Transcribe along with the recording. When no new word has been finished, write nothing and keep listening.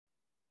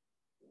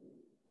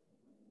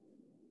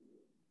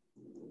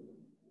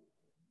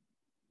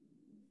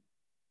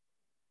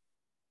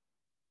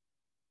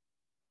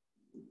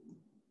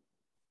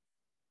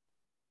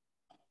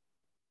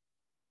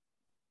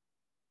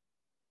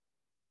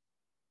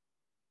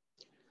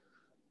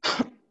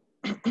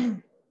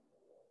Okay,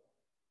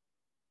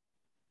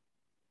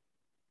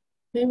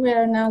 we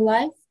are now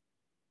live.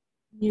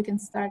 You can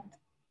start.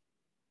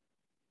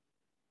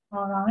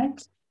 All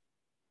right.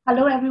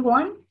 Hello,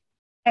 everyone,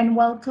 and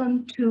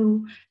welcome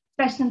to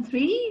session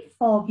 3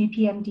 for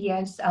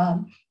BPMDS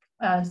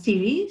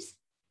series.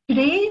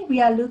 Today,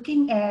 we are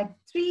looking at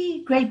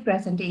 3 great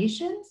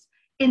presentations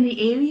in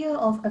the area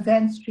of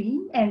event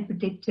stream and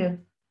predictive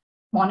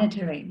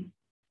monitoring.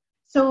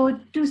 So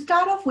to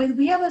start off with,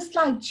 we have a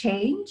slight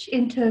change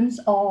in terms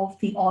of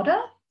the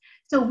order.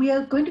 So we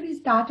are going to be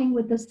starting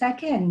with the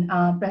second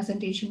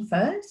presentation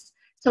first.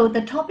 So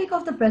the topic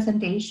of the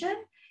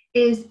presentation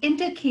is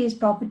intercase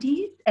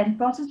properties and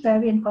process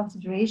variant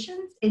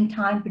considerations in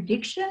time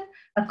prediction,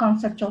 a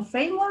conceptual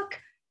framework.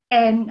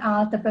 And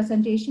the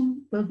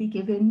presentation will be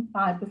given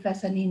by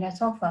Professor Nina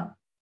Sofa.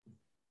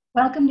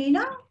 Welcome,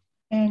 Nina,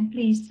 and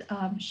please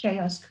share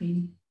your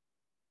screen.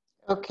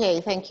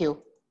 Okay, thank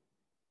you.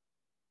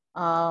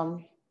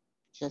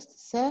 Just a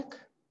sec.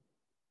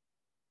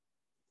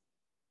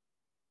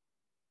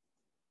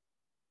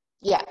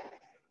 Yeah.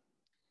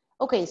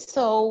 Okay,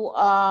 so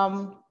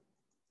I'm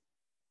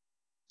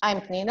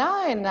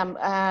Nina, and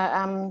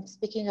I'm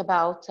speaking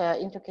about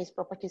intercase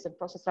properties and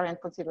process variant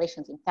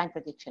considerations in time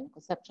prediction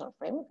conceptual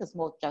framework, as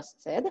Maud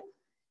just said.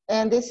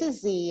 And this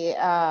is the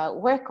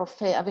work of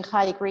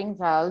Avichai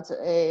Greenwald,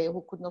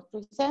 who could not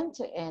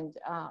present, and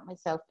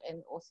myself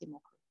and Ossi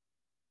Mokri.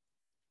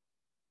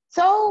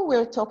 So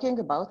we're talking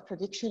about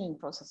prediction in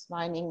process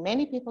mining.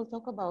 Many people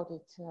talk about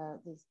it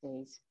these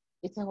days.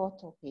 It's a hot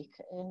topic,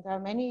 and there are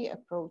many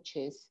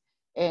approaches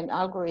and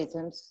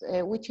algorithms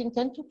which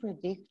intend to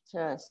predict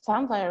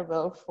some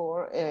variable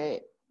for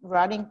a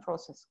running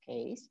process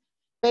case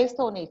based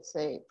on its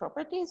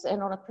properties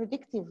and on a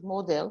predictive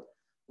model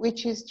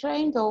which is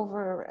trained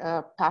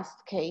over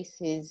past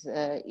cases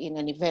in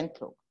an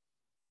event log.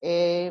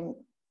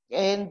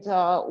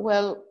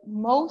 Well,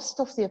 most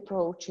of the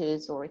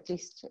approaches, or at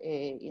least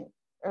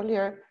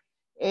earlier,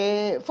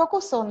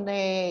 focus on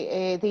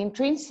the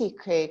intrinsic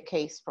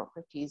case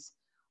properties,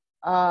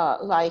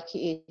 like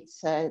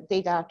its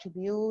data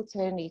attributes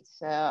and its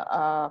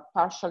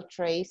partial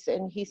trace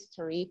and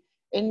history,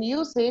 and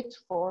use it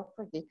for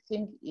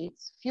predicting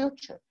its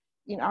future.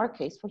 In our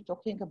case, we're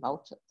talking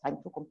about time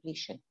to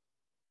completion.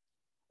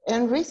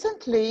 And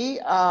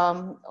recently,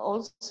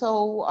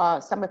 also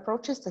some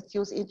approaches that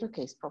use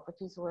intercase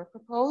properties were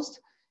proposed.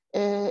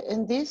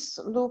 And this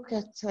look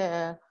at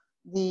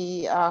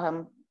the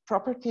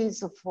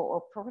properties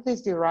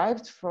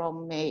derived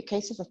from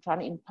cases that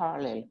run in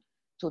parallel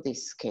to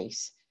this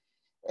case.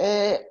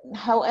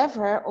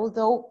 However,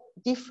 although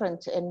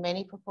different and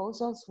many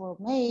proposals were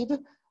made, there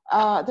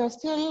are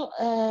still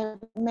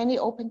many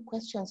open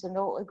questions and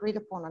no agreed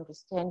upon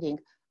understanding.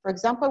 For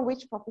example,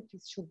 which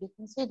properties should be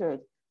considered?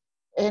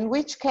 And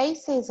which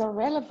cases are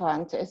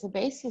relevant as a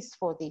basis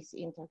for these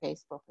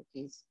intercase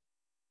properties?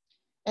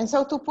 And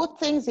so to put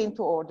things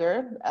into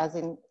order, as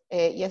in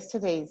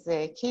yesterday's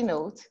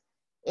keynote,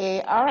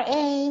 our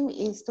aim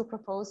is to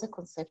propose a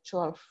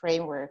conceptual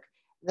framework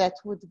that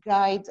would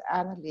guide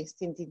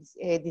analysts in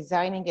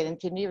designing and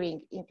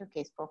engineering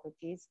intercase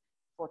properties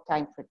for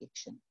time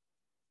prediction.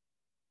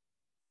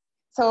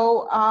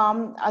 So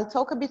I'll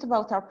talk a bit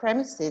about our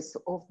premises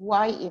of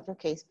why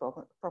intercase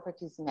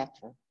properties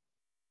matter.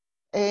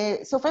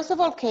 So first of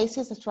all,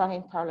 cases that run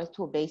in parallel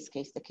to a base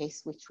case, the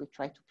case which we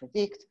try to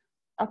predict,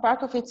 are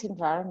part of its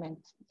environment,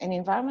 and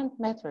environment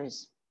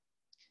matters.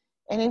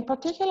 And in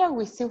particular,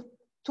 we see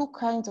 2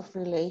 kinds of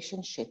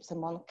relationships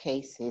among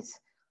cases.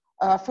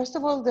 First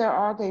of all, there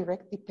are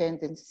direct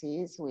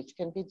dependencies, which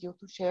can be due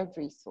to shared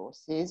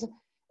resources,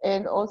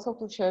 and also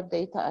to shared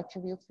data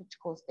attributes, which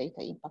cause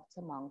data impacts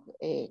among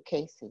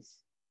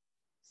cases.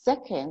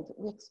 Second,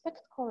 we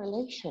expect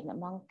correlation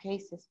among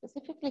cases,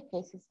 specifically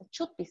cases that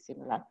should be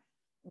similar,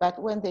 but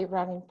when they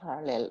run in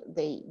parallel,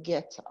 they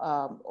get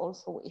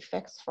also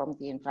effects from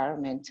the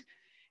environment.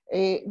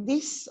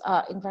 These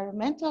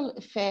environmental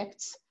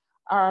effects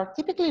are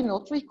typically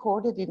not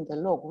recorded in the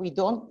log. We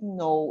don't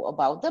know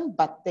about them,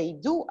 but they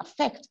do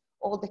affect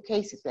all the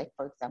cases. Like,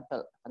 for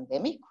example,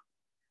 pandemic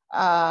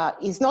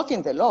is not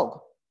in the log,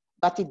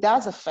 but it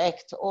does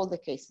affect all the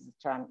cases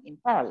that run in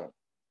parallel,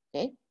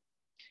 okay?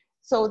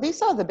 So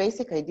these are the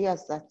basic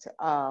ideas that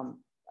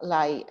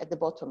lie at the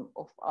bottom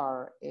of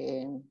our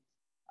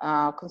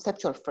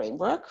conceptual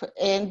framework.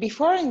 And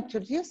before I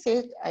introduce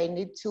it, I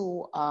need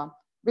to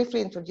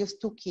briefly introduce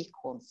 2 key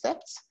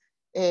concepts,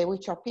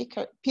 which are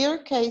peer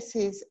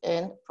cases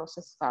and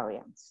process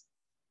variants.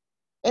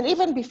 And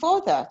even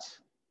before that,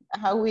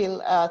 I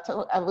will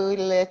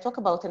talk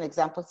about an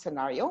example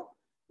scenario,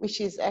 which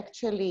is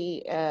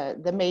actually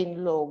the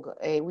main log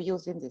we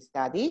use in this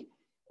study.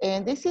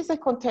 And this is a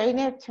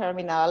container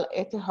terminal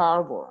at a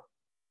harbor.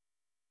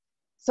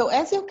 So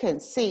as you can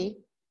see,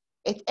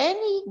 at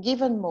any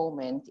given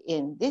moment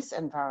in this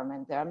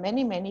environment, there are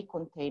many, many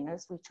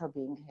containers which are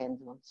being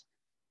handled.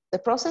 The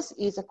process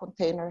is a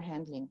container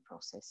handling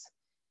process.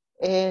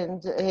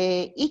 And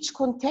each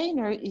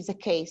container is a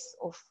case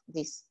of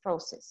this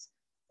process.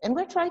 And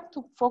we're trying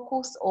to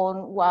focus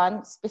on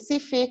one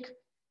specific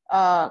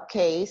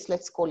case,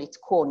 let's call it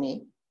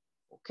Coney,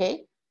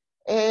 okay?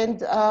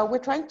 And we're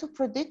trying to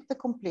predict the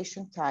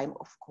completion time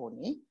of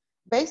Coney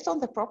based on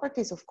the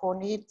properties of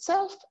Coney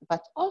itself,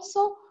 but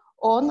also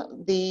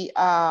on the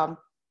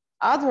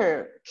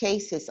other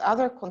cases,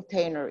 other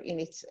container in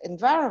its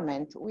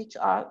environment, which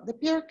are the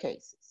peer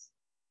cases.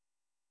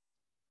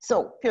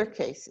 So peer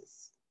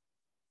cases.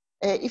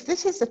 If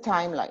this is the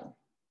timeline,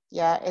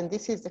 yeah, and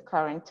this is the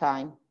current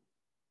time,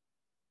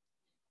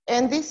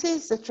 and this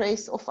is the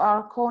trace of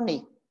our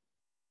Coney.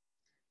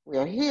 We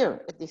are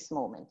here at this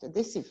moment, at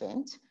this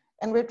event,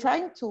 and we're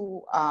trying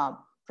to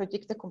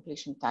predict the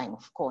completion time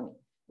of Coney.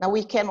 Now,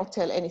 we cannot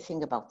tell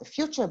anything about the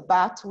future,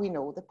 but we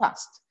know the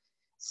past.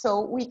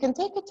 So we can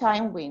take a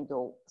time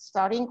window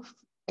starting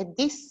at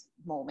this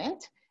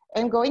moment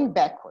and going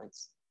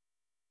backwards.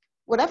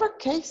 Whatever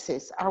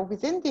cases are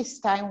within this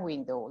time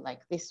window, like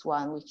this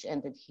one, which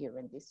ended here,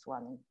 and this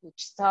one,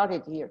 which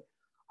started here,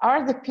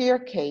 are the peer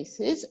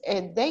cases,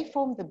 and they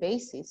form the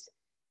basis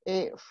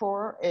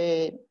for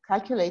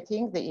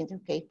calculating the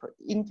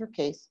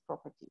intercase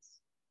properties.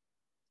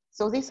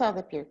 So these are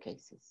the peer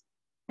cases.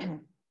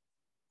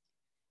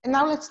 And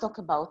now let's talk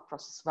about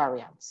process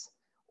variants,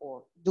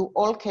 or do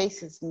all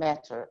cases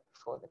matter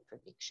for the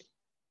prediction?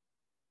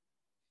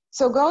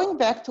 So going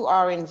back to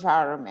our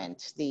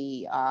environment,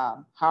 the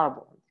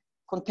harbor,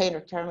 container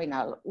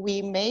terminal,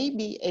 we may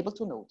be able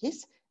to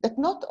notice that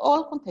not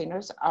all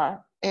containers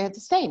are the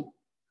same.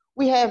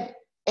 We have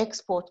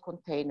export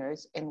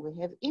containers and we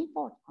have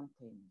import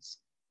containers.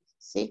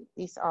 See,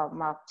 these are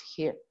marked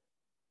here.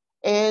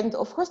 And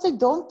of course, they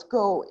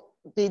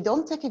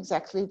don't take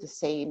exactly the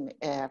same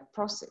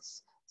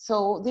process.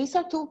 So these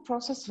are two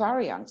process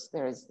variants.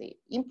 There is the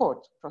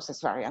import process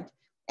variant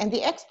and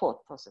the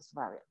export process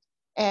variant.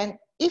 And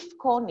if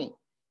Coney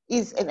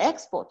is an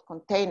export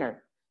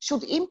container,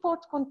 should import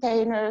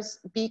containers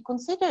be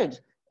considered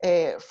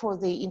for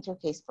the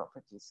intercase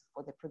properties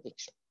for the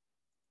prediction?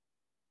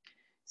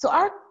 So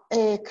our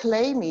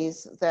claim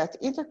is that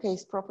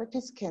intercase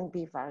properties can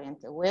be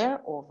variant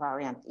aware or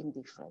variant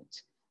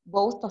indifferent.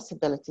 Both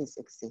possibilities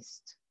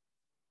exist.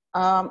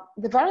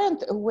 The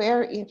variant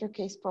aware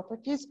intercase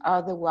properties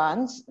are the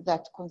ones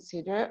that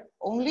consider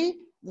only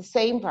the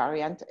same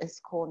variant as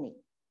Coney,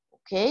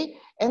 okay?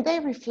 And they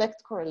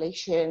reflect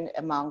correlation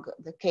among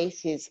the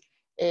cases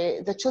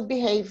that should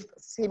behave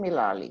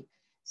similarly.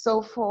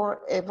 So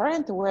for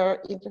variant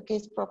aware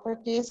intercase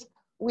properties,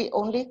 we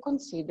only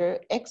consider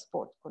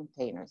export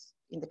containers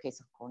in the case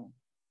of Coney.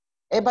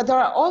 But there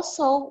are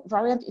also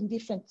variant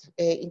indifferent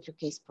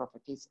intercase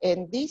properties,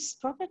 and these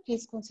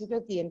properties consider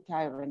the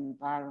entire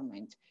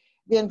environment.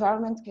 The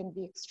environment can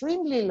be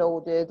extremely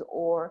loaded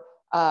or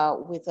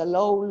with a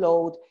low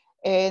load,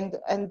 and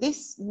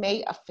this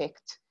may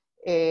affect,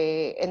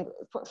 and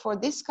for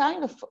this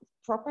kind of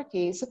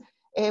properties,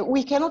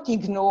 we cannot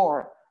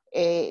ignore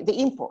the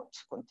import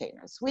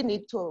containers. We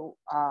need to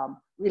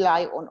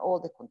rely on all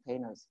the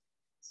containers.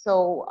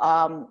 So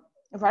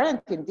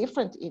variant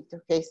indifferent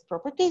intercase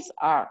properties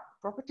are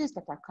properties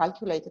that are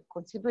calculated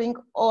considering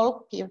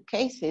all peer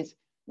cases,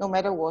 no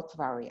matter what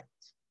variant.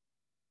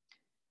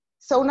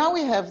 So now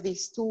we have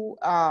these two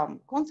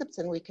concepts,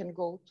 and we can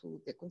go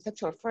to the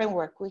conceptual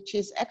framework, which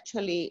is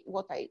actually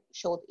what I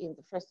showed in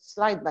the first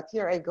slide, but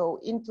here I go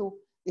into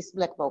this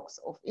black box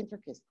of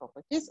intercase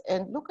properties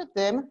and look at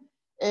them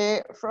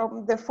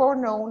from the four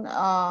known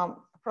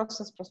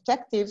process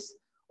perspectives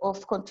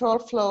of control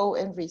flow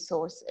and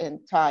resource and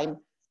time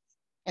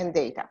and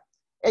data.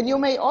 And you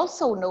may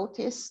also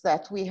notice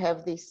that we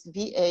have this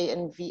VA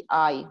and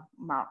VI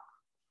mark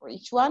for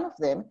each one of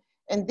them,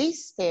 and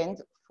these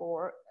stand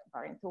for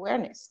variant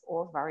awareness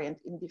or variant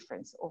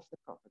indifference of the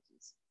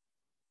properties.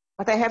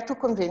 But I have to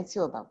convince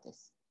you about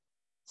this.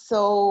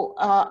 So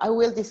I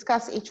will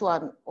discuss each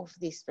one of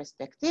these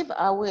perspectives.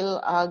 I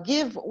will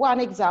give one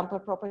example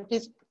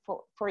properties.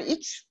 For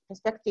each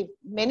perspective,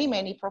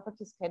 many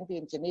properties can be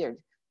engineered,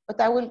 but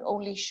I will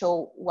only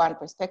show one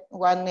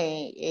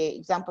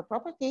example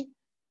property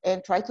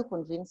and try to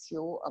convince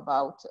you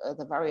about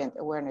the variant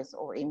awareness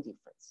or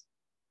indifference.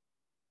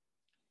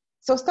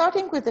 So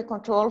starting with the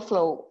control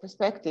flow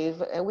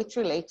perspective, which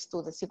relates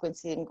to the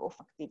sequencing of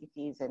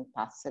activities and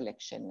path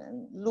selection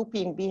and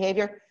looping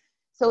behavior.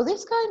 So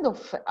this kind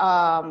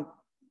of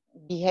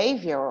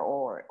behavior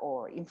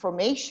or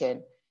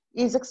information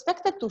is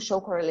expected to show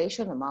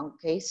correlation among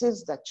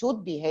cases that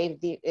should behave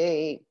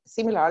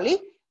similarly,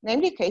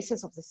 namely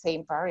cases of the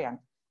same variant.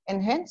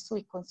 And hence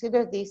we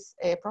consider these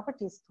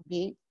properties to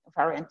be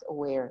variant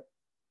aware.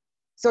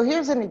 So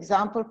here's an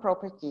example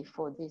property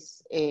for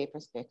this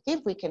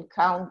perspective. We can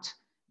count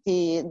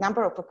the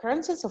number of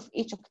occurrences of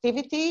each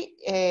activity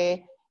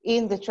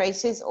in the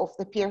traces of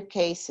the peer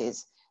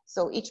cases.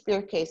 So each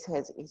peer case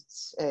has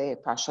its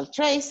partial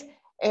trace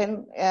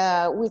and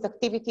with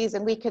activities,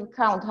 and we can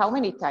count how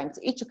many times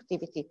each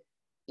activity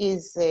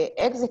is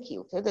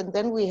executed. And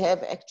then we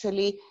have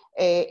actually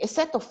a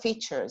set of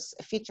features,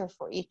 a feature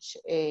for each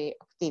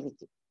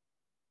activity.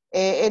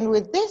 And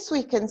with this,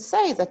 we can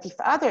say that if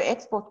other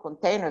export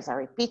containers are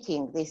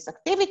repeating these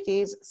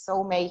activities,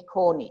 so may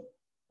Coney,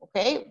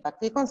 okay? But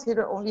we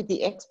consider only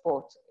the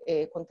export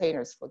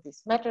containers for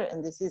this matter,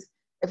 and this is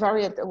a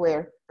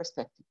variant-aware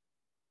perspective.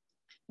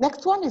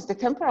 Next one is the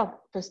temporal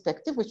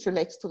perspective, which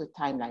relates to the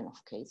timeline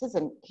of cases.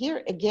 And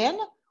here again,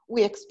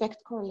 we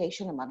expect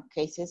correlation among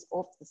cases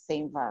of the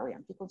same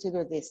variant. We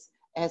consider this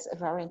as a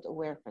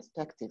variant-aware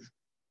perspective.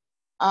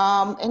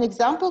 An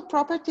example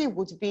property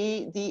would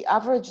be the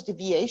average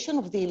deviation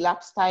of the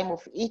elapsed time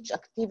of each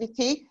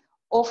activity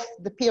of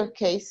the peer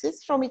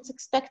cases from its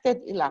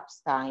expected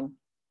elapsed time.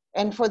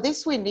 And for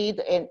this, we need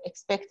an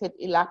expected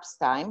elapsed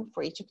time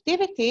for each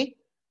activity,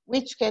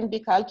 which can be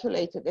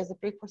calculated as a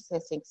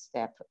pre-processing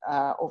step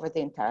over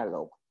the entire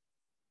log.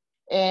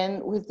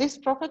 And with this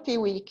property,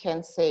 we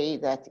can say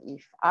that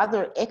if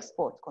other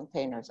export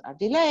containers are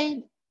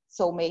delayed,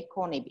 so may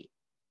Coney be.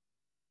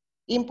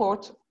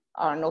 Import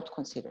are not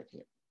considered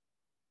here.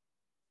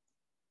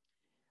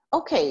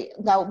 Okay,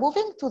 now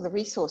moving to the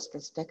resource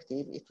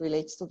perspective, it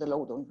relates to the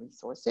load on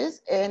resources,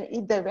 and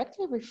it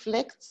directly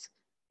reflects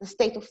the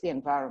state of the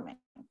environment,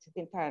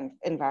 the entire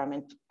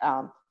environment.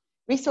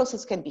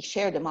 Resources can be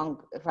shared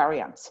among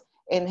variants,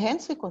 and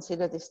hence we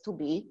consider this to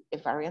be a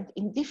variant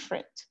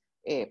indifferent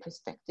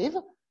perspective.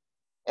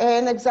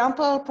 An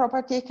example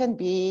property can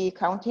be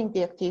counting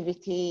the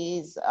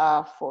activities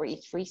for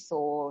each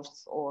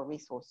resource or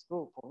resource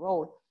group or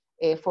role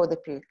for the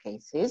peer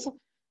cases.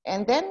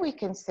 And then we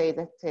can say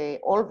that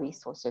all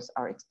resources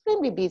are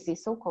extremely busy,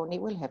 so Coney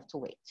will have to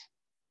wait.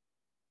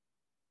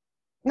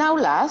 Now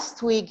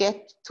last, we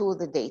get to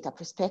the data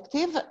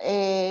perspective,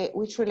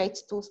 which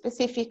relates to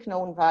specific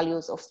known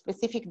values of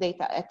specific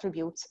data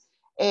attributes.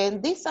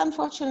 And this,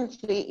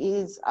 unfortunately,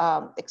 is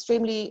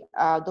extremely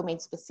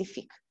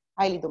domain-specific,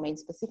 highly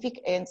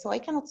domain-specific. And so I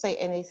cannot say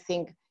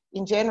anything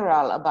in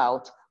general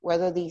about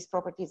whether these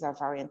properties are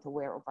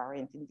variant-aware or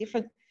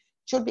variant-indifferent.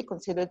 Should be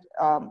considered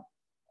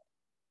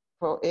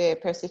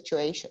per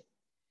situation.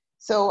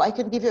 So I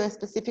can give you a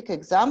specific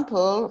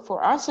example.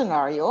 For our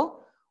scenario,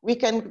 we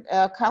can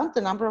count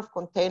the number of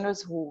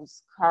containers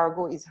whose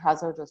cargo is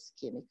hazardous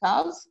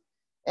chemicals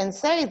and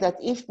say that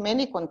if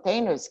many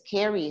containers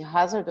carry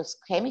hazardous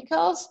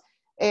chemicals,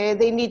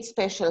 they need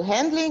special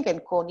handling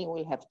and Coney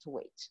will have to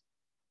wait,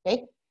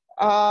 okay?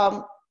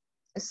 But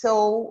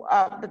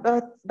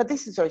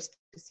this is very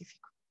specific.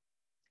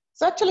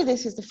 So actually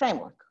this is the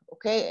framework,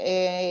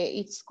 okay?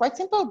 It's quite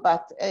simple,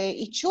 but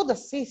it should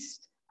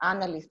assist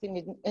analysts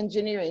in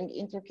engineering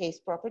intercase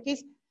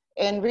properties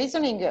and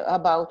reasoning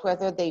about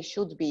whether they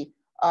should be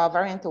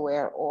variant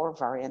aware or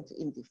variant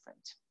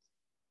indifferent.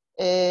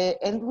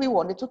 And we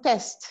wanted to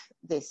test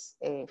this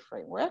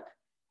framework.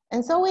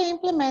 And so we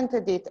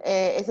implemented it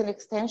as an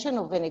extension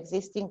of an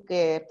existing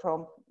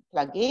prompt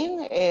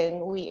plugin,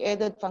 and we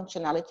added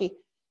functionality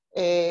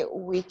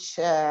which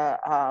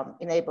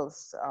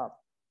enables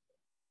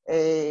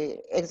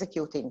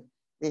executing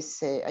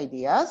these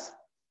ideas.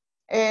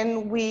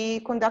 And we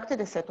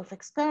conducted a set of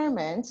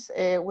experiments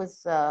with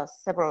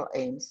several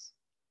aims.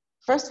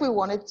 First, we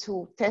wanted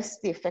to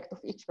test the effect of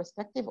each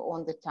perspective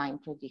on the time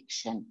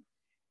prediction.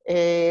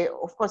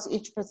 Of course,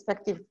 each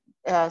perspective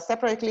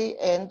separately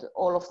and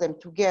all of them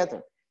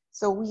together.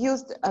 So we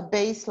used a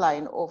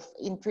baseline of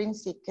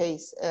intrinsic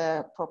case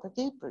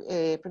property,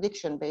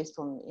 prediction based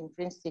on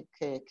intrinsic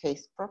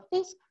case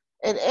properties,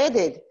 and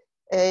added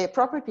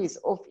properties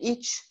of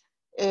each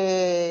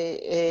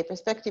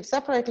perspective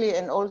separately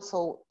and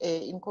also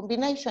in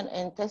combination,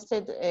 and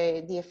tested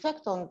the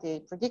effect on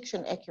the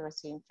prediction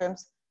accuracy in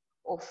terms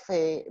of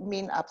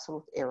mean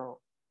absolute error.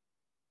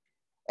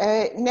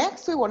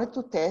 Next, we wanted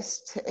to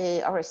test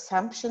our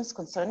assumptions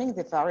concerning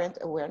the variant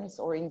awareness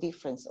or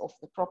indifference of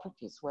the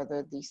properties,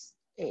 whether these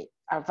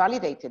are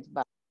validated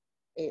by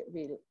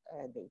real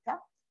data.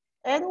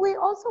 And we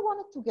also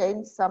wanted to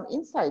gain some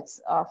insights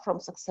from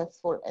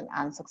successful and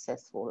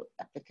unsuccessful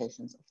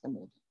applications of the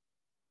model.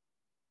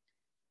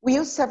 We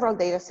used several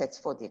data sets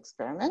for the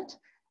experiment.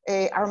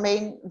 Our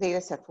main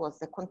data set was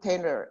the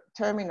container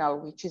terminal,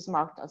 which is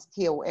marked as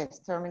TOS,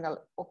 Terminal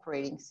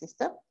Operating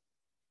System.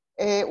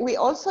 We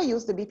also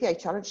used the BPI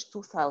Challenge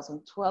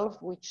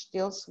 2012, which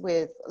deals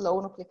with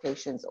loan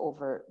applications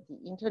over the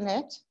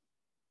internet.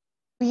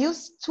 We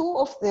used two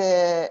of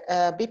the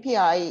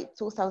BPI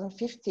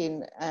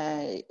 2015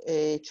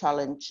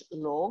 challenge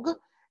log.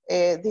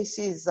 This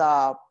is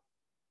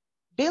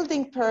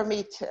building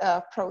permit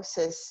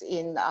process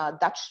in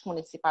Dutch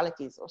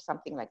municipalities or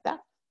something like that.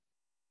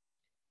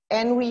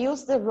 And we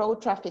use the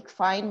road traffic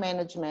fine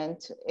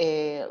management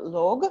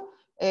log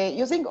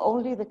using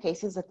only the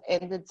cases that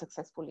ended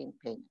successfully in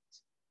payment.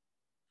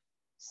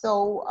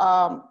 So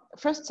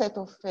first set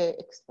of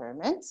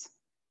experiments,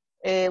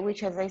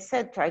 which, as I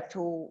said, try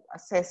to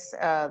assess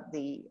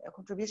the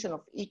contribution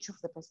of each of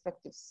the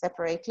perspectives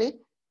separately.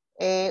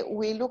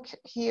 We look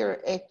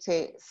here at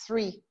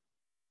three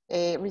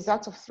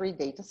results of three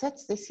data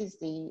sets. This is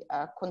the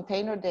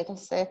container data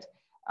set,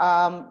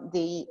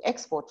 the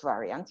export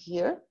variant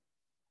here.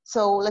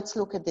 So let's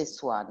look at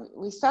this one.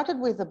 We started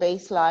with the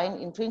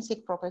baseline,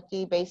 intrinsic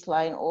property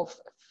baseline of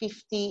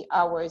 50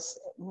 hours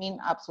mean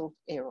absolute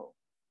error.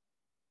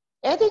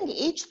 Adding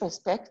each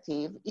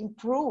perspective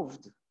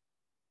improved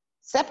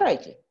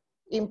separately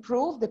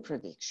improve the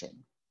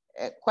prediction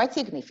quite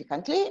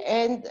significantly,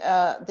 and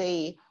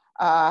the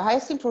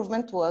highest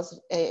improvement was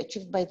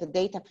achieved by the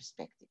data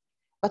perspective.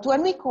 But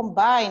when we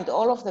combined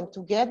all of them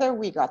together,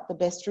 we got the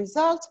best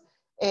result,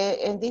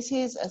 and this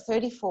is a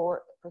 34%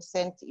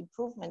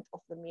 improvement of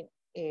the mean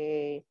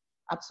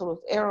absolute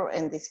error,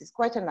 and this is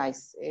quite a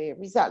nice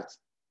result.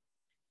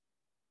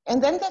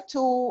 And then the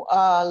two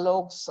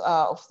logs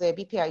of the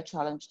BPI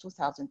Challenge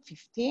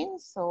 2015.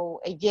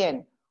 So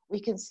again, we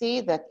can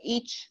see that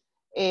each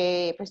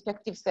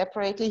perspective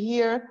separately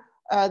here,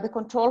 the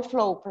control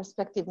flow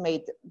perspective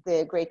made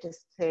the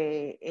greatest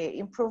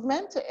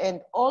improvement,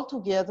 and all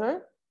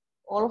together,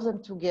 all of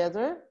them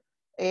together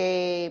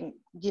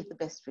give the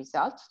best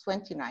result,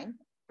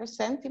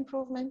 29%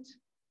 improvement.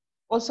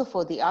 Also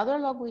for the other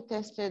log we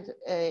tested,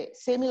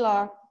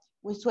 similar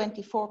with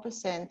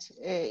 24%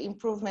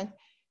 improvement.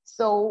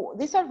 So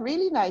these are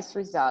really nice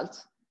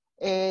results,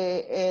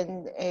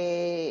 and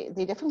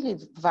they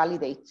definitely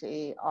validate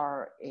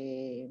our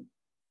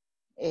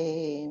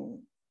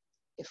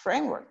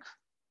framework.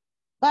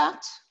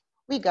 But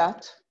we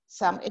got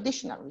some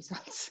additional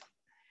results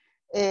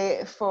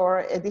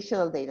for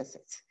additional data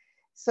sets.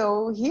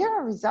 So here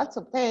are results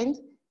obtained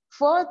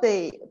for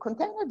the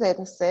container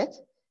data set,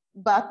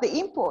 but the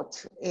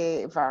import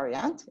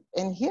variant,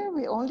 and here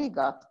we only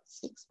got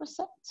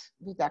 6%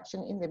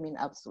 reduction in the mean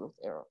absolute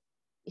error.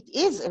 It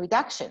is a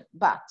reduction,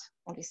 but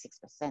only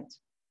 6%.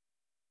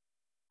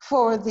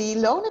 For the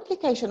loan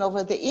application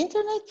over the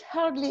internet,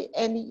 hardly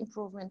any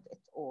improvement at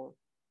all.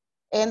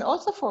 And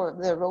also for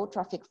the road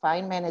traffic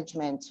fine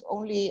management,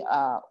 only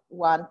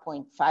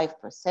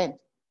 1.5%.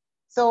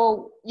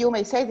 So you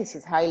may say this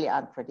is highly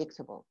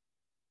unpredictable.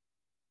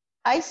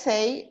 I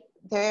say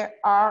there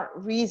are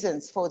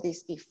reasons for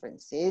these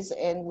differences,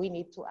 and we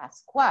need to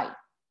ask why.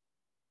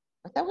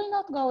 But I will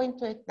not go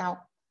into it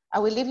now. I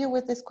will leave you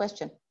with this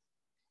question,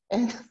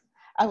 and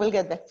I will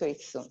get back to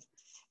it soon.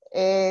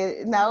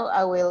 Now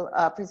I will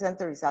present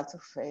the results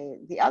of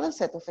the other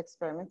set of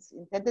experiments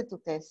intended to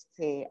test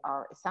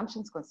our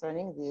assumptions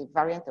concerning the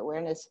variant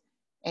awareness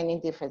and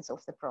indifference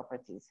of the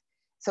properties.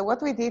 So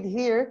what we did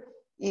here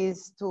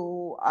is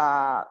to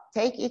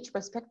take each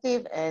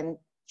perspective and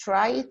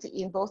try it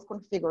in both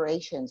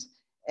configurations,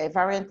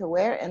 variant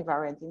aware and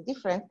variant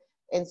indifferent,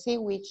 and see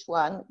which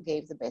one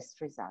gave the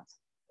best results.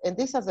 And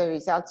these are the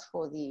results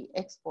for the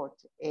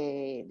export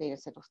data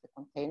set of the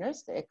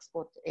containers, the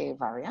export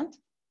variant.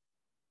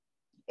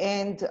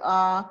 And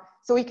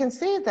so we can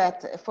see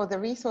that for the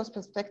resource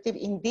perspective,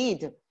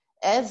 indeed,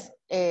 as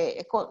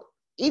in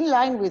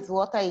line with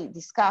what I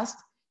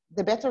discussed,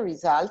 the better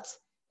results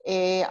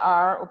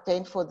are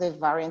obtained for the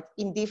variant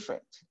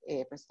indifferent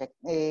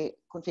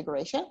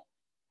configuration.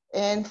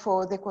 And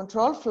for the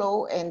control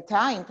flow and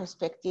time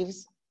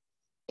perspectives,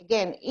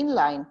 again, in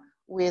line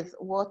with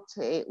what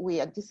we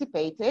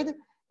anticipated,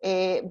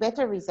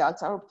 better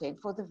results are obtained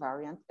for the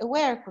variant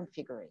aware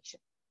configuration.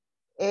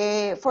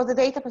 For the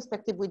data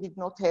perspective, we did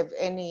not have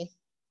any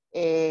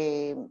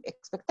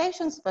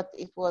expectations, but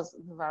it was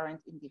the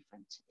variant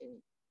indifferent.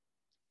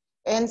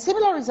 And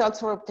similar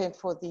results were obtained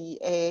for the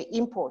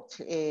import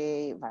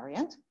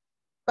variant,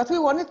 but we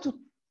wanted to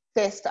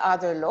test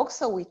other logs,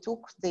 so we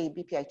took the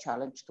BPI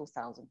Challenge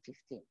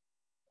 2015.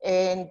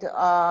 And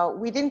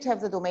we didn't have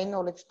the domain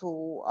knowledge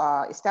to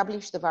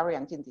establish the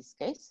variant in this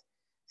case.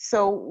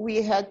 So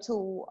we had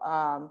to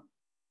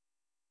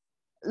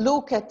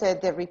look at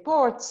the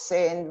reports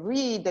and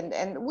read,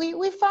 and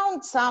we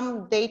found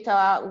some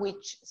data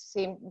which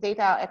seemed,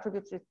 data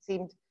attributes which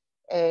seemed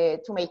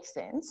to make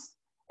sense.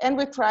 And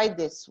we tried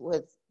this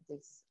with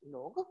this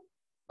log,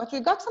 but we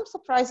got some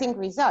surprising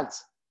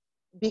results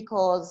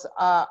because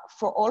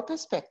for all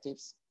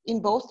perspectives in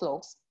both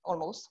logs,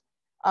 almost,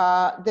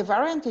 the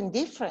variant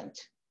indifferent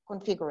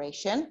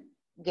configuration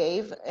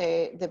gave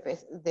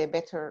the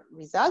better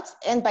results,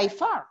 and by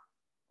far,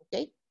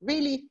 okay,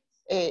 really,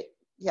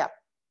 yeah,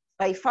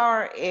 by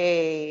far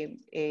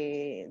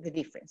the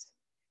difference.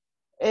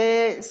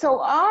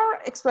 So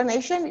our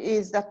explanation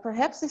is that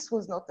perhaps this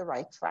was not the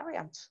right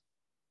variant,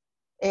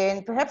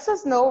 and perhaps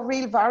there's no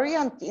real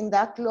variant in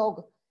that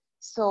log.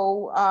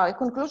 So a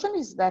conclusion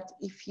is that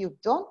if you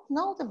don't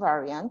know the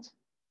variant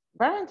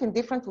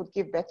indifferent would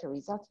give better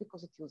results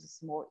because it uses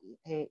more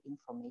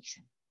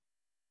information.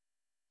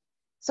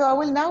 So I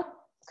will now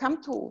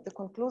come to the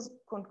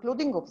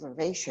concluding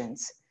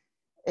observations.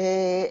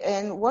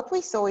 And what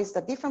we saw is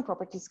that different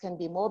properties can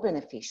be more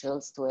beneficial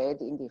to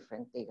add in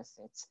different data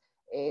sets.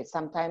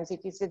 Sometimes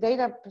it is the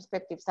data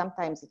perspective,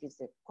 sometimes it is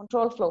the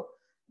control flow.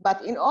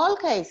 But in all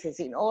cases,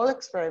 in all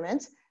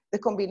experiments, the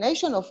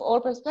combination of all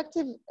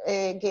perspectives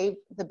gave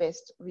the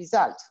best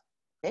result.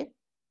 Okay?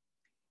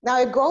 Now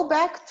I go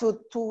back to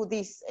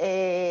this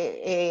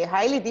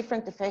highly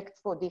different effect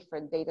for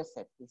different data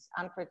sets, this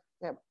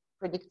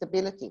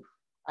unpredictability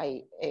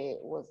I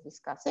was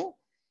discussing.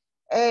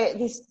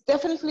 This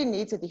definitely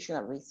needs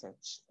additional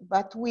research,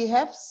 but we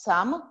have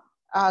some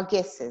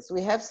guesses,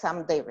 we have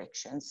some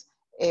directions,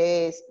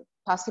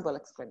 possible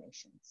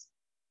explanations.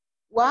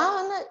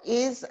 One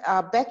is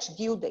batch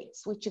due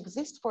dates, which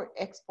exist for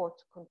export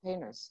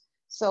containers.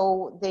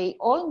 So they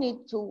all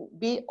need to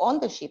be on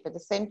the ship at the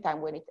same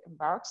time when it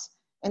embarks.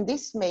 And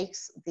this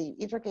makes the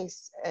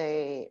intercase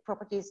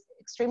properties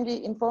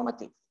extremely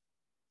informative.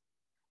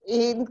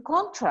 In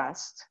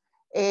contrast,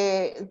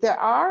 there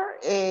are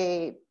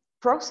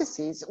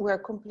processes where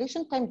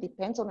completion time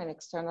depends on an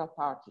external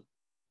party,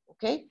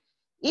 okay?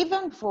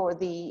 Even for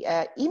the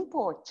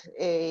import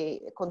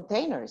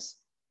containers,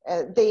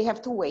 they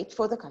have to wait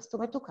for the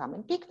customer to come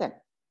and pick them.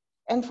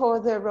 And for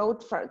the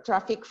road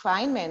traffic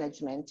fine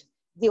management,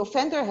 the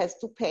offender has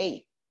to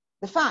pay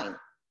the fine.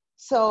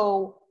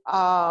 So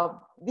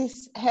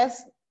this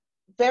has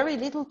very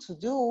little to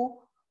do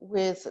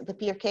with the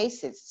peer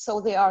cases. So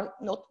they are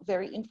not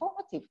very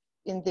informative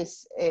in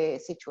this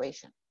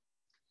situation.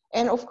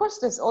 And of course,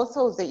 there's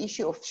also the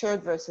issue of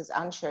shared versus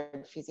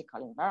unshared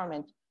physical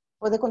environment.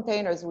 For the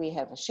containers, we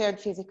have a shared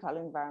physical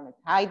environment,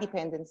 high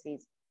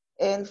dependencies.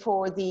 And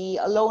for the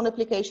loan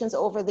applications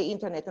over the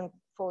internet and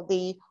for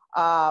the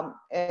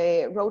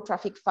road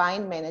traffic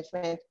fine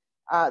management,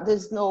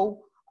 there's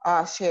no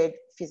shared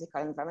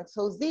physical environment.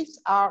 So these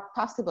are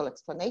possible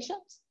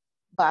explanations,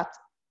 but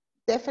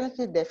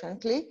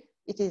definitely,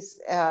 it is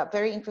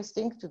very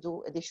interesting to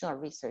do additional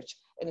research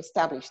and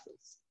establish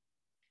this.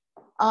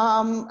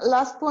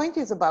 Last point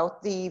is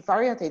about the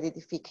variant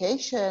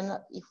identification.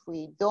 If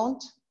we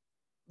don't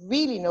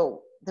really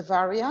know the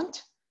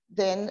variant,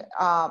 then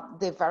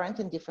the variant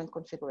in different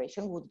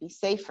configuration would be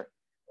safer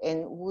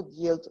and would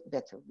yield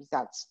better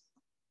results.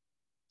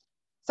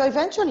 So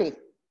eventually,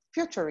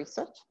 future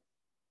research.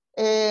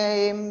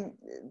 Main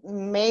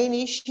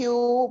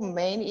issue,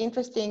 main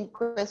interesting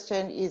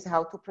question is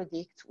how to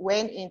predict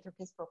when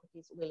interface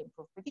properties will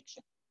improve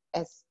prediction,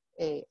 as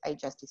I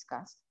just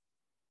discussed.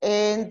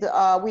 And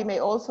we may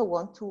also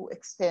want to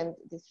extend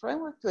this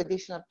framework to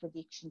additional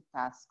prediction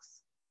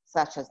tasks,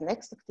 such as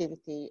next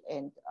activity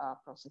and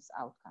process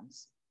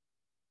outcomes.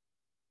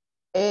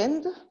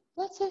 And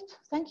that's it.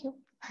 Thank you.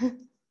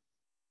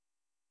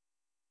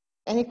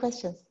 Any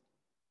questions?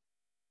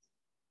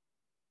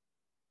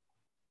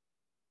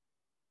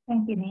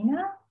 Thank you,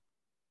 Nina.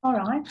 All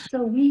right,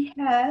 so we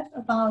have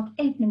about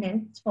 8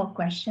 minutes for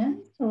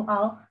questions. So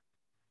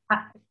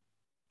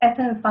as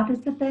a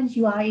participant,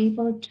 you are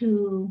able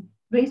to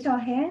raise your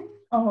hand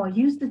or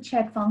use the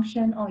chat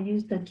function or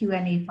use the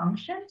Q&A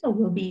function. So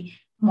we'll be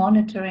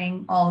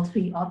monitoring all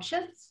 3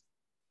 options.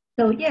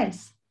 So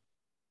yes,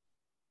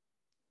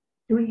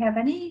 do we have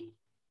any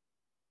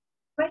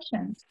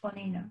questions for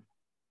Nina?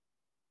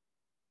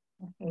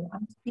 Okay, I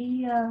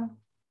see a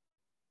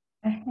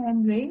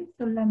hand raised,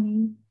 so let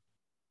me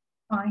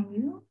find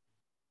you.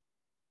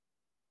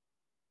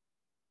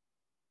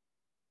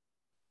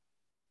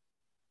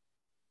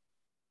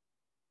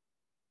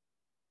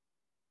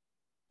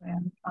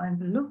 I'm trying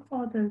to look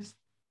for this.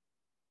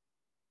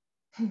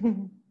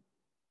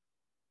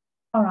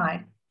 All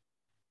right.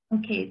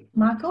 Okay,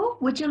 Marco,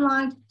 would you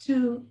like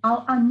to,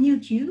 I'll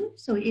unmute you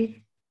so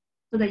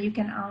that you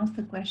can ask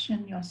the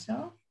question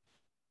yourself.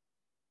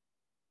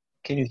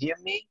 Can you hear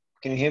me?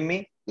 Can you hear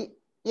me?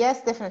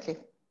 Yes, definitely.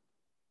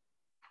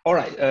 All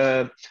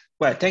right.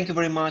 Well, thank you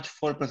very much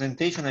for the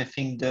presentation. I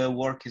think the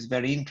work is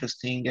very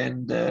interesting,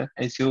 and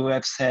as you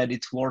have said,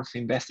 it's worth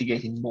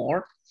investigating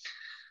more.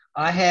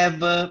 I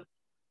have a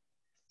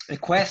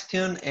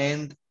question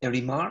and a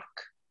remark.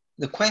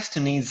 The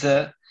question is,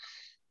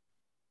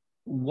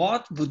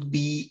 what would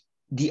be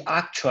the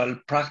actual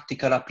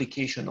practical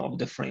application of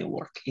the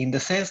framework, in the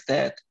sense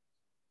that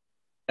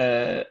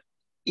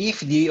if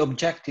the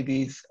objective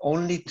is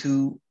only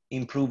to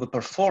improve a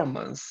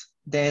performance,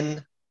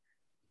 then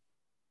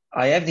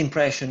I have the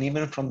impression,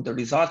 even from the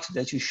results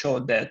that you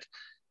showed, that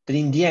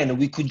in the end,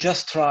 we could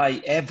just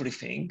try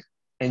everything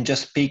and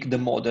just pick the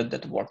model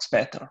that works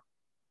better.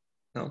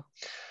 No?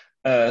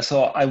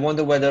 So I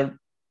wonder whether,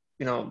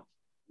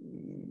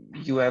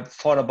 you have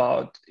thought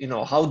about,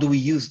 how do we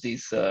use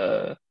this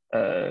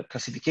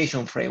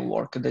classification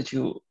framework that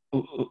you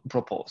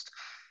proposed?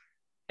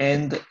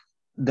 And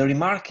the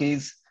remark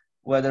is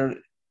whether,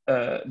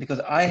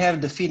 because I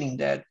have the feeling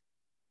that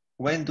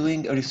when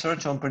doing a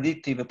research on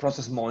predictive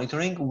process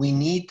monitoring, we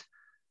need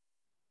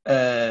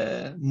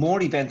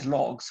more event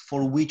logs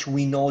for which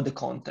we know the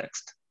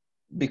context.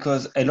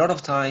 Because a lot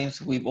of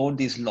times with all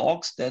these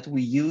logs that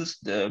we use,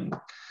 the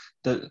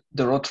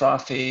road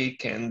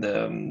traffic and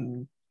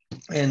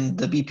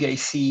the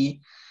BPIC,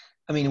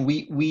 I mean,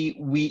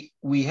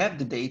 we have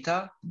the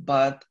data,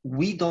 but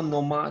we don't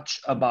know much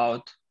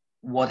about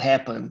what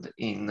happened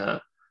in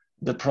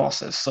the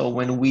process. So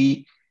when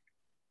we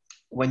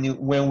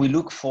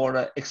look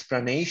for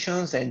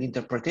explanations and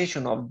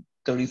interpretation of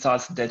the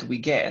results that we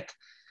get,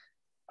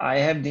 I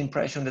have the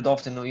impression that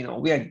often,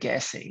 we are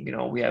guessing.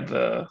 We have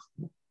a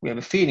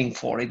feeling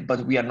for it,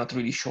 but we are not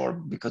really sure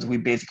because we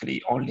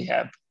basically only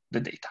have the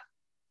data.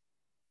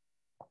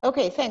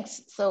 Okay,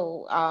 thanks.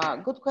 So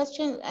good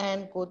question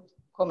and good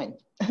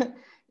comment.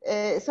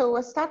 So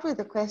I'll start with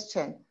the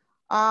question.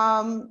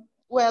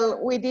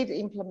 Well, we did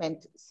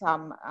implement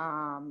some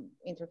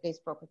intercase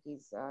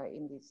properties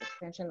in this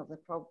extension of the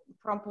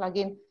from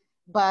plugin,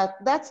 but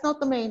that's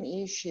not the main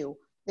issue.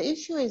 The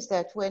issue is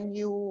that when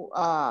you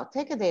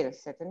take a data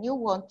set and you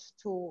want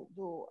to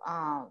do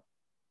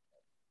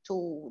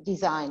to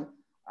design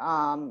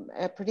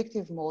a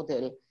predictive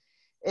model,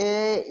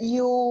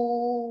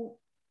 you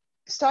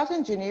start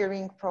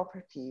engineering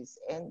properties,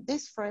 and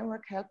this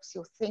framework helps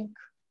you think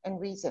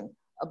and reason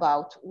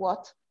about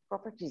what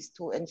properties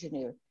to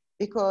engineer.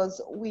 Because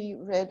we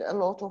read a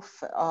lot of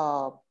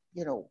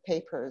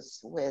papers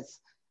with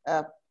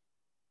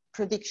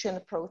prediction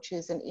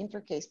approaches and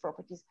intercase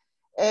properties,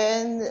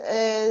 and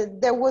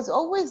there was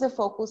always a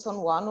focus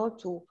on one or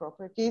two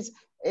properties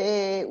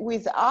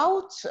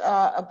without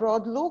a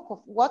broad look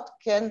of what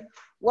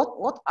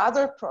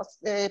other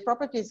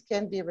properties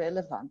can be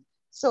relevant.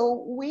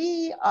 So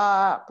we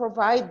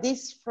provide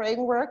this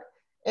framework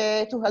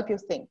to help you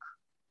think.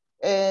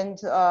 And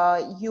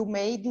you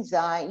may use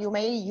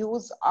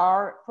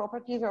our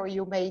properties, or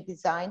you may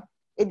design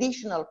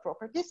additional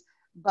properties,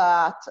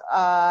 but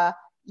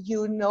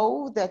you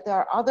know that there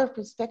are other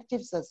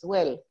perspectives as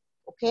well,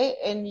 okay?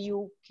 And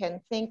you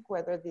can think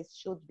whether this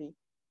should be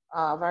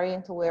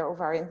variant aware or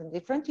variant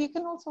indifferent. You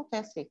can also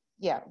test it.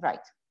 Yeah,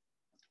 right.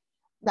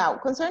 Now,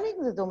 concerning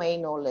the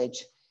domain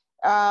knowledge,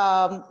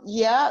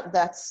 yeah,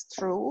 that's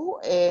true.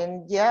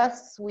 And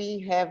yes, we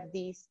have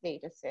these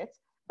data sets.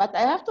 But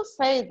I have to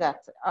say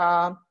that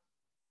our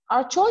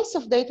choice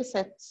of data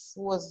sets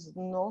was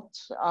not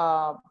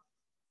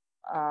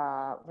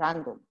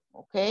random,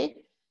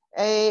 okay?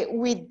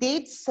 We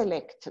did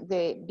select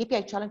the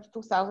BPI Challenge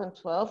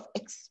 2012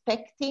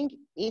 expecting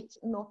it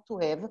not to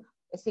have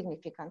a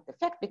significant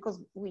effect, because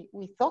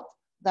we thought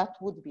that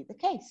would be the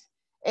case.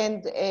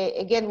 And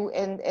again,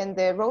 and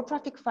the road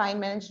traffic fine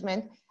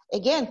management,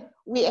 again,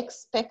 we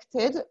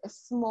expected a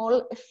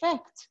small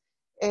effect.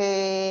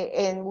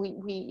 And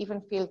we even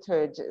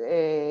filtered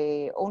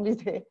only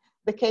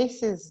the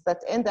cases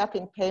that end up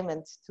in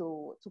payment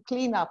to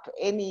clean up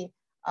any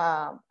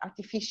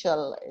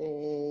artificial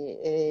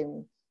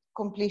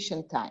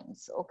completion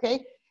times,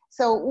 okay?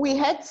 So we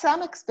had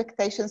some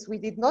expectations. We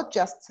did not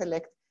just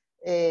select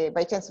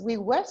by chance. We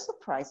were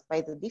surprised by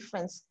the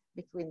difference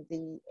between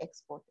the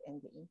export and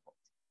the import.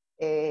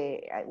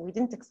 We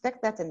didn't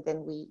expect that, and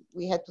then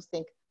we had to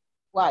think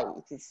why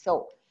it is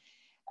so.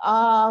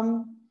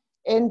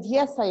 And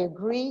yes, I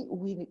agree.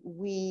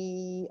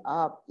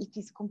 It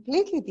is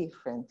completely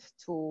different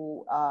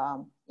to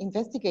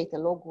investigate a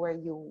log where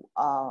you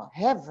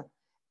have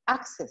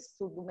access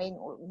to domain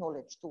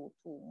knowledge, to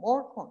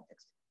more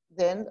context,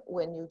 than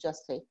when you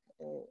just take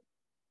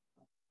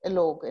a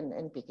log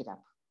and pick it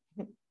up.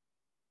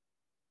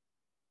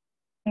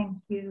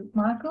 Thank you,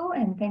 Marco,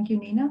 and thank you,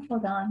 Nina, for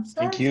the answer.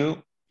 Thank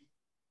you.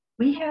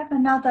 We have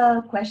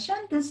another question,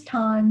 this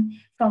time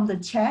from the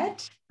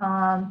chat,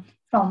 from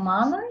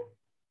Mangler.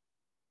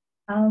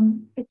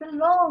 It's a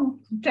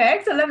long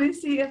text, so let me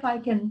see if I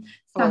can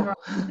summarize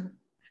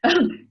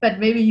it. But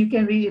maybe you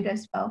can read it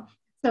as well.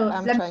 So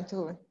I'm trying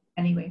to.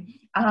 Anyway,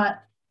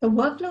 the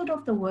workload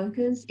of the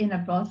workers in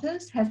a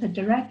process has a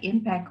direct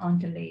impact on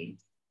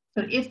delays.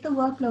 So if the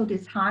workload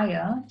is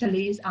higher,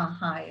 delays are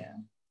higher.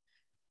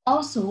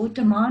 Also,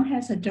 demand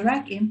has a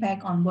direct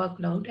impact on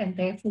workload and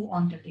therefore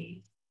on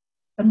delays.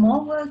 The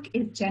more work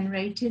is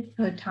generated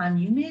per time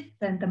unit,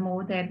 then the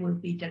more there will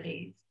be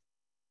delays.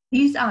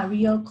 These are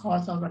real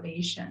causal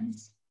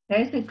relations. There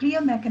is a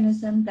clear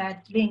mechanism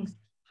that links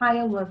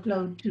higher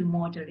workload to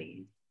more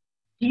delays.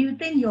 Do you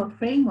think your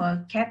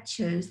framework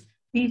captures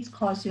these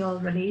causal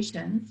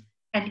relations?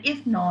 And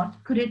if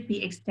not, could it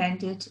be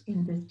extended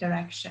in this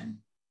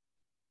direction?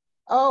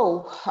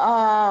 Well,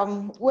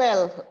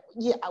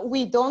 yeah,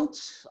 we don't,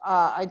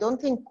 I don't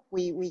think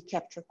we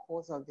capture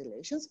causal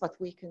relations, but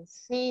we can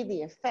see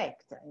the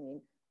effect. I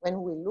mean,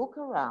 when we look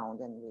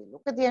around and we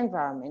look at the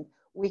environment,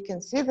 we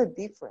can see the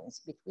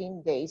difference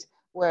between days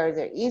where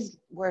there is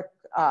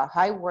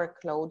high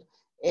workload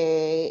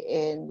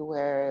and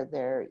where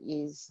there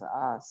is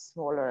a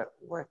smaller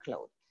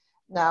workload.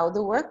 Now, the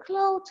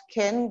workload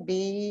can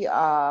be,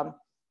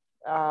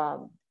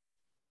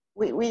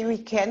 we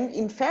can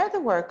infer the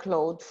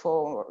workload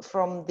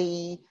from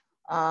the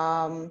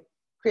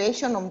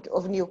creation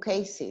of new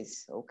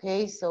cases,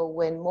 okay? So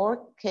when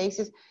more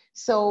cases,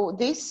 so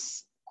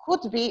this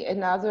could be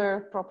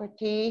another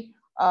property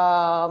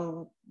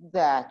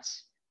that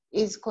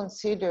is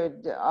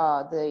considered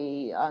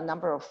the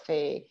number of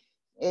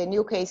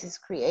new cases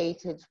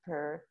created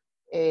per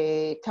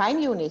time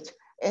unit,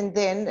 and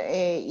then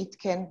it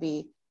can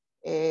be,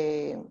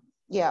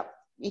 yeah,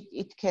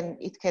 it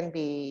can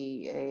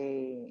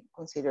be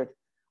considered,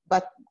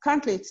 but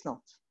currently it's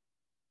not.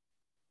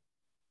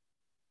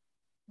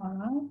 All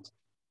right,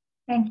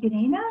 thank you,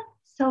 Nina.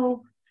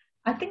 So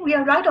I think we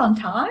are right on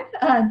time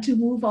to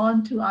move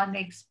on to our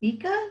next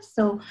speaker.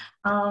 So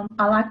I'd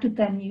like to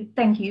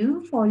thank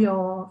you for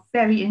your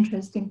very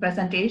interesting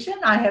presentation.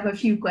 I have a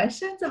few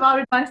questions about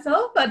it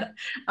myself, but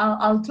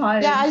I'll try.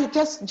 Yeah, I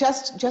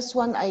just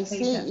one, I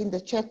see in the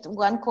chat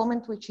one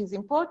comment which is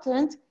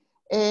important.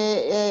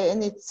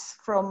 and it's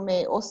from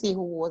Ossi,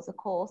 who was a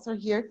co-author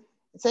here,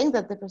 saying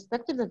that the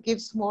perspective that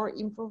gives more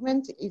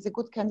improvement is a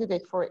good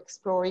candidate for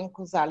exploring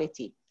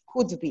causality,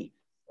 could be.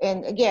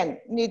 And again,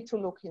 need to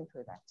look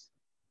into that.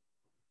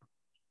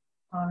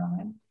 All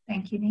right,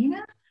 thank you,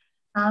 Nina.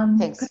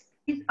 Thanks. Could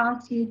I please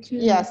ask you to...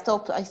 Yeah,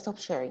 I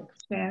stopped sharing.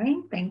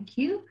 Sharing, thank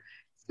you.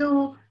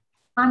 So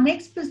our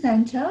next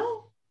presenter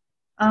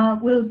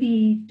will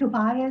be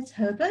Tobias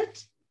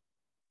Herbert.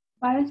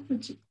 Tobias,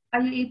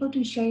 are you able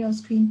to share your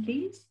screen,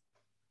 please?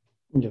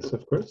 Yes,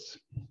 of course.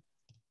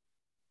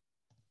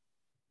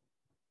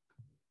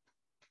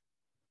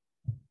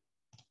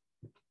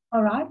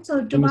 All right,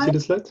 so Tobias... Can you see the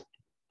slide?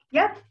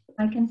 Yep,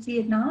 I can see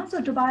it now.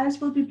 So Tobias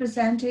will be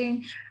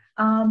presenting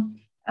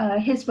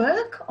his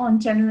work on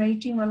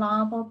generating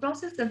reliable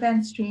process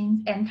event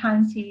streams and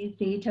time series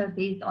data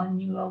based on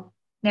neural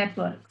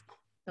networks.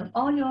 So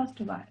all yours,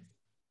 Tobias.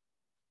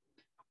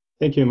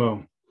 Thank you,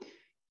 Mo.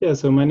 Yeah,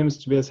 so my name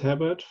is Tobias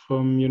Herbert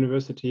from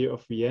University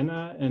of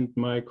Vienna, and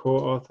my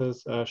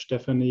co-authors are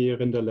Stefanie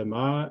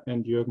Rinderle-Ma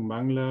and Jürgen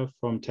Mangler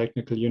from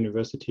Technical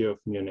University of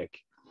Munich.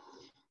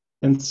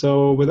 And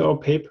so with our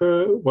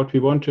paper, what we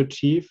want to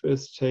achieve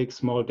is take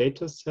small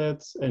data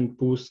sets and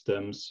boost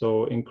them.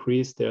 So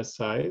increase their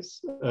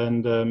size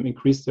and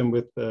increase them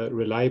with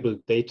reliable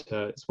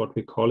data is what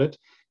we call it.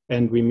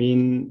 And we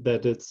mean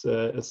that it's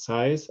a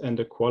size and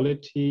a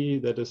quality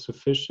that is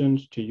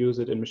sufficient to use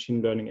it in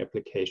machine learning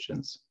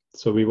applications.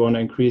 So we want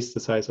to increase the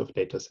size of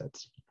data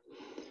sets.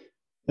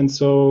 And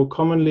so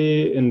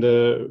commonly in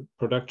the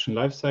production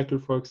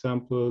lifecycle, for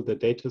example, the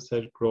data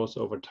set grows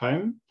over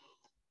time.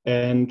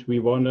 And we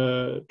want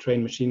to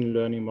train machine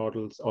learning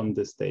models on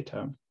this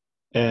data.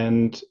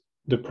 And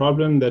the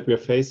problem that we're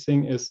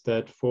facing is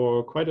that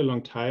for quite a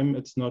long time,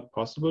 it's not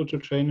possible to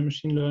train a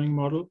machine learning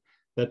model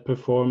that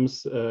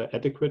performs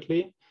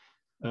adequately.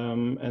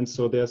 And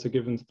so there's a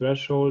given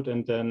threshold,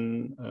 and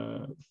then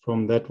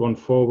from that one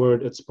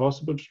forward, it's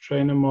possible to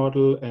train a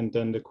model, and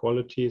then the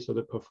quality, so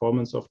the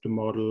performance of the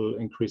model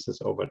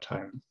increases over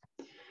time.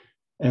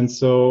 And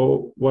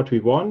so what we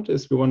want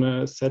is we want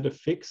to set a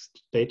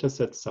fixed data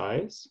set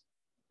size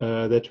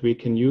that we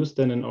can use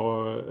then in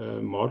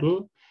our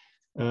model.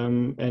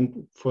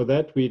 And for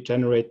that, we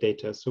generate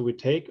data. So we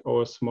take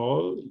our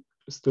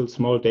still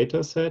small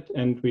data set,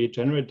 and we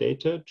generate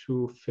data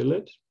to fill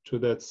it to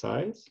that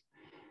size.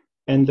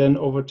 And then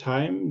over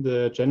time,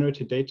 the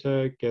generated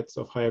data gets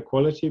of higher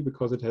quality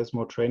because it has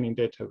more training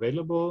data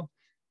available,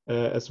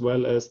 as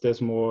well as there's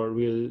more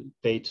real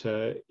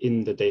data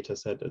in the data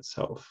set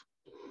itself.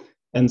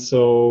 And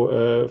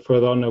so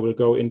further on, I will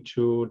go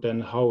into then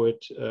how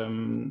it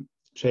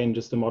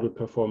changes the model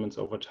performance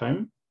over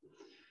time.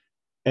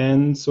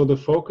 And so the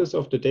focus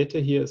of the data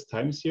here is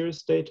time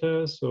series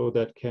data. So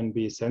that can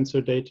be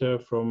sensor data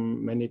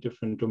from many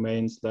different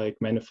domains like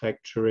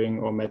manufacturing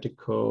or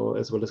medical,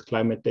 as well as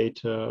climate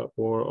data,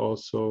 or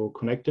also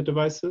connected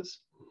devices.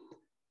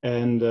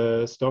 And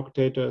stock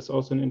data is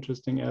also an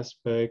interesting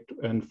aspect.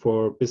 And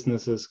for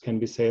businesses can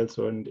be sales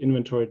or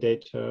inventory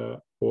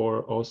data,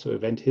 or also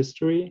event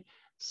history.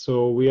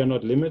 So we are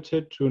not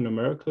limited to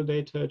numerical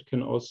data. It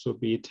can also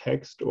be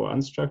text or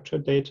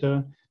unstructured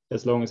data,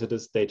 as long as it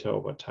is data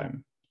over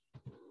time.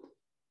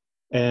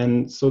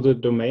 And so the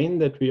domain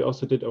that we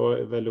also did our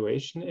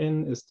evaluation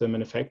in is the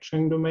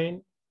manufacturing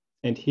domain.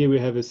 And here we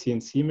have a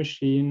CNC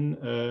machine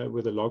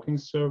with a logging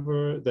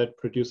server that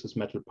produces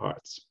metal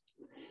parts.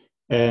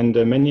 And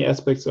many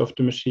aspects of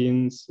the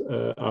machines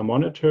are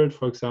monitored,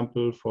 for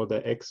example, for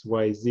the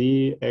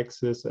XYZ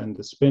axis and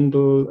the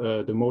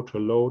spindle, the motor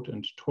load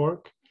and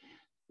torque.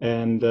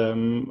 And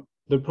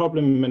the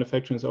problem in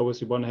manufacturing is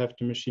always you want to have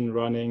the machine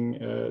running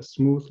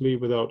smoothly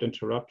without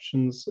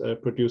interruptions,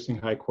 producing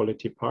high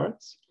quality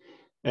parts.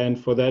 And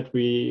for that,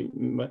 we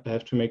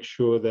have to make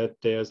sure that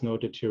there's no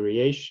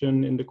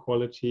deterioration in the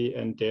quality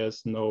and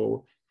there's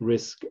no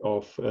risk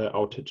of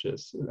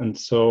outages. And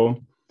so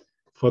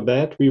for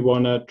that, we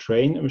want to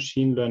train a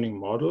machine learning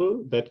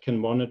model that can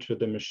monitor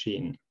the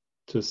machine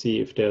to see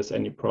if there's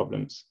any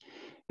problems.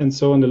 And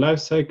so in the life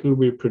cycle,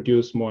 we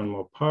produce more and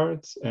more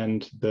parts,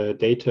 and the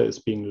data is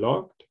being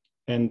logged.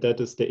 And that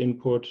is the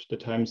input, the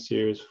time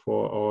series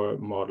for our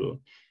model.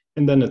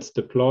 And then it's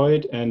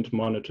deployed and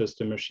monitors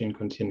the machine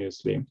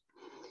continuously.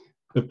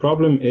 The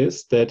problem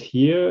is that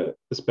here,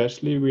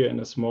 especially, we are in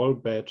a small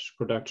batch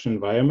production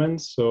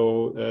environment.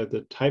 So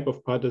the type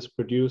of part that's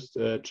produced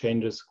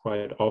changes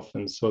quite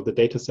often. So the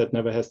data set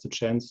never has the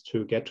chance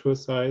to get to a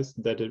size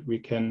that we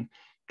can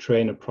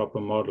train a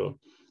proper model.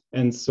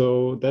 And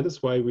so that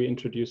is why we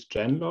introduced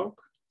GENLOG,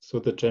 so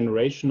the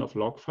generation of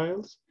log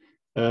files.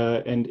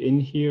 And in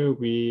here,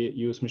 we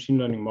use machine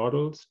learning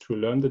models to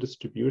learn the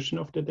distribution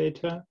of the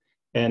data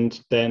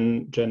and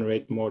then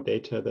generate more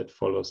data that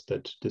follows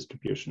that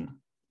distribution.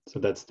 So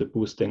that's the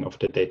boosting of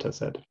the data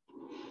set.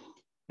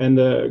 And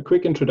a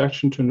quick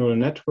introduction to neural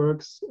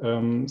networks.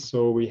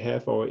 So we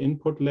have our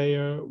input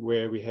layer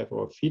where we have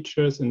our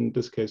features. In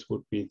this case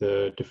would be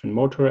the different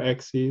motor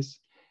axes.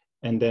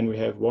 And then we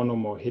have one or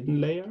more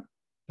hidden layer,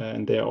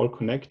 and they're all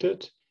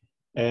connected.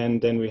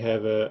 And then we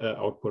have a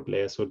output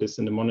layer. So this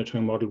in the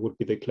monitoring model would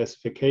be the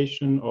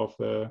classification of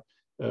a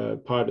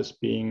part is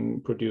being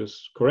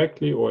produced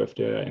correctly or if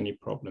there are any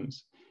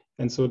problems.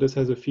 And so this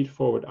has a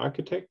feed-forward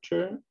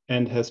architecture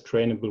and has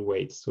trainable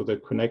weights. So the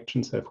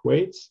connections have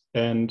weights,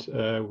 and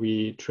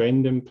we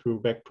train them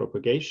through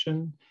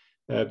backpropagation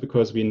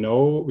because we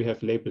know we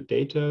have labeled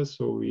data,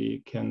 so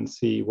we can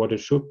see what it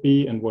should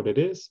be and what it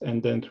is.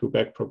 And then through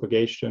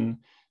backpropagation,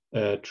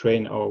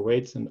 train our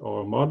weights and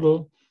our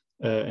model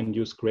and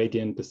use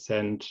gradient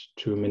descent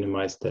to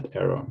minimize that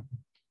error.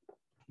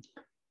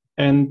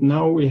 And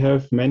now we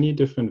have many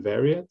different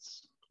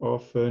variants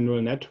of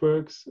neural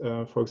networks,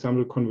 for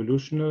example,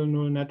 convolutional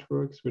neural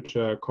networks, which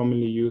are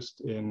commonly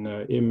used in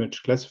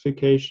image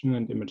classification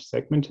and image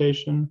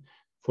segmentation.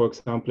 For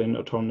example, in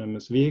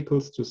autonomous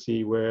vehicles to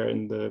see where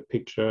in the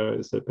picture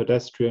is a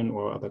pedestrian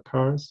or other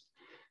cars,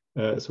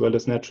 as well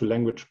as natural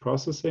language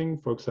processing,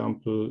 for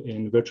example,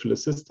 in virtual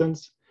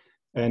assistants.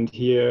 And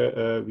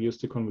here we use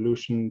the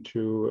convolution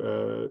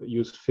to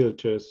use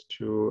filters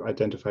to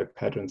identify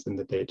patterns in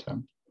the data.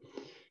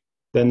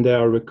 Then there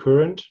are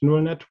recurrent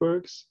neural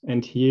networks,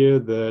 and here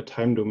the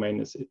time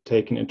domain is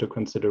taken into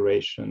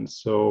consideration.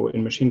 So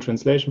in machine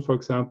translation, for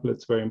example,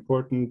 it's very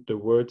important the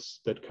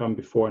words that come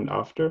before and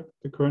after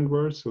the current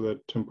word, so the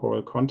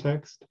temporal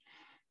context.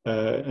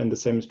 And the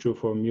same is true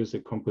for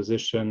music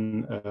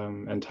composition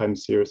and time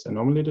series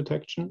anomaly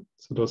detection.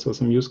 So those are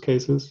some use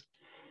cases.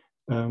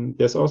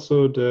 There's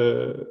also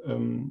the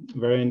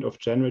variant of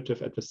generative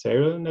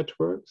adversarial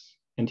networks.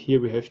 And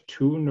here we have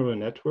two neural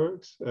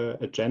networks,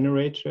 a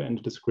generator and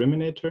a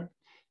discriminator.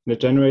 And the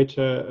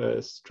generator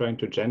is trying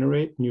to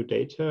generate new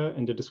data,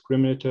 and the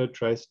discriminator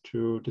tries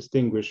to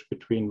distinguish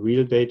between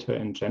real data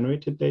and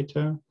generated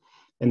data,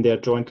 and they are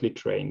jointly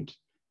trained.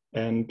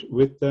 And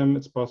with them,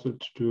 it's possible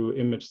to do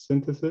image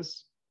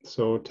synthesis.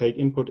 So take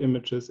input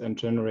images and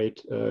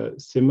generate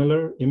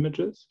similar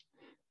images,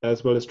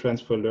 as well as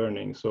transfer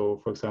learning. So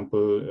for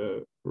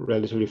example,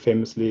 relatively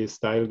famously,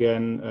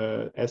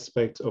 StyleGAN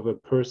aspects of a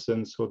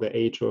person, so the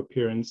age or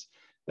appearance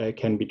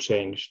can be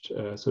changed.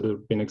 So there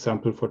would be an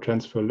example for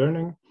transfer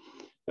learning,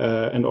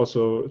 and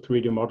also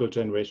 3D model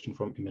generation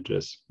from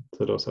images.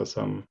 So those are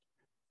some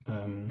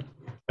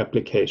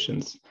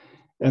applications.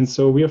 And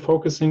so we are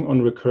focusing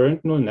on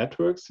recurrent neural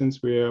networks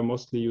since we are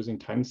mostly using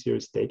time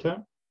series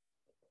data.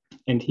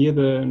 And here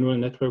the neural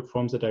network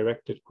forms a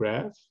directed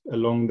graph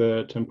along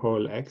the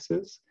temporal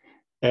axis.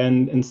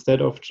 And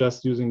instead of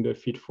just using the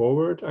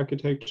feed-forward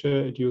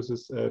architecture, it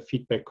uses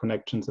feedback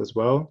connections as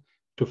well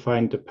to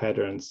find the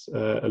patterns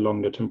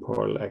along the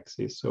temporal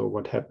axis. So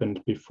what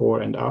happened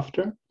before and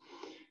after.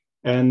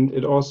 And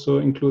it also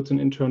includes an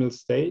internal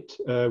state,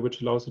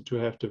 which allows it to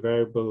have the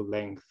variable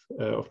length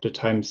of the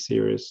time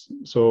series.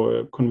 So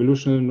a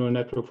convolutional neural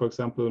network, for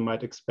example,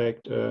 might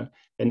expect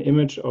an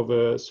image of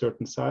a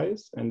certain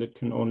size, and it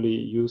can only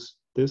use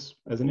this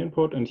as an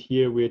input. And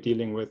here we're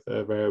dealing with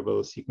a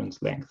variable sequence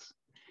length.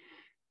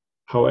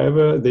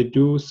 However, they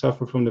do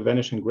suffer from the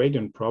vanishing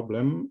gradient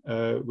problem,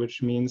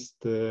 which means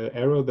the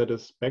error that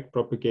is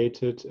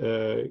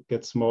backpropagated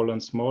gets smaller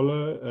and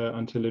smaller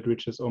until it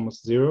reaches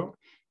almost zero.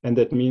 And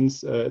that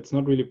means it's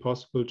not really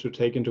possible to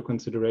take into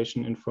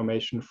consideration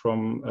information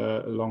from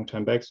a long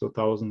time back, so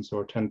thousands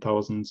or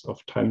 10,000s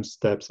of time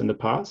steps in the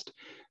past.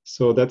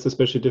 So that's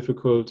especially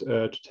difficult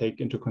to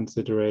take into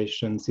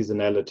consideration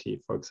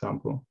seasonality, for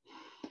example.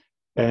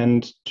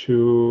 And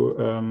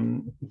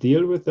to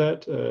deal with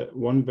that,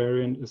 one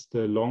variant is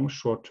the long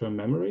short-term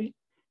memory.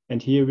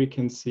 And here we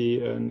can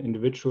see an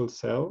individual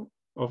cell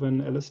of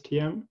an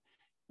LSTM.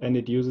 And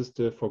it uses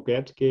the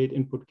forget gate,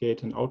 input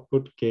gate, and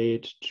output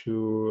gate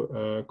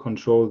to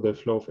control the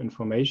flow of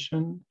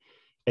information.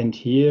 And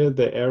here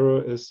the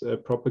error is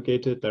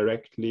propagated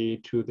directly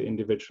to the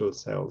individual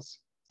cells.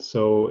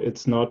 So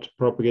it's not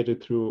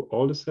propagated through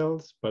all the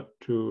cells, but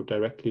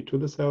directly to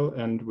the cell.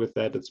 And with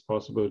that, it's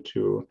possible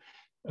to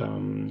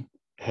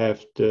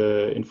have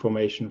the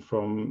information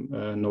from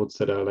nodes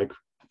that are like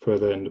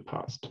further in the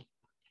past.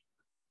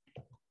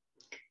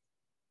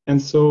 And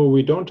so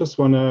we don't just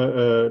want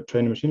to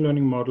train a machine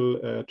learning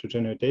model to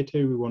generate data,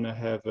 we want to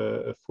have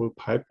a full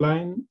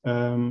pipeline.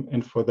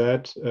 And for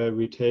that,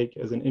 we take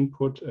as an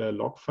input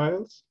log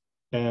files,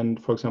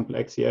 and for example,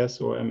 XES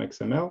or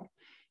MXML,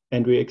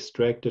 and we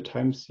extract the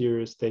time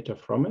series data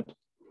from it.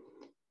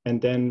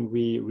 And then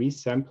we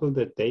resample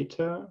the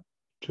data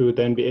to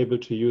then be able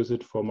to use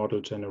it for model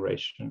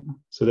generation.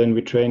 So then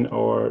we train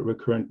our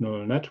recurrent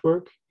neural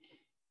network.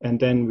 And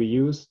then we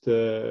use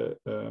the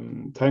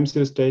time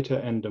series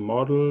data and the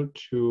model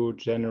to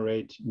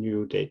generate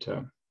new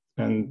data,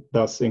 and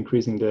thus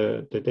increasing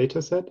the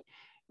data set.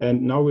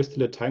 And now we're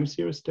still at time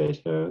series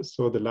data.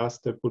 So the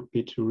last step would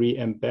be to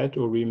re-embed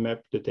or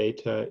remap the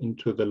data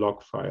into the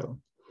log file.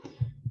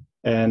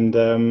 And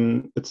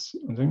it's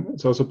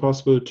also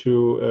possible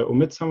to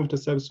omit some of the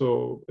steps.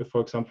 So if,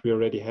 for example, we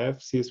already have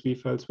CSV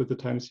files with the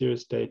time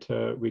series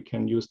data, we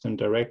can use them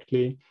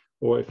directly.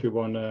 Or if you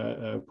want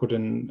to put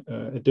an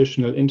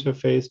additional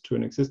interface to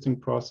an existing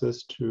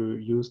process to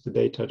use the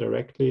data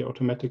directly,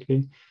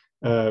 automatically,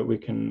 we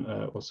can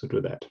also do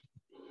that.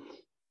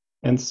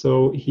 And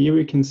so here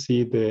we can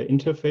see the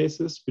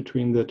interfaces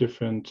between the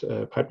different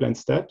pipeline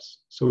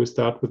steps. So we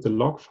start with the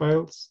log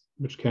files,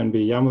 which can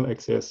be YAML,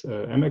 XCS,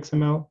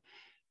 MXML,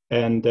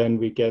 and then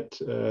we get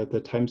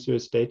the time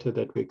series data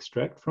that we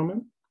extract from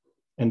it.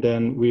 And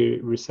then we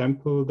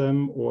resample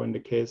them, or in the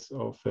case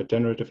of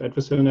generative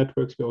adversarial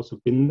networks, we also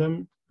bin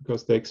them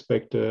because they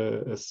expect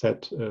a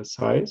set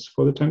size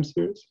for the time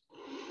series.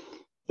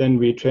 Then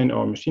we train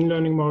our machine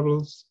learning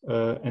models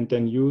and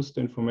then use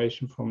the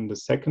information from the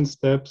second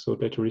step, so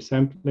data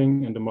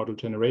resampling and the model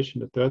generation,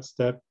 the third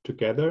step,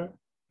 together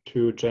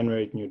to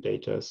generate new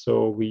data.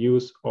 So we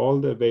use all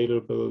the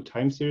available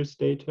time series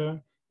data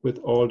with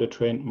all the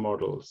trained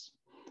models.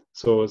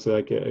 So it's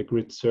like a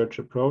grid search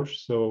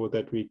approach so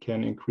that we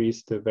can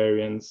increase the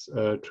variance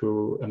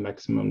to a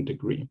maximum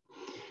degree.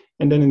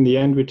 And then in the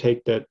end, we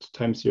take that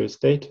time series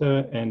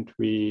data and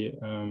we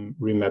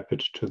remap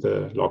it to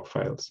the log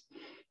files.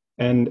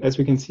 And as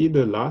we can see,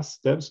 the last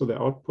step, so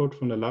the output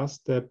from the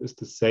last step is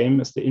the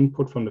same as the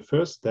input from the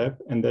first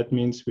step. And that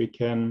means we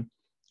can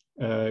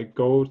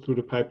go through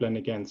the pipeline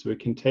again. So we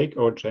can take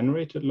our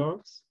generated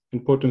logs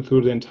and put them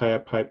through the entire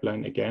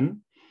pipeline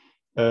again.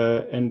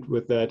 And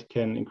with that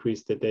can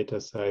increase the data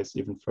size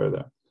even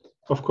further.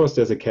 Of course,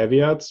 there's a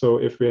caveat. So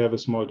if we have a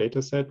small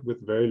data set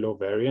with very low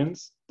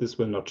variance, this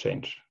will not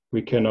change.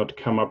 We cannot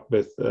come up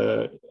with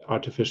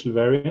artificial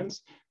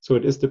variance. So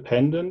it is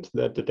dependent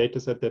that the data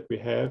set that we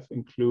have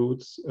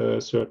includes a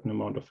certain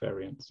amount of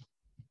variance.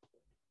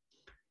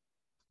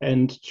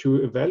 And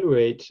to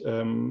evaluate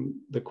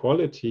the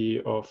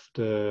quality of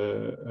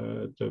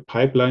the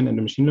pipeline and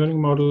the machine learning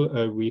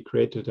model, we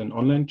created an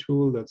online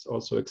tool that's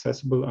also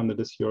accessible under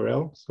this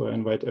URL. So I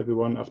invite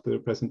everyone after the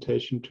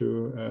presentation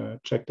to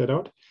check that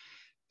out.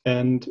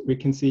 And we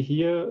can see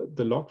here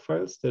the log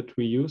files that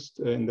we used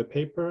in the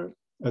paper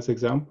as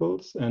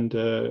examples, and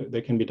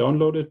they can be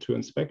downloaded to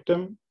inspect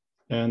them,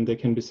 and they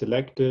can be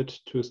selected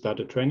to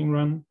start a training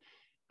run.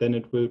 Then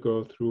it will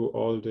go through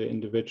all the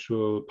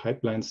individual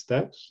pipeline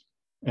steps.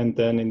 And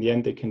then in the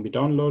end, they can be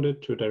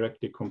downloaded to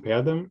directly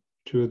compare them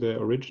to the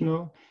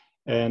original,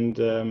 and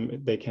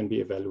they can be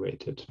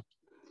evaluated.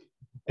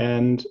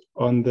 And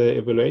on the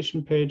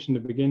evaluation page in the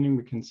beginning,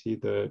 we can see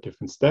the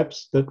different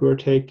steps that were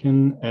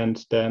taken.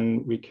 And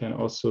then we can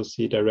also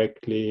see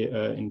directly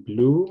in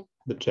blue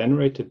the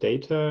generated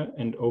data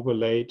and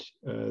overlaid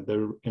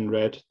in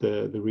red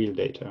the real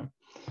data,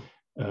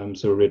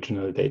 so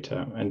original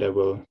data. And I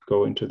will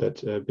go into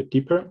that a bit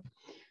deeper.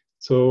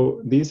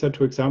 So these are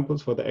two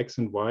examples for the X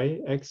and Y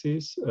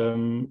axes.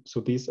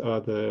 So these are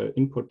the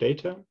input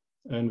data,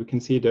 and we can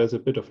see there's a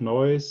bit of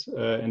noise,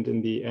 and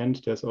in the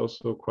end there's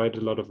also quite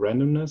a lot of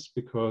randomness,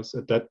 because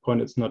at that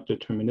point it's not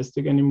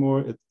deterministic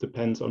anymore. It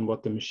depends on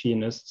what the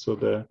machine is, so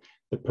the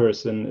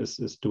person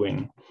is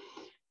doing.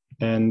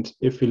 And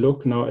if we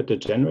look now at the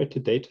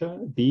generated data,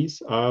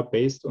 these are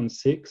based on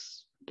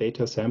 6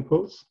 data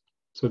samples.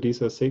 So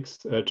these are 6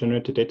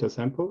 generated data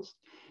samples.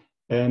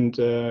 And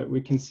we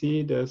can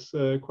see there's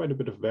quite a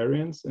bit of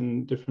variance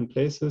in different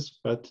places,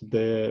 but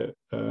the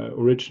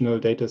original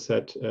data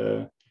set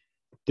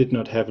did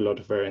not have a lot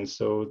of variance.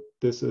 So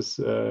this is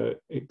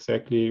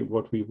exactly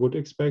what we would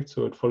expect.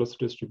 So it follows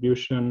the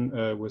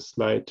distribution with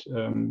slight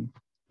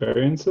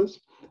variances.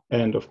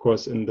 And of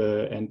course, in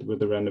the end with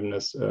the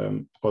randomness,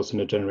 also in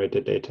the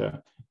generated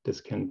data, this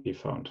can be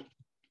found.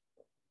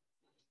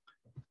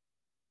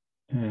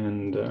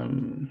 And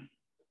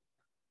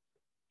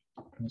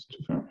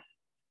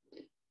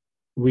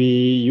we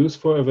use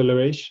for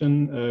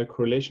evaluation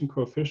correlation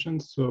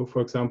coefficients. So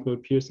for example,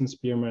 Pearson,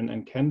 Spearman,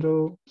 and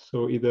Kendall.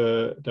 So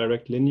either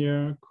direct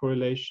linear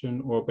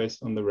correlation or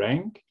based on the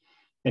rank.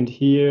 And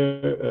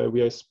here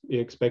we are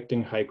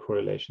expecting high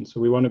correlation.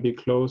 So we want to be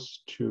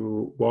close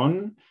to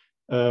 1.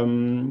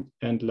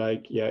 And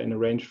like, yeah, in a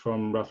range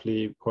from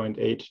roughly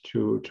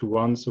 0.8 to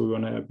 1. So we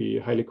want to be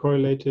highly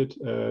correlated,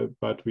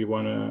 but we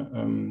want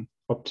to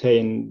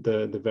obtain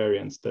the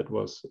variance that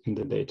was in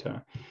the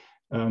data.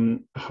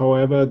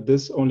 However,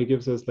 this only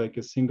gives us like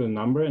a single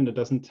number, and it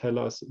doesn't tell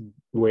us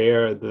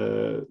where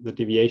the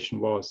deviation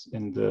was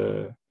in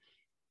the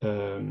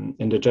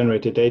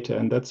generated data.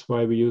 And that's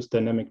why we use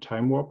dynamic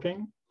time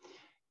warping.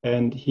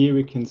 And here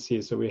we can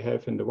see, so we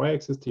have in the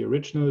y-axis the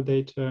original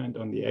data, and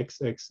on the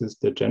x-axis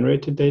the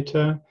generated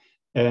data.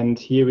 And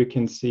here we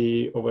can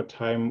see over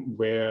time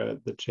where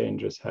the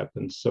changes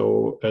happen.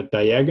 So a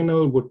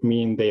diagonal would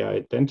mean they are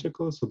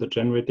identical. So the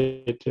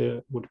generated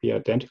data would be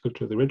identical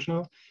to the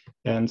original.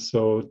 And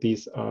so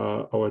these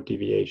are our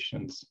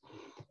deviations.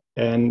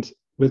 And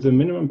with the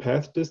minimum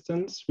path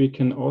distance, we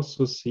can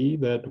also see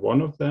that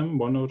one of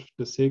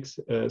the 6,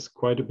 is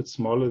quite a bit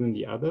smaller than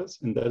the others.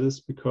 And that is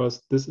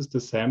because this is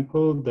the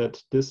sample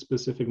that this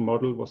specific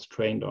model was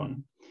trained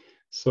on.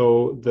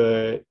 So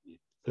the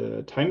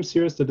time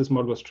series that this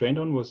model was trained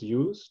on was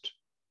used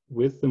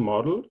with the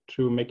model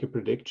to make a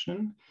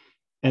prediction.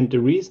 And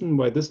the reason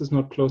why this is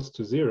not close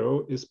to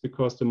 0 is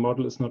because the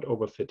model is not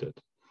overfitted.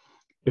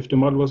 If the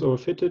model was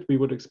overfitted, we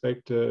would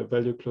expect a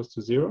value close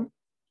to 0.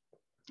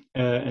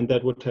 And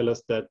that would tell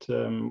us that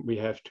we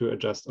have to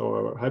adjust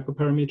our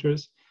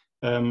hyperparameters.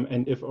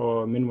 And if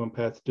our minimum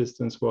path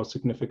distance was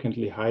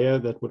significantly higher,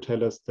 that would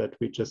tell us that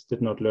we just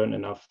did not learn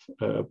enough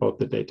about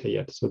the data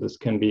yet. So this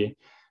can be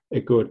a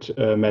good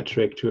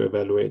metric to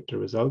evaluate the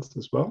results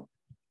as well.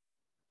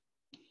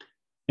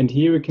 And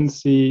here we can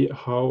see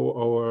how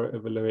our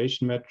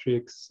evaluation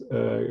metrics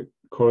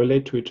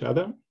correlate to each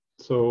other.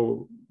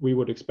 So we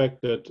would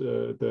expect that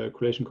the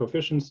correlation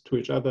coefficients to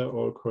each other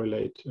all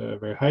correlate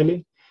very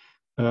highly.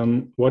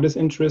 What is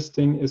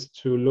interesting is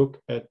to look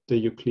at the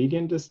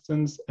Euclidean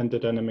distance and the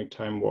dynamic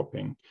time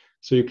warping.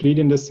 So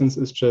Euclidean distance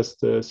is just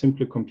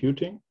simply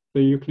computing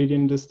the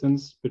Euclidean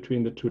distance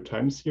between the two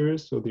time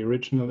series, so the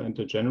original and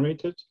the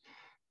generated.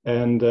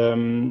 And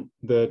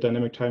the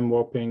dynamic time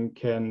warping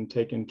can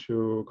take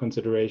into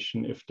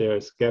consideration if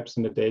there's gaps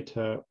in the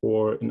data,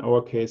 or in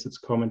our case, it's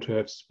common to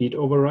have speed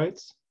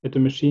overrides at the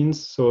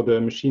machines. So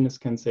the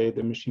machinist can say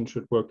the machine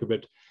should work a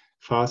bit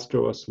faster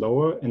or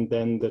slower, and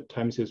then the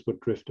time series would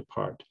drift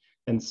apart.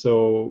 And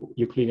so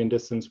Euclidean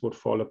distance would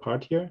fall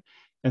apart here.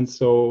 And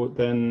so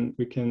then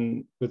we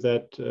can, with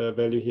that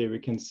value here, we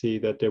can see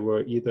that there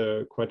were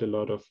either quite a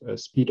lot of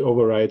speed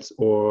overrides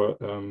or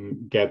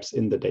gaps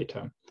in the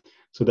data.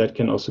 So that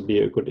can also be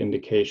a good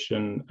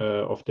indication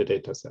of the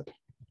data set.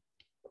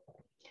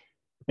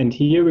 And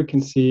here we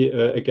can see,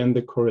 again,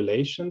 the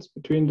correlations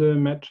between the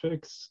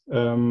metrics,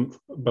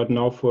 but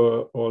now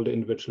for all the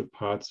individual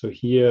parts. So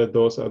here,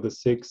 those are the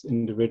 6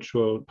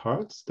 individual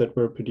parts that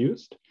were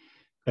produced.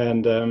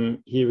 And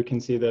here we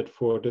can see that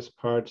for this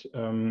part,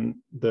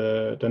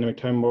 the dynamic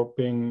time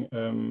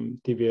warping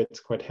deviates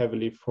quite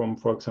heavily from,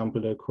 for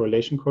example, the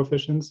correlation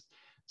coefficients.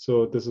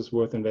 So this is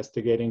worth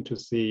investigating to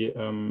see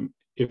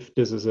if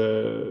this is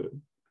a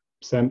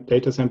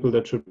data sample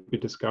that should be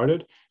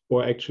discarded,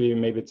 or actually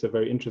maybe it's a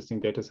very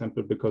interesting data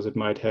sample because it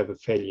might have a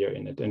failure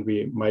in it, and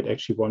we might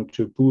actually want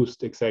to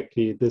boost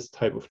exactly this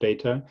type of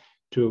data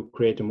to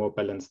create a more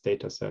balanced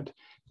data set.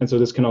 And so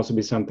this can also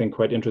be something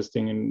quite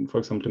interesting in, for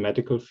example, the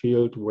medical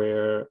field,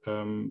 where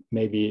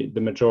maybe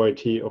the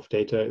majority of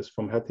data is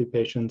from healthy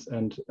patients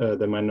and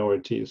the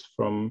minority is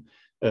from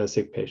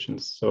sick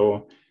patients.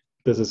 So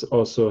this is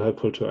also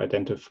helpful to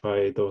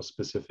identify those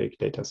specific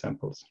data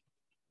samples.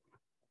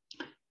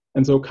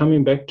 And so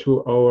coming back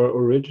to our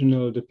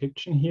original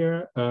depiction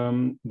here,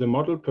 the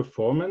model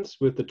performance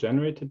with the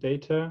generated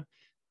data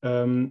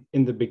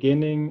in the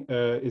beginning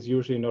is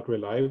usually not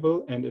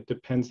reliable, and it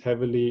depends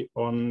heavily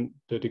on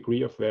the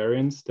degree of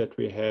variance that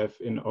we have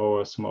in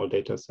our small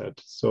data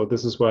set. So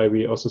this is why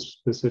we also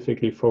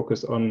specifically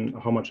focus on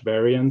how much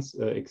variance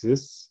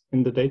exists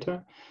in the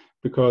data,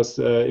 because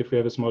if we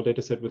have a small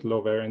data set with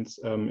low variance,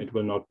 it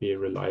will not be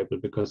reliable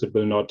because it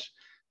will not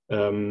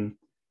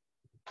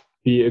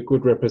be a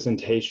good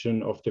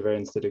representation of the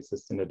variance that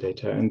exists in the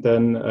data. And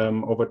then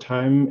over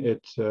time,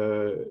 it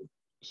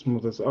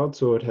smooths out,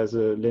 so it has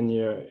a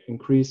linear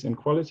increase in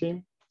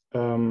quality.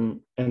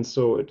 And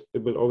so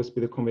it will always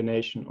be the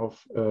combination of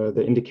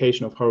the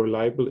indication of how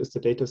reliable is the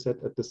data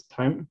set at this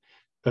time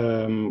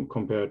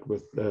compared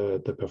with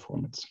the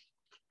performance.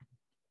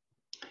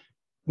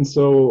 And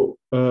so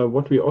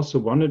what we also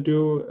want to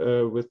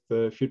do with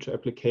the future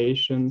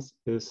applications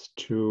is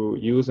to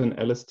use an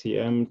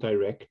LSTM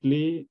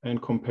directly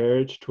and compare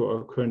it to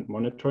our current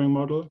monitoring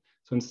model.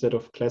 So instead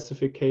of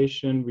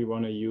classification, we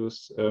want to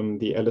use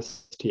the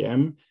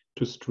LSTM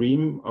to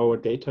stream our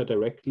data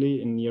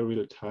directly in near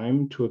real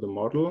time to the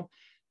model.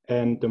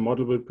 And the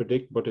model will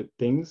predict what it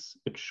thinks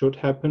it should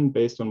happen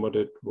based on what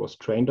it was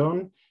trained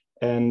on.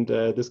 And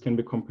this can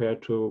be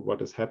compared to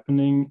what is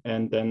happening,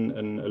 and then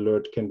an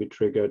alert can be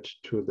triggered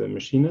to the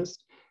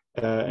machinist.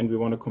 And we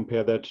want to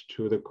compare that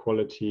to the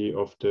quality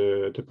of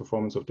the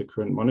performance of the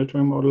current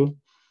monitoring model.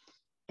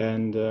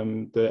 And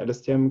the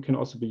LSTM can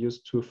also be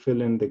used to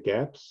fill in the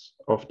gaps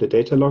of the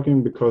data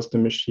logging, because the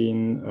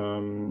machine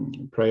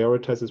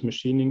prioritizes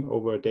machining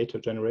over data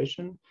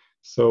generation.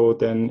 So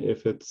then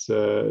if it's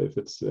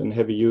in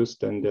heavy use,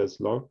 then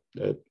there's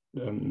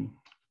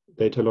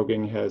data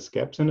logging has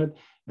gaps in it.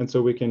 And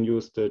so we can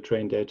use the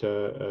trained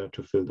data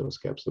to fill those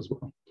gaps as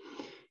well.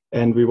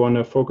 And we want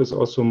to focus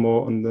also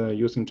more on the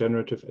using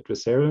generative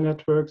adversarial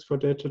networks for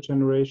data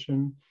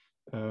generation.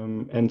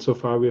 And so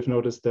far, we have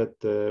noticed that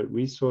the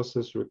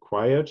resources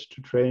required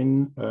to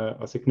train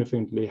are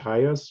significantly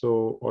higher,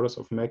 so orders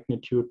of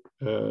magnitude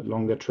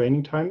longer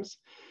training times.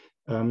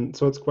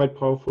 So it's quite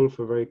powerful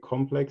for very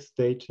complex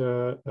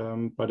data,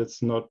 but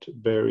it's not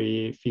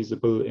very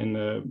feasible in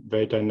a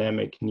very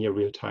dynamic near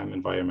real-time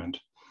environment.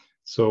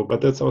 So, but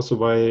that's also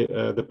why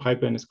the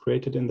pipeline is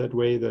created in that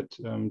way,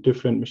 that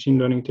different machine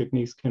learning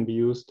techniques can be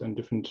used and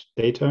different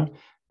data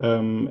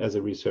as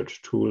a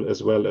research tool,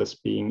 as well as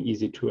being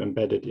easy to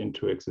embed it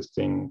into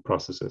existing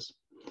processes.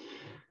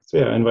 So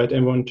yeah, I invite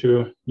everyone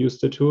to use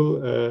the tool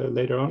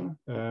later on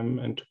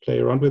and to play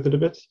around with it a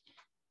bit.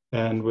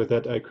 And with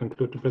that, I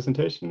conclude the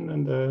presentation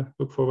and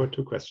look forward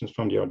to questions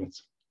from the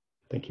audience.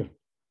 Thank you.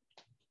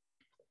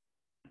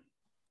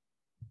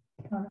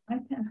 All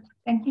right.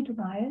 Thank you,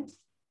 Tobias.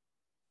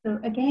 So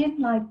again,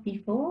 like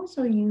before,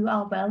 so you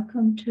are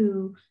welcome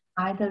to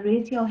either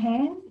raise your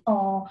hand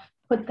or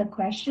put the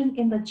question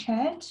in the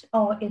chat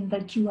or in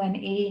the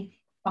Q&A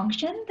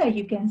function that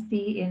you can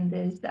see in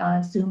this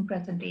Zoom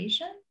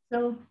presentation.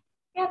 So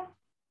yeah,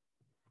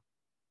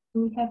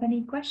 do we have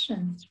any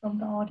questions from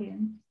the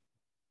audience?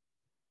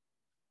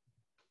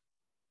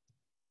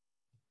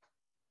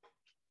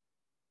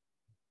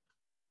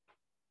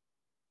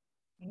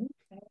 Okay,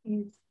 that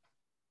is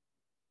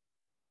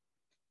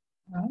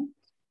right.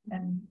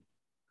 And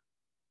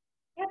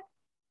yeah,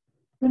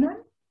 Gunan?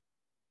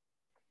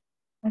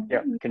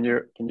 Yeah, can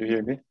you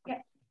hear me?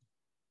 Yeah.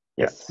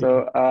 Yes.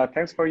 So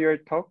thanks for your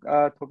talk,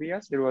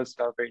 Tobias. It was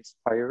very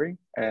inspiring,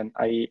 and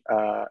I,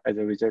 as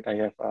a result, I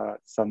have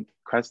some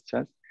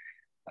questions.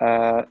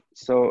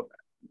 So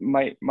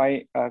my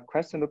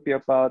question would be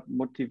about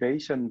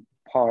motivation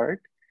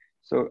part.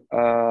 So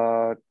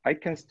I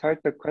can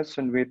start the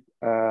question with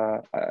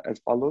as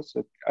follows.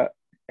 So,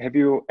 have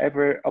you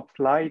ever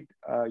applied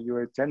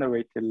your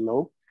generated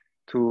log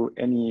to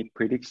any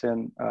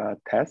prediction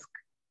task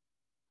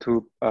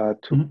to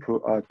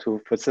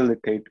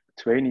facilitate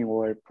training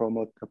or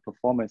promote the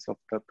performance of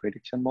the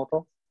prediction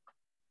model?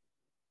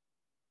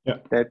 Yeah.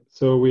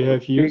 So we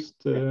have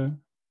used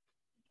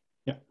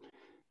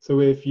So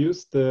we've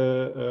used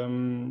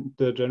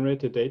the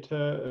generated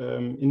data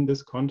in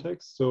this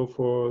context. So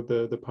for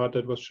the part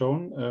that was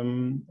shown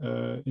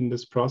in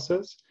this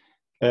process,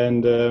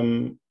 and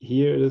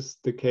here is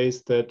the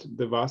case that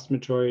the vast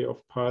majority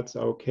of parts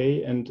are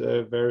okay, and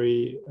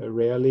very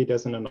rarely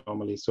there's an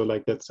anomaly. So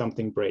like that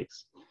something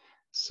breaks.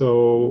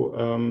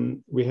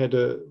 So we had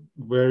a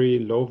very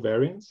low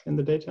variance in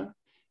the data.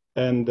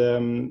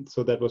 And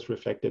so that was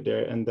reflected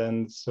there. And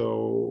then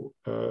so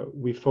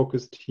we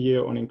focused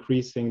here on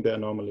increasing the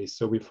anomalies.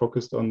 So we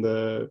focused on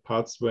the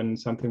parts when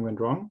something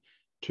went wrong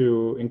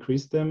to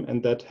increase them.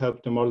 And that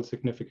helped the model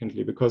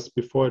significantly, because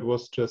before it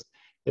was just,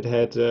 it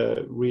had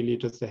really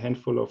just a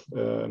handful of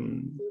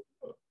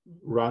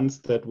runs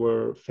that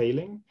were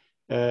failing.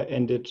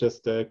 And it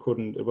just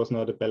couldn't, it was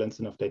not a balanced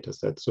enough data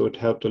set. So it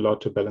helped a lot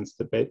to balance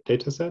the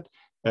data set.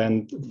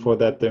 And for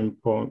that, the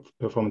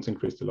performance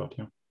increased a lot,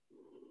 yeah.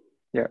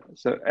 Yeah,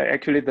 so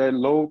actually the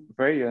low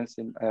variance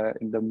in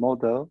the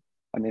model,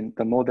 I mean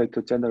the model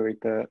to generate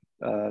the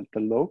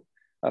log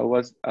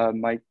was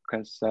my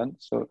concern.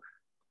 So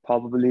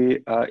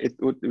probably it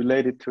would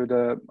relate it to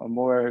the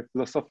more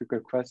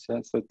philosophical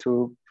question. So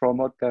to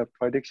promote the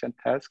prediction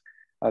task,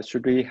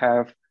 should we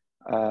have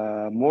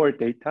more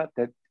data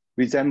that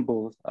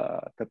resembles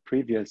the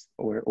previous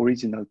or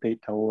original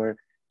data, or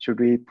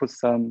should we put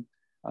some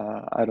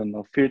I don't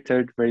know,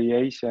 filtered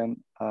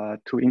variation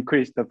to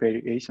increase the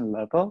variation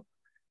level?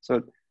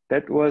 So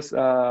that was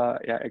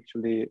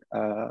actually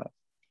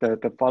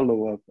the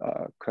follow-up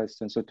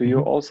question. So do you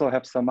also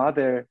have some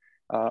other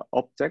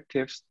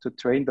objectives to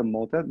train the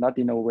model, not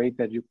in a way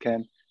that you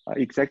can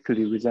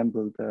exactly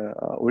resemble the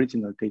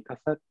original data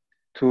set,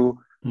 to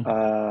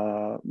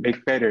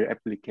make better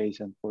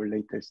application for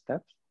later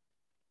steps?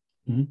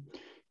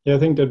 Yeah, I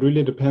think that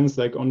really depends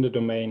like on the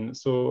domain.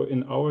 So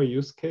in our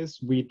use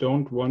case, we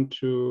don't want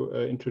to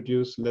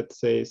introduce, let's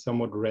say,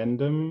 somewhat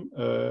random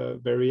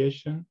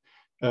variation.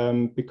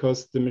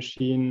 Because the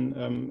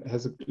machine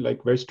has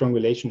like very strong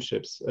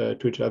relationships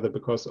to each other,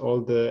 because all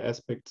the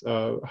aspects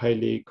are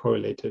highly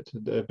correlated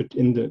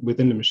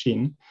within the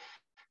machine.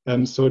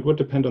 So it would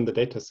depend on the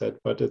data set,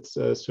 but it's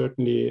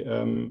certainly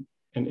an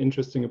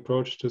interesting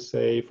approach to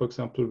say, for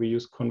example, we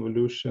use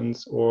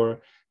convolutions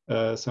or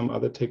some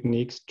other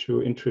techniques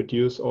to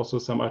introduce also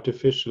some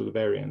artificial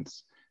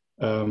variants,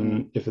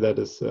 if that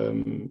is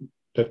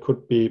that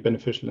could be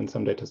beneficial in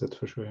some data sets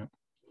for sure.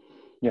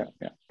 Yeah.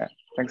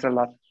 Thanks a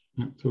lot.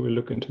 So we'll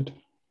look into it.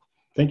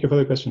 Thank you for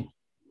the question.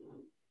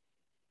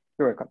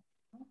 You're welcome.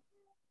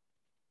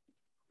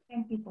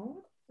 Thank you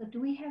both. So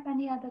do we have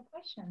any other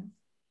questions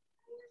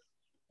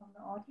from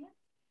the audience?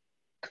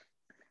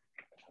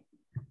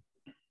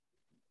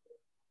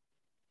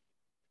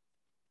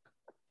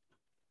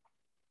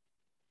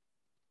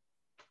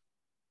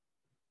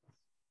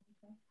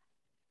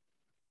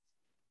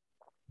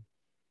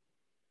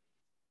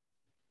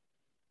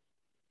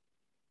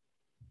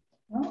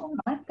 No, all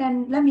right,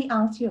 then let me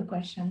ask you a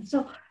question.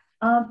 So,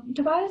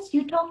 Tobias,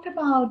 you talked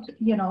about,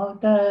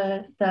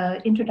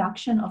 the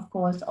introduction, of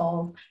course,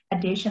 of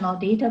additional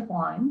data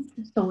points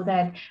so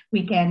that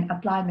we can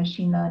apply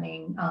machine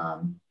learning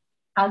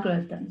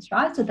algorithms,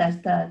 right? So that's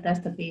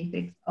the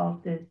basics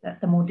of this,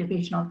 the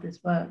motivation of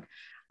this work.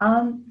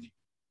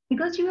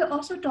 Because you were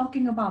also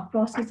talking about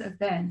process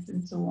events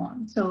and so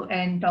on. So,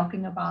 and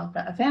talking about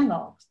the event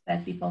logs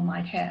that people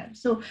might have.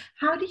 So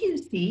how do you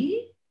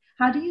see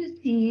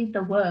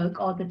the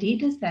work or the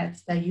data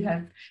sets that you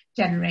have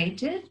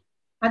generated?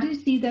 How do you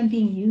see them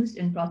being used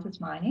in process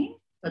mining?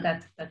 So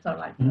that's sort of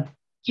like the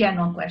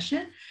general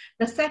question.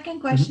 The second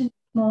question is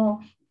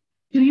more,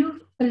 do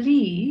you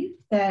believe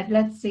that,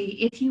 let's say,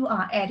 if you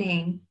are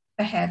adding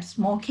perhaps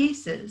more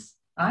cases,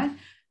 right?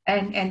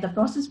 And the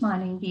process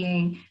mining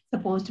being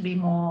supposed to be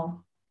more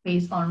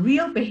based on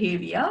real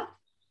behavior,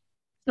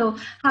 So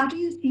how do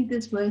you see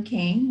this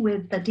working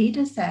with the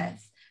data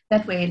sets?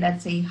 That way,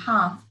 let's say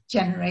half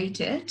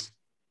generated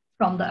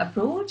from the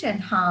approach and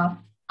half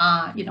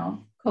are,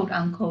 quote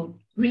unquote,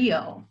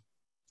 real.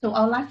 So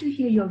I'd like to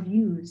hear your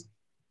views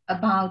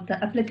about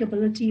the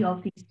applicability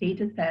of these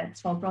data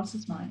sets for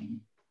process mining.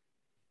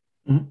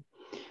 Mm-hmm.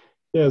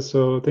 Yeah,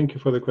 so thank you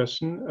for the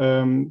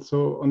question.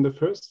 So on the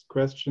first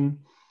question,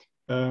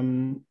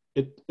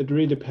 it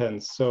really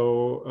depends.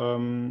 So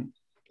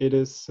it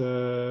is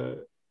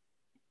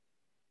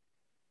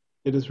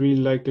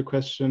really like the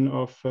question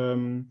of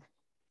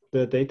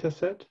the data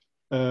set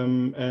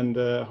and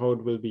how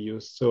it will be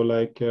used. So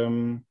like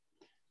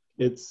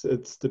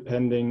it's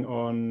depending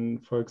on,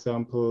 for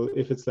example,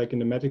 if it's like in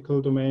the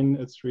medical domain,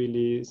 it's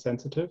really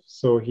sensitive.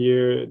 So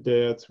here,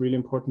 it's really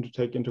important to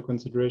take into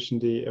consideration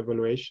the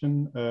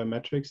evaluation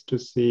metrics to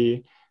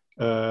see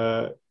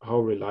how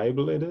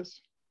reliable it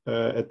is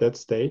at that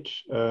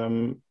stage,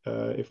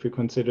 if we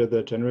consider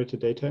the generated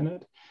data in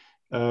it.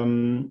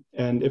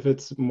 And if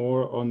it's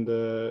more on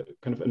the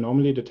kind of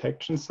anomaly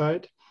detection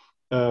side,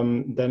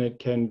 then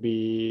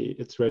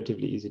it's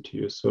relatively easy to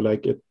use. So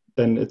like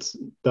then it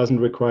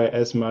doesn't require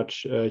as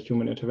much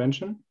human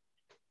intervention.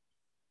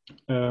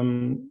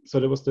 So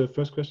that was the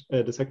first question.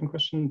 The second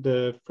question.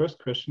 The first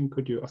question,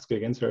 could you ask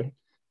again? Sorry.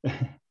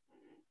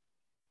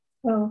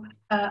 So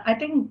I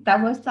think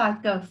that was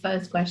like the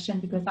first question,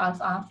 because I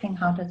was asking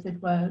how does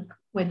it work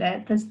with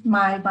it.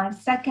 My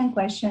second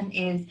question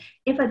is,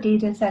 if a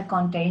data set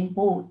contains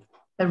both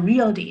the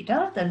real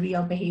data, the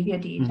real behavior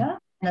data,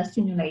 and the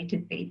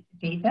simulated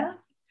data,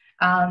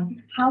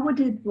 how would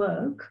it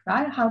work,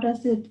 right? How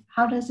does it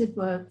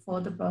work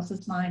for the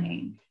process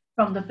mining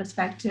from the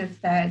perspective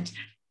that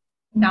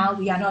now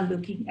we are not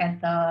looking at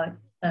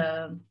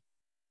the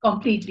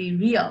completely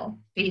real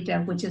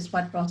data, which is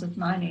what process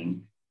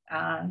mining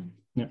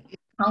is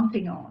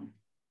counting on?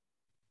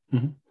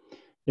 Mm-hmm.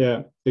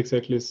 Yeah,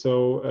 exactly.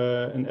 So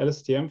an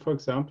LSTM, for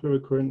example,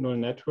 recurrent neural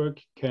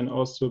network, can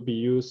also be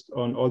used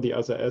on all the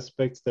other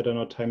aspects that are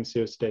not time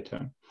series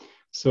data.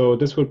 So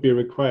this would be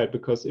required,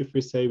 because if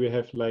we say we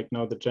have like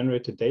now the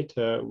generated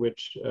data,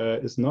 which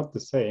is not the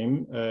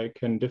same,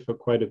 can differ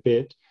quite a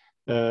bit,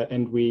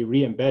 and we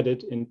re-embed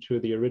it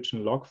into the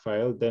original log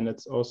file, then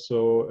it's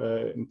also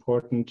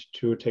important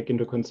to take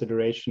into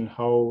consideration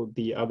how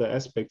the other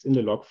aspects in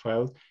the log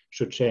file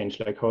should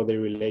change, like how they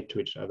relate to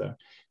each other.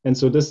 And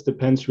so this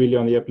depends really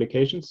on the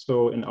application.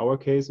 So in our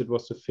case, it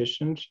was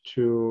sufficient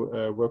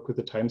to work with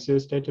the time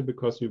series data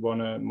because we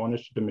want to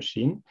monitor the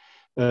machine.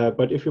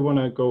 But if we want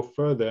to go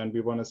further and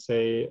we want to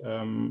say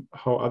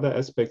how other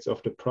aspects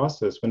of the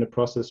process, when the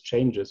process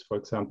changes, for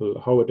example,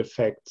 how it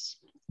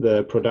affects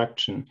the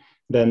production,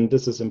 then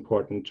this is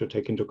important to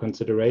take into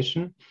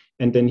consideration.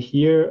 And then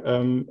here,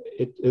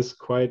 it is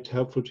quite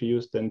helpful to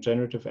use then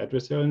generative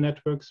adversarial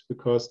networks,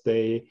 because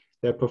their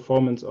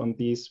performance on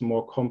these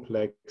more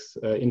complex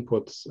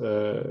inputs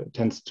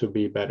tends to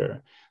be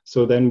better.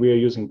 So then we are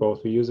using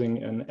both. We're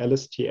using an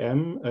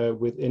LSTM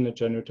within a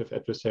generative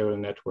adversarial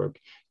network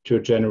to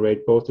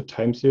generate both the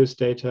time series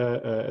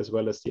data as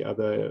well as the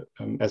other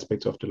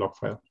aspects of the log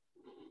file.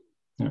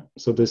 Yeah.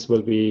 So this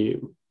will be a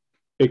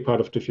big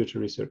part of the future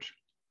research.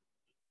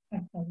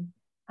 Okay.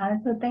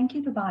 So thank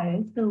you,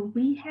 Tobias. So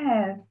we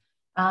have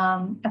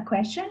a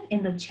question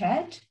in the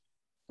chat.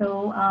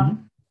 So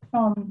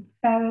from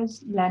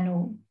Paris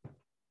Lano.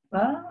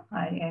 Well,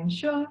 I am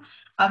sure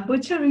I'm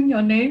butchering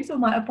your name, so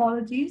my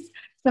apologies.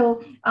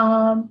 So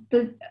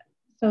the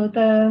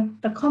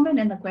comment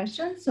and the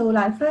question. So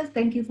like, first,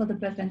 thank you for the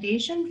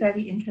presentation,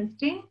 very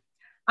interesting.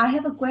 I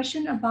have a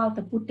question about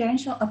the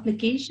potential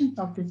applications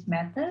of this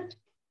method.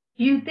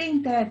 Do you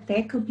think that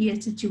there could be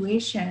a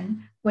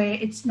situation where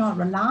it's not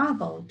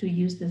reliable to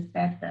use this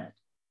method?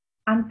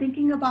 I'm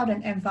thinking about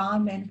an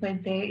environment where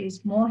there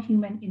is more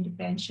human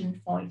intervention,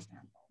 for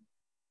example.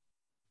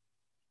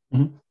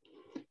 Mm-hmm.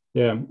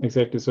 Yeah,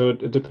 exactly. So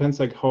it depends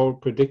like how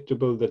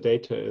predictable the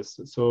data is.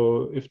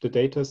 So if the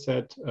data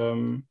set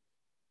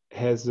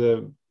has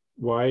a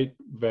wide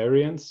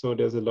variance, so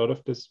there's a lot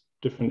of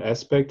different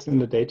aspects in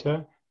the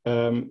data,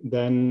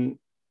 then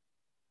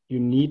you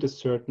need a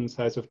certain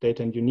size of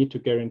data and you need to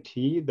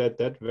guarantee that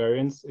that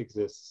variance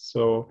exists.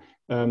 So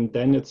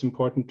then it's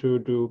important to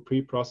do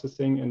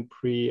pre-processing and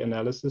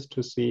pre-analysis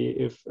to see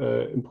if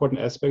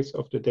important aspects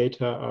of the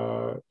data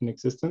are in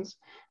existence.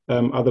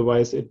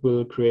 Otherwise, it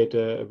will create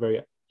a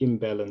very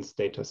imbalanced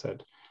data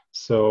set.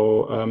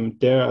 So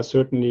there are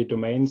certainly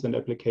domains and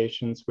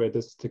applications where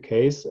this is the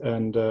case,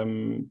 and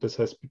this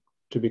has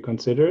to be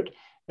considered.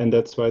 And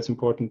that's why it's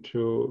important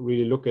to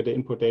really look at the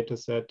input data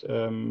set,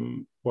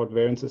 what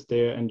variance is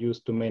there, and use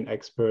domain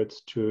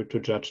experts to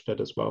judge that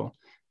as well.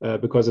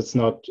 Because it's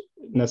not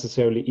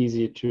necessarily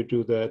easy to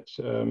do that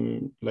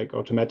like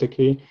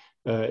automatically.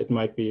 It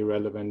might be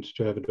relevant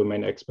to have a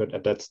domain expert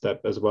at that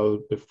step as well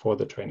before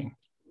the training.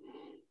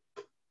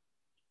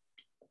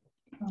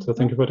 So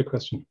thank you for the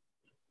question.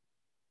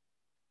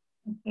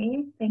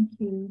 Okay, thank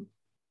you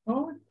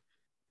both.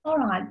 All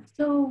right,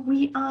 so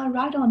we are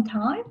right on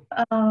time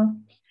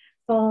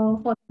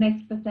for the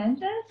next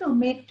presenter. So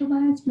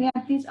Tobias, may I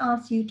please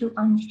ask you to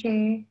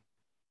unshare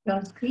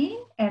your screen,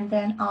 and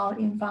then I'll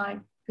invite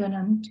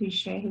Gunnar to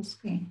share his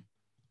screen.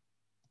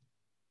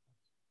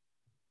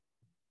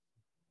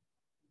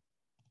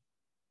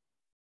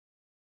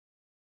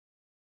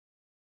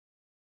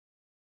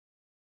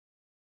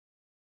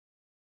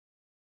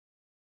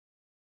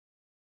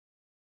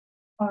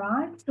 All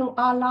right, so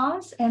our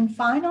last and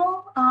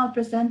final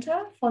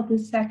presenter for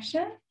this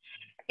section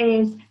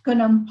is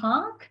Gunnar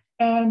Park,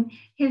 and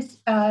his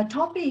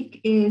topic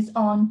is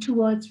on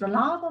towards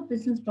reliable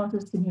business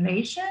process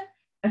simulation,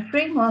 a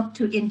framework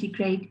to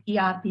integrate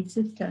ERP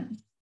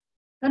systems.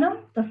 Gunnar,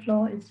 the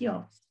floor is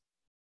yours.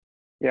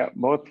 Yeah,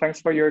 well, thanks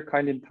for your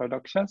kind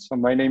introduction. So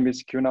my name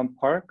is Gunnar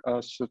Park.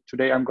 So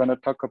today I'm going to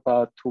talk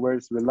about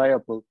towards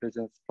reliable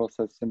business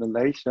process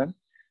simulation,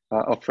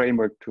 a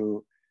framework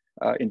to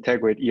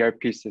integrate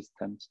ERP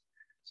systems.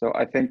 So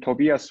I think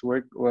Tobias'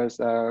 work was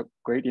a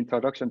great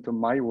introduction to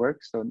my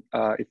work. So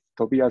if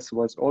Tobias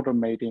was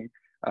automating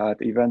the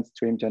event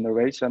stream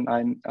generation,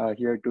 I'm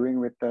here doing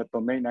with the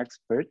domain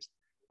experts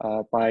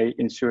by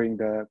ensuring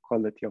the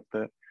quality of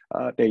the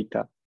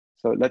data.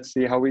 So let's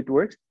see how it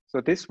works. So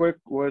this work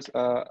was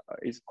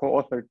is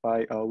co-authored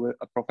by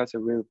Professor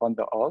Will van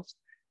der Aalst,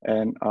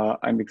 and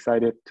I'm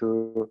excited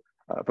to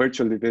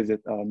virtually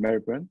visit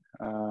Melbourne.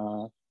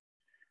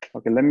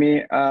 Okay, let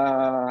me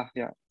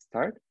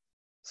start.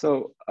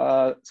 So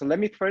let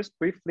me first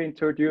briefly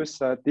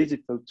introduce a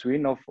digital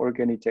twin of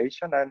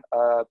organization and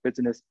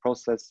business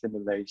process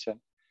simulation.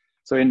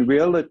 So in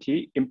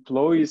reality,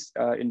 employees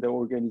in the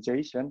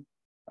organization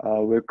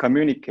will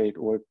communicate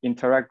or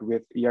interact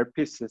with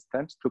ERP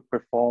systems to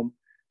perform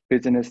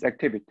business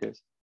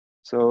activities.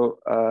 So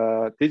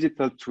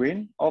digital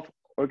twin of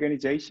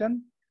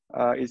organization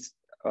is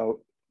a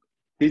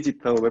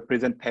digital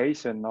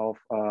representation of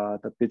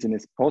the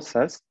business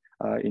process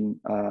in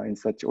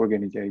such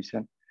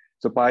organization.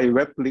 So by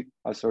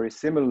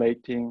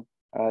simulating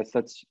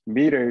such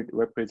mirrored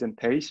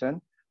representation,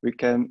 we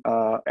can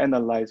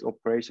analyze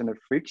operational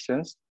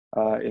frictions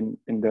in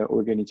the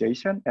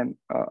organization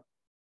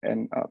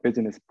and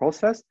business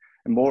process.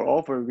 And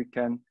moreover, we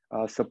can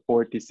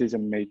support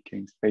decision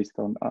makings based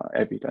on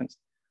evidence.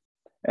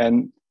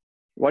 And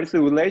what is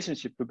the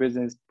relationship to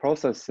business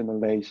process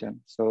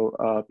simulation? So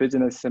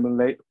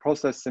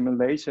process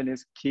simulation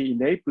is key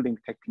enabling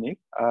technique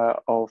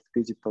of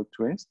digital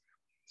twins.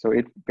 So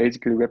it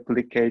basically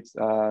replicates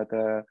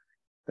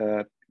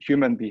the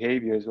human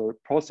behaviors or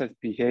process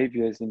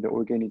behaviors in the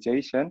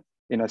organization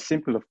in a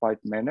simplified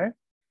manner.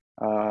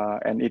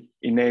 And it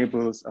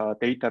enables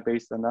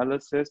database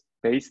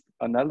based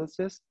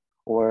analysis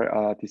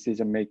or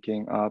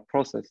decision-making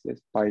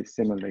processes by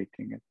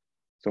simulating it.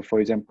 So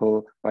for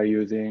example, by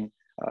using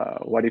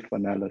what-if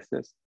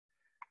analysis.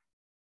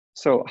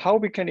 So how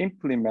we can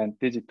implement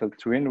digital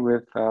twin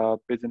with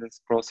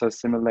business process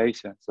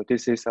simulation. So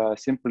this is a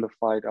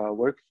simplified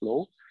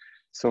workflow.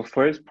 So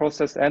first,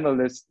 process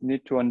analysts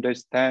need to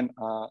understand,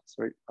 I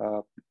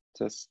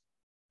just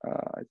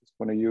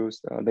want to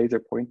use laser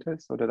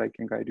pointers so that I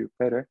can guide you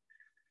better.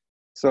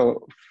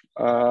 So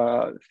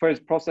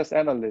first, process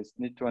analysts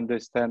need to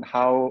understand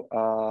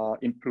how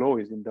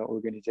employees in the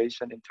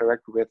organization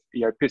interact with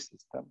ERP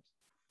systems.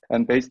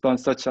 And based on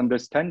such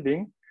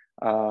understanding,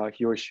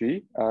 he or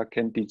she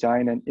can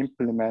design and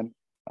implement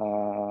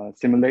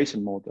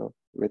simulation model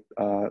with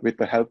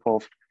the help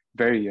of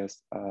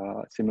various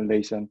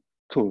simulation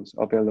tools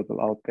available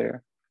out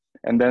there.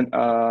 And then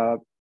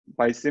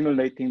by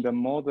simulating the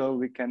model,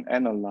 we can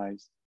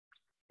analyze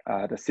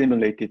the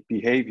simulated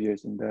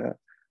behaviors in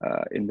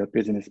the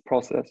business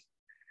process.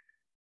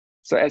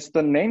 So as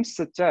the name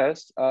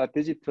suggests,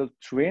 digital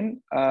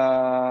twin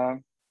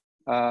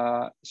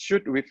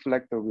should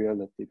reflect the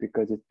reality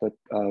because it's the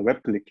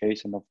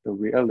replication of the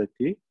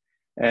reality.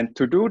 And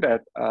to do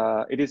that,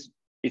 it is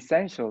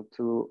essential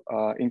to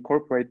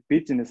incorporate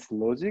business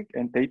logic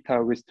and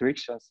data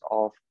restrictions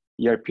of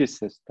ERP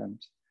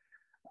systems.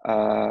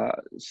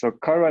 So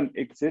current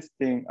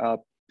existing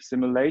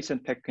simulation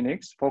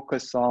techniques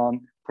focus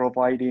on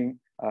providing,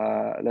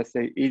 let's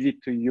say, easy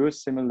to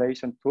use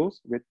simulation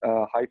tools with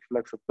high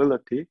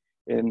flexibility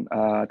in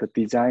the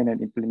design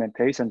and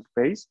implementation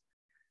phase.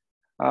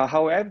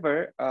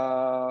 However,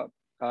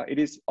 it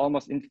is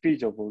almost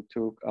infeasible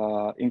to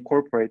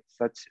incorporate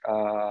such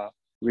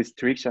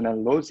restriction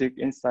and logic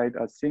inside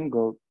a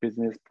single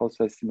business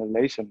process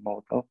simulation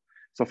model.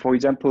 So for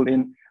example,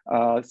 in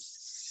a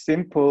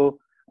simple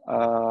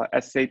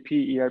SAP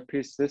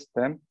ERP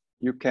system,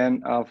 you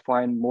can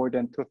find more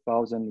than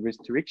 2,000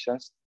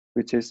 restrictions,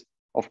 which is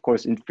of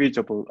course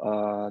infeasible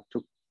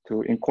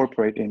to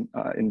incorporate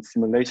in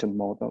simulation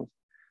models.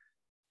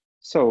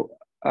 So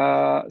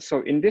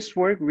in this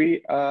work,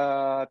 we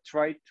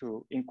try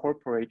to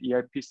incorporate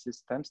ERP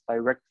systems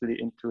directly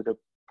into the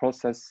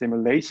process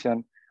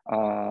simulation,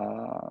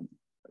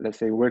 let's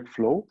say,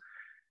 workflow.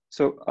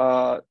 So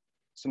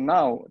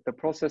now the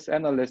process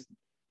analysts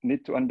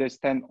need to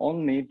understand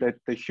only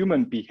the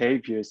human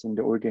behaviors in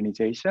the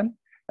organization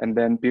and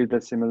then build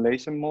a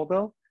simulation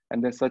model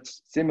and then such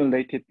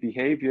simulated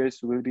behaviors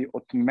will be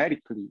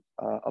automatically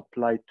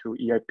applied to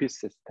ERP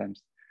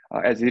systems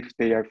as if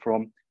they are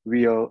from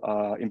real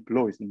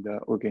employees in the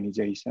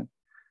organization.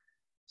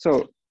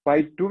 So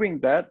by doing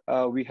that,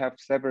 we have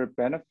several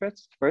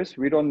benefits. First,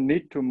 we don't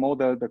need to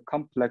model the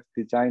complex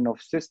design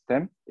of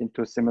system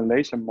into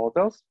simulation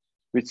models,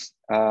 which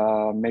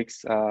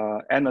makes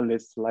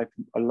analysts' life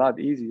a lot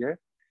easier.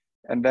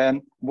 And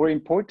then more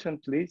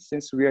importantly,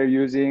 since we are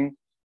using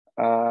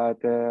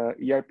the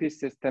ERP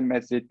system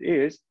as it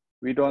is,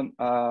 we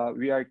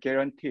are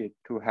guaranteed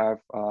to have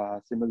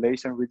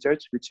simulation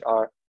results which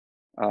are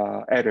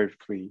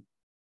error-free.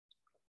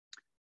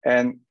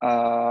 And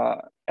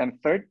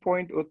third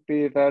point would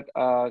be that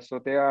so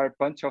there are a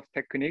bunch of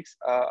techniques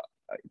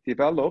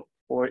developed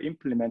or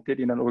implemented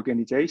in an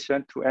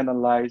organization to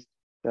analyze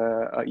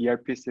the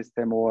ERP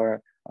system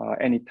or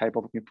any type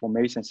of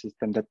information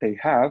system that they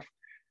have.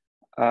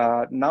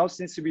 Now,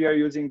 since we are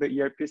using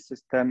the ERP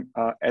system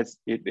as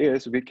it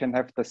is, we can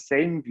have the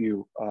same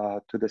view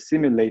to the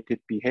simulated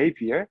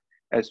behavior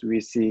as we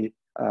see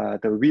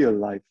the real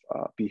life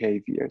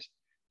behaviors.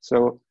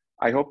 So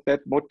I hope that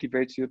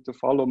motivates you to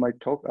follow my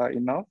talk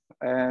enough,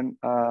 and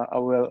I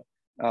will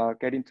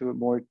get into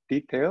more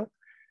detail.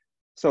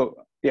 So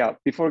yeah,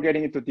 before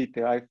getting into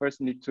detail, I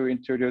first need to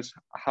introduce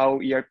how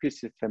ERP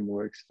system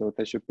works. So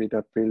that should be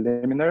the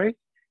preliminary.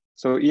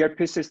 So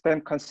ERP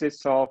system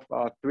consists of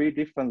 3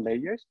 different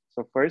layers.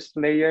 So first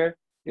layer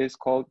is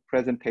called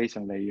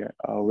presentation layer,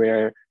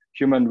 where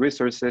human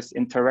resources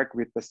interact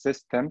with the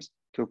systems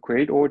to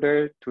create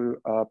order, to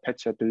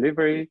patch a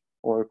delivery,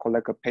 or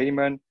collect a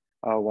payment,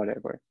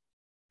 whatever.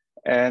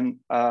 And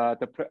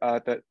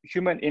the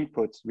human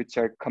inputs, which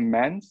are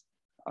commands,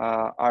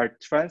 are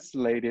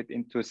translated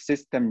into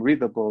system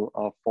readable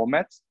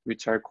formats,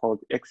 which are called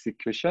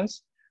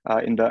executions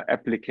in the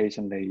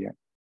application layer.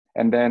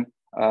 And then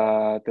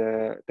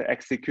the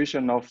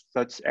execution of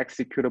such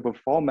executable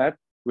format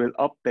will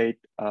update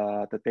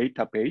the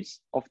database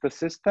of the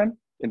system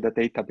in the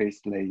database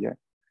layer.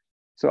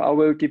 So I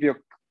will give you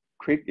a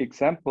quick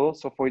example.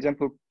 So for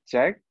example,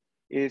 Jack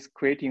is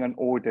creating an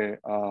order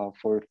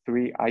for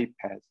 3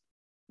 iPads.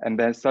 And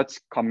then such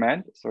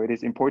command, so it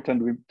is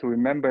important to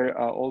remember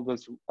all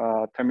those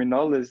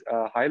terminologies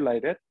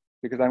highlighted,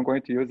 because I'm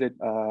going to use it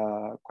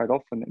quite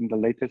often in the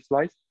later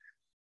slides.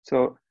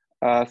 So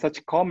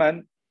such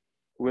command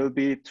will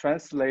be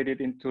translated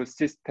into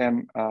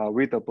system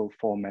readable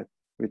format,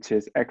 which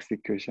is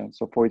execution.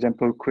 So for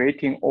example,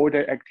 creating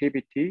order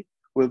activity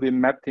will be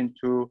mapped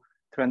into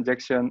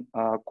transaction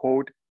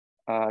code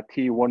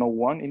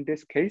T101 in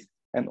this case,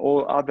 and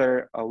all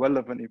other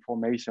relevant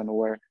information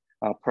or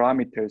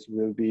parameters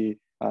will be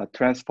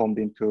transformed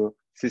into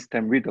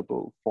system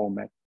readable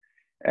format.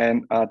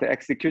 And the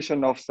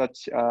execution of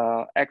such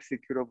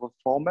executable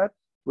format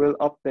will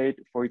update,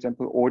 for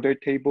example, order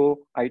table,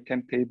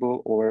 item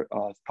table, or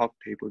stock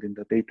table in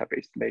the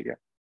database layer.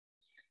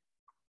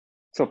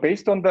 So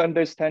based on the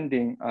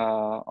understanding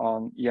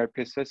on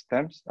ERP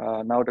systems,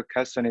 now the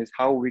question is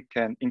how we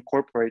can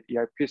incorporate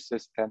ERP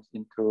systems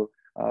into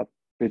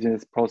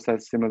business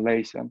process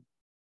simulation.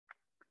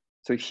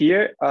 So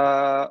here,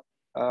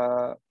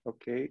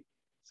 okay,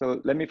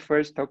 so let me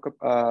first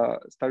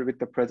start with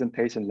the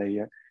presentation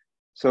layer.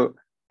 So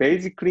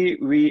basically,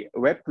 we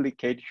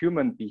replicate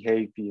human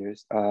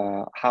behaviors,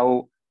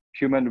 how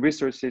human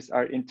resources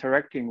are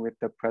interacting with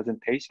the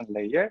presentation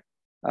layer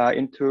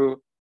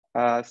into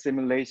a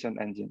simulation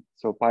engine.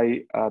 So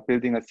by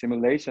building a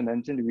simulation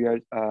engine,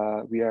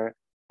 we are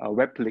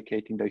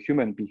replicating the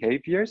human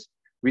behaviors,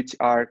 which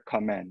are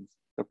commands.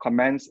 So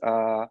commands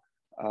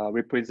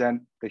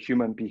represent the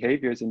human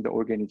behaviors in the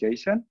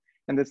organization,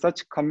 and then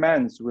such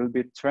commands will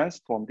be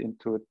transformed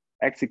into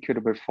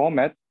executable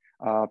format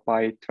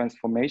by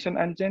transformation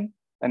engine,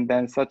 and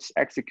then such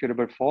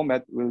executable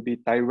format will be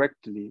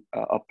directly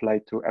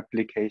applied to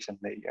application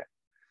layer.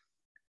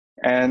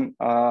 And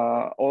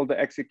all the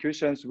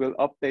executions will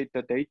update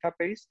the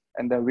database,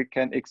 and then we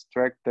can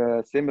extract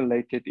the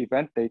simulated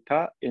event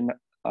data in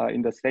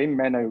the same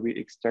manner we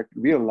extract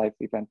real life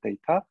event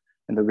data,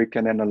 and then we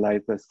can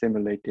analyze the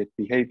simulated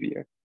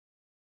behavior.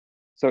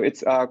 So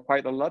it's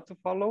quite a lot to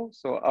follow.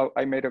 So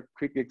I made a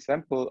quick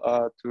example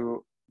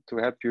to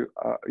help you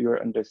your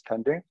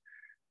understanding.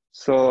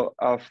 So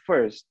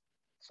first,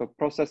 so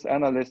process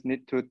analysts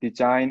need to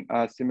design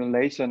a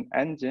simulation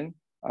engine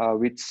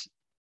which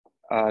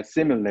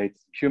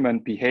simulates human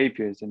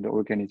behaviors in the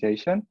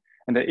organization,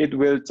 and then it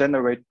will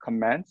generate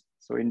commands.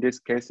 So in this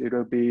case, it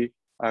will be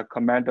a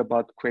command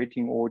about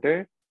creating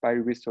order by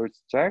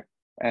resource Jack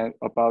and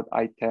about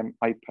item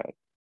iPad.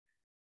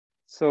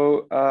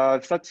 So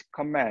such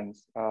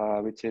commands,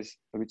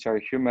 which are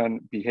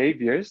human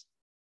behaviors,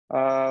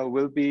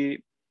 will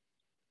be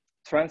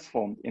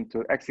transformed into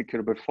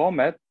executable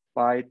format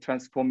by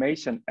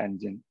transformation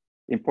engine.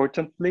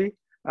 Importantly,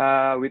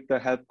 with the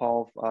help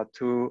of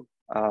 2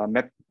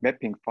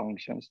 mapping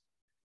functions.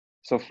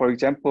 So for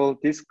example,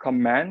 this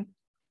command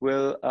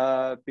will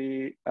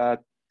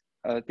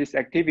this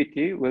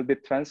activity will be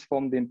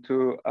transformed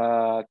into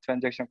a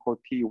transaction code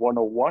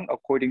T101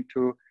 according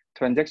to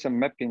transaction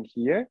mapping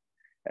here,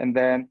 and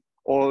then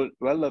all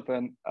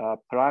relevant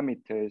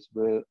parameters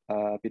will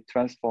be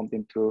transformed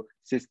into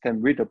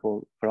system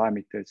readable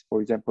parameters.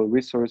 For example,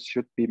 resource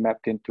should be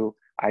mapped into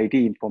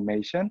ID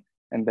information,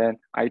 and then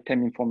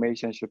item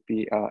information should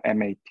be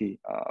MAT.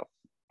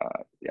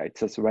 Yeah, it's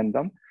just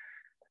random.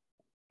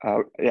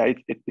 Yeah,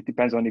 it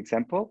depends on the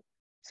example.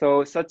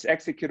 So such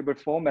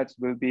executable formats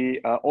will be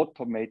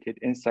automated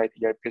inside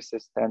ERP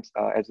systems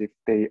as if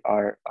they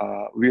are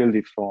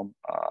really from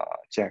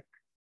Jack.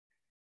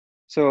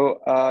 So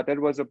that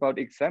was about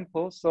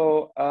examples.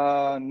 So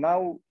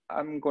now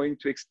I'm going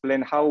to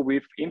explain how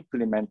we've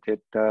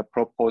implemented the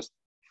proposed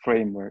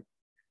framework.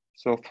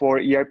 So for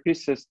ERP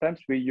systems,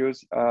 we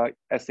use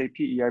SAP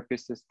ERP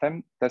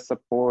system that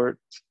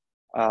supports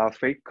a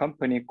freight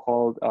company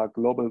called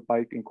Global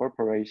Bike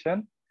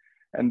Incorporation.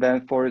 And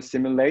then for a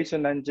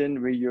simulation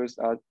engine, we use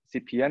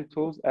CPN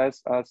tools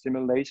as a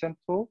simulation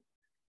tool.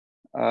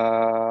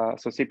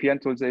 So CPN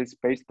tools is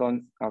based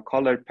on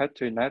colored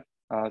PetriNet.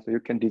 So you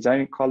can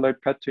design colored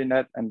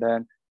PetriNet and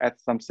then add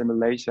some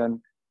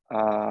simulation,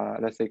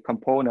 let's say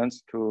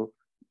components to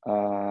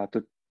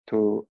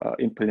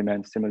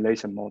implement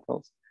simulation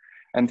models.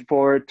 And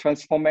for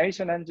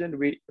transformation engine,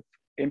 we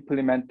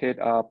implemented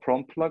a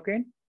prompt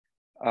plugin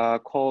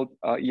called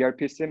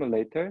ERP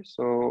Simulator.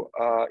 So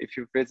if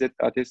you visit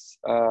this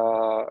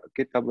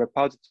GitHub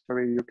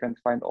repository, you can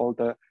find all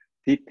the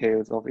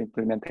details of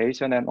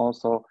implementation and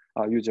also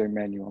user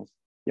manuals.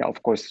 Yeah,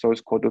 of course,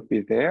 source code would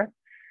be there.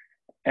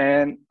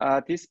 And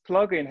this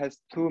plugin has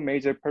two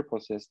major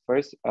purposes.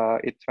 First,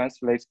 it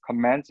translates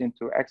commands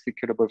into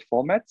executable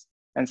formats.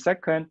 And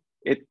second,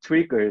 it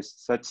triggers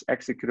such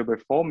executable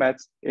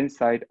formats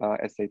inside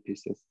SAP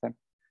system.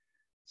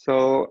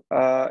 So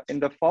in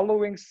the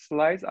following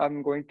slides,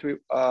 I'm going to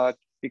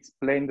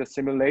explain the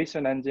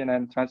simulation engine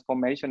and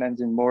transformation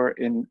engine more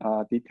in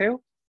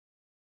detail.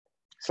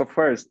 So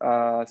first,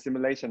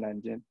 simulation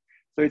engine.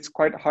 So it's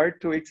quite hard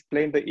to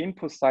explain the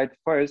input side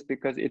first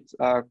because it's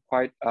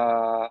quite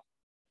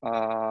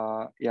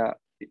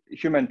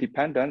human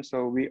dependent.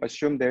 So we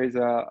assume there is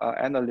a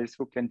analyst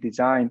who can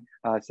design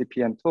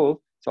CPN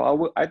tool.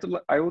 So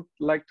I would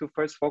like to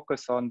first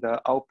focus on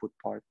the output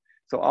part.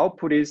 So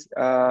output is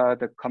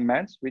the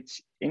commands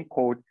which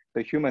encode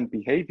the human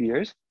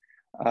behaviors.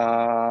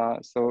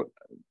 So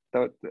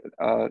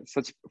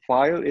such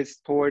file is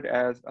stored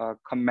as a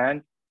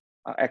command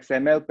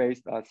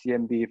XML-based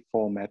CMD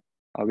format,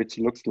 which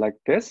looks like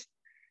this.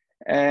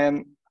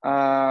 And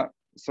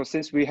so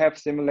since we have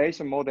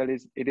simulation model,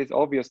 it is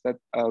obvious that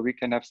we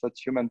can have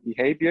such human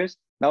behaviors.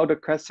 Now the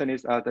question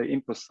is the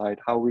input side,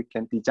 how we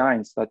can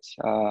design such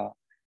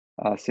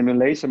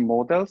simulation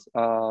models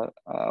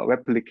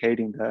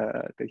replicating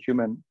the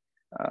human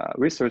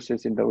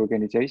resources in the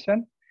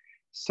organization.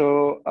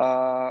 So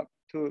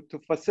to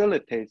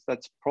facilitate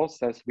such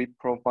process, we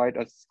provide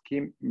a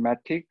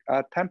schematic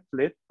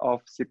template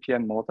of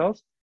CPN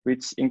models,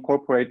 which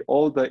incorporate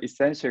all the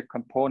essential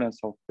components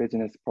of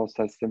business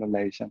process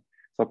simulation.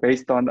 So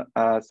based on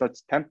such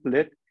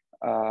template,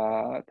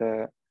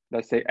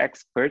 let's say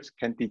experts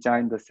can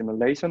design the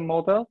simulation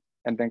model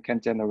and then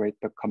can generate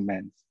the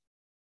commands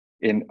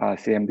in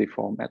CMD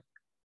format.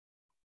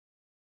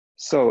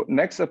 So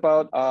next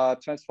about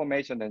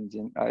transformation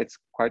engine, it's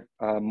quite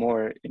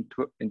more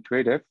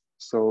intuitive.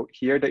 So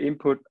here the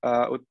input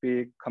would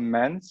be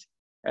commands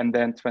and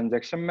then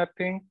transaction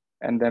mapping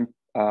and then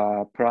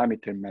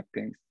parameter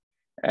mappings.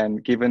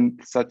 And given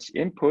such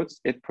inputs,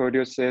 it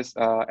produces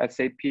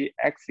SAP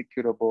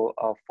executable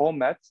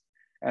formats.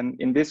 And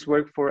in this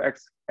work for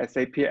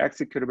SAP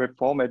executable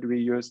format, we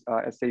use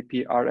SAP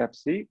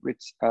RFC,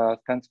 which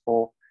stands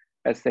for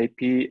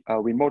SAP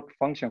remote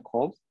function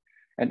calls.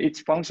 And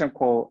each function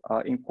call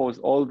encodes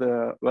all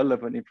the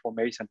relevant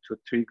information to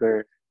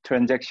trigger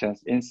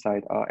transactions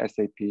inside our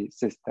SAP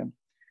system.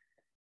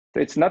 So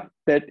it's not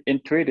that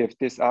intuitive,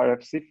 this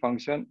RFC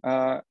function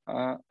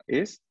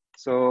is.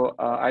 So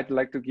I'd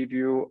like to give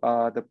you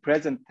the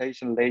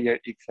presentation layer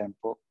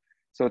example.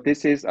 So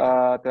this is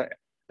the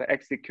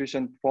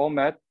execution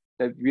format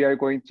that we are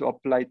going to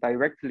apply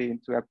directly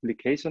into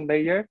application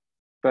layer,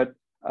 but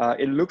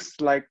it looks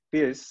like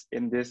this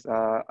in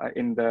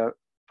the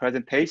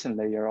presentation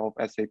layer of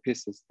SAP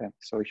system.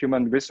 So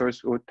human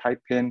resource would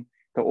type in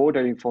the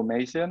order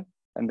information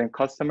and then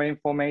customer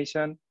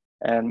information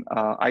and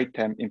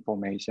item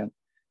information.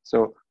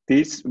 So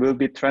these will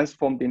be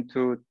transformed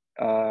into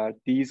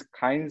these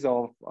kinds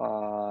of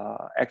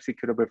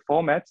executable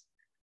formats.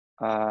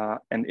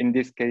 And in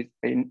this case,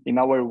 in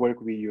our work,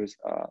 we use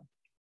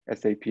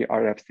SAP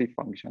RFC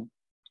function.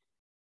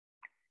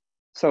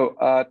 So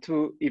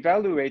to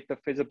evaluate the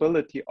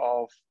feasibility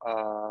of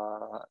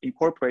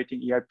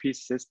incorporating ERP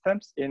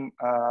systems in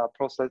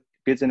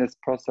business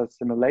process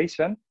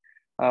simulation,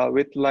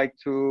 we'd like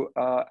to,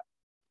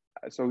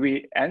 so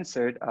we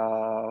answered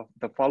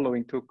the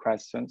following two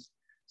questions.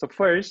 So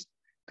first,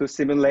 do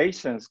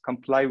simulations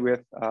comply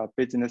with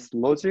business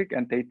logic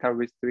and data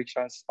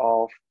restrictions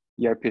of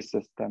ERP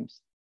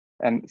systems?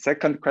 And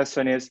second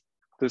question is,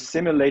 do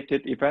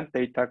simulated event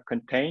data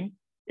contain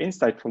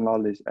insightful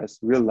knowledge as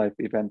real-life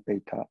event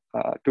data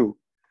do.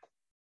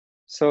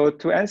 So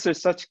to answer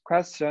such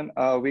question,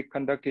 we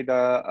conducted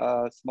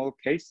a small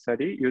case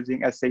study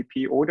using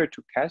SAP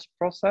order-to-cash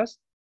process,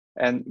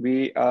 and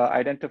we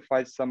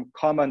identified some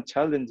common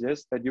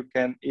challenges that you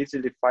can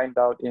easily find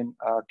out in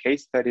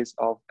case studies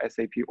of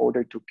SAP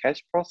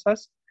order-to-cash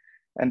process.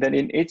 And then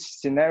in each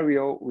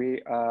scenario,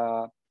 we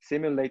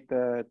simulate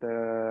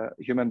the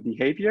human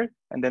behavior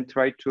and then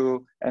try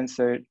to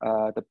answer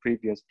the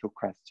previous two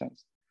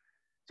questions.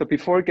 So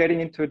before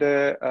getting into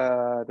the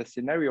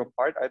scenario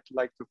part, I'd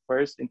like to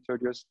first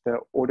introduce the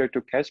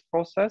order-to-cash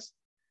process.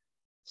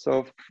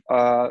 So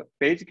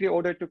basically,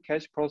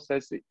 order-to-cash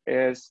process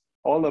is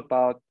all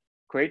about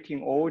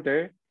creating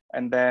order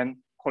and then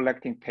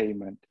collecting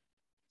payment.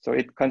 So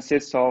it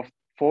consists of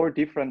 4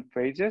 different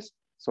phases.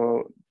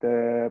 So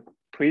the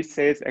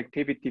pre-sales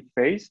activity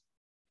phase,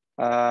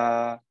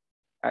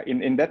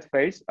 in that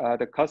phase,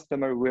 the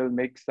customer will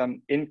make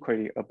some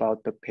inquiry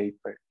about the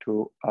paper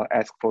to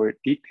ask for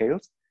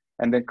details.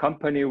 And the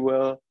company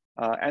will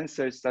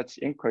answer such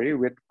inquiry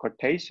with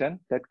quotation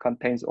that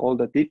contains all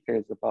the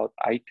details about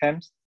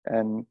items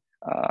and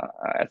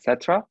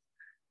etc.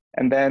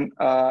 And then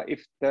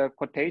if the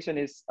quotation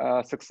is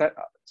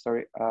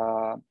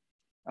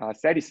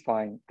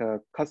satisfying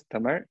the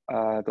customer,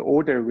 the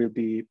order will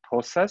be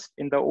processed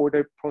in the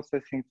order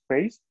processing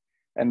phase.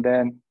 And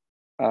then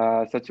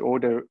such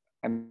order,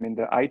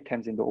 the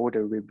items in the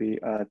order will be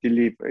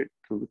delivered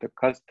to the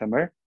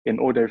customer in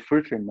order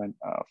fulfillment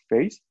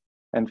phase.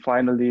 And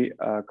finally,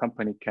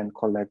 company can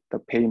collect the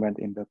payment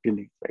in the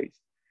billing phase.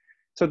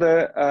 So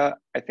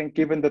I think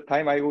given the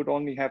time, I would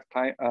only have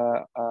time,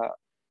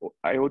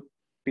 I would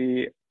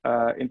be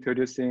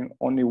introducing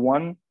only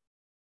one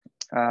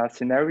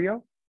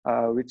scenario,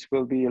 which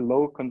will be a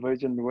low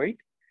conversion rate.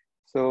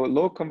 So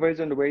low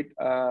conversion rate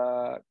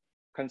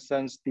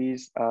concerns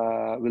these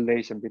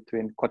relation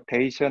between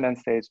quotation and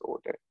sales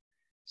order.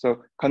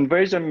 So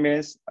conversion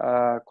means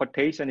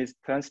quotation is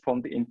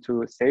transformed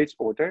into sales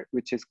order,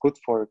 which is good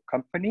for a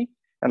company.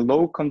 And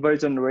low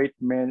conversion rate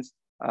means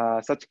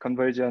such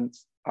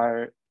conversions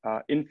are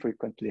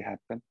infrequently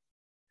happen.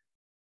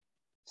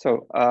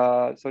 So,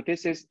 so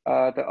this is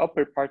the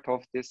upper part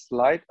of this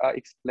slide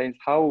explains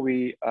how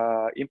we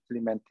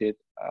implemented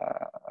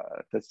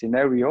the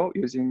scenario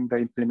using the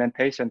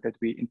implementation that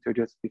we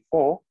introduced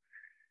before.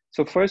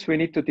 So first we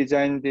need to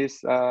design this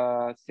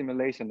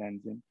simulation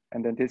engine.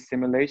 And then this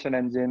simulation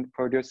engine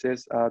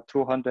produces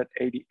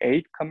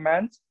 288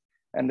 commands.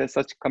 And then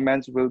such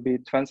commands will be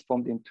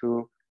transformed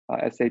into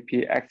SAP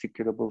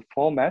executable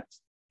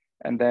formats.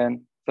 And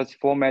then such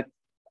format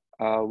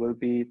will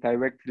be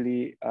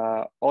directly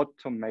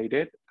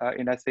automated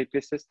in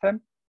SAP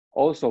system,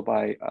 also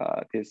by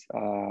this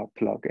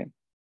plugin.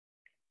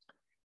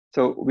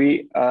 So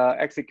we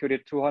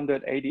executed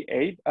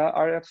 288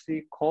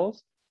 RFC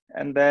calls,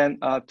 and then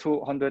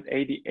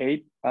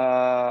 288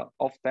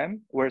 of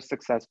them were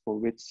successful,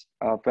 which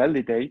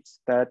validates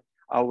that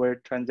our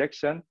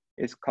transaction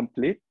is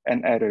complete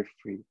and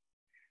error-free.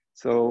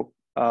 So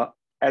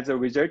as a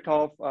result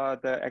of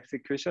the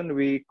execution,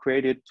 we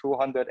created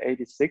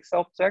 286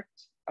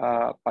 objects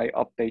by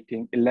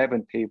updating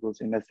 11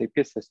 tables in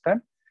SAP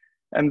system.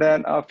 And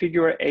then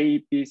figure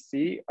A, B,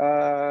 C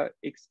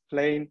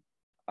explain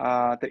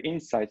the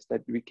insights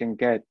that we can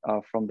get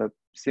from the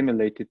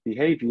simulated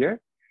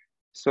behavior.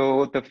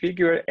 So the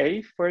figure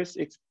A first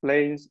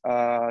explains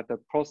the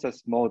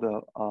process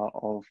model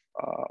of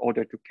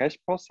order-to-cash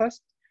process.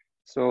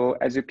 So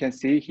as you can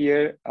see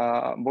here,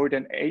 more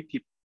than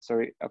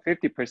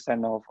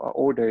 50% of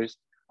orders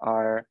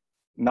are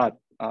not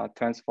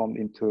transformed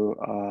into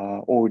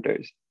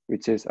orders,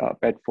 which is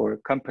bad for a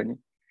company.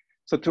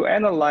 So to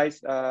analyze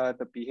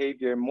the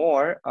behavior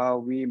more,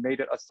 we made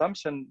an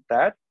assumption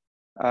that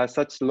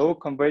such low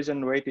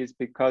conversion rate is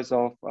because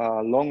of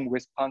long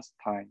response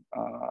time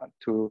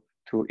to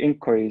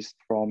inquiries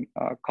from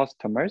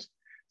customers.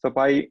 So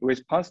by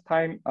response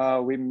time,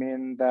 we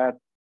mean that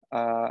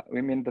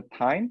the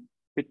time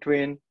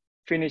between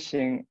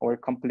finishing or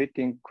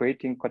completing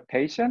creating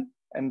quotation,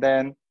 and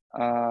then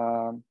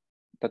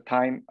the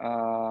time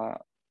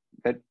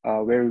that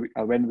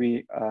when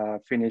we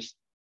finish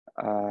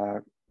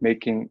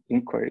making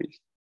inquiries.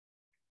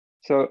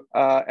 So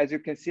as you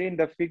can see in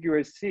the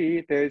figure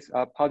C, there's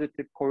a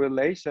positive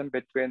correlation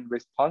between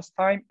response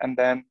time and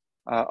then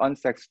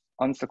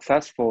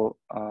unsuccessful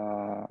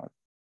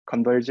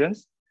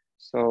conversions.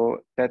 So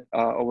that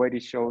already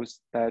shows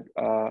that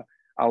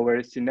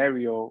our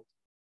scenario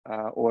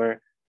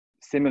or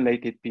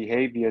simulated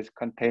behaviors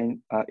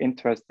contain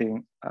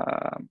interesting,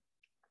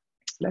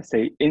 let's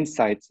say,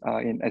 insights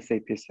in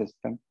SAP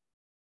system.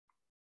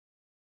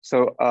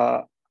 So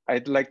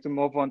I'd like to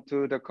move on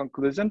to the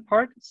conclusion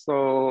part.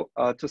 So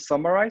to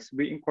summarize,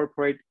 we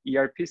incorporate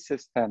ERP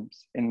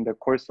systems in the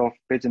course of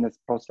business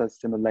process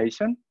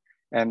simulation.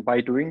 And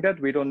by doing that,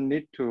 we don't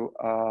need to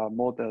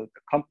model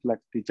the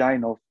complex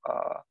design of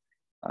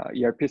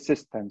ERP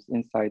systems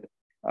inside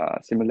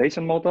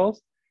simulation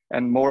models.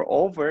 And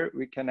moreover,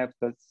 we can have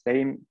the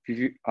same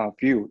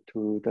view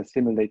to the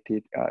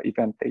simulated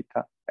event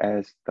data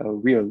as the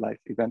real life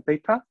event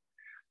data.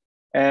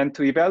 And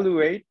to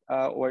evaluate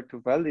or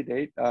to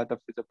validate the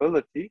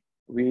feasibility,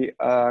 we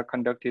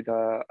conducted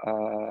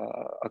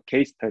a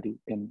case study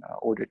in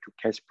order to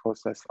cache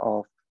process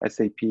of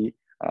SAP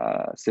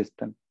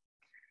system.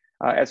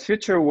 As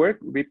future work,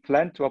 we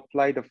plan to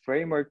apply the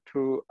framework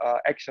to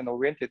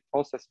action-oriented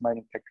process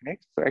mining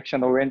techniques. So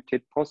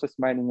action-oriented process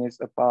mining is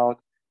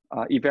about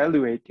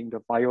evaluating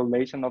the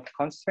violation of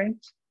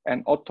constraints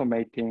and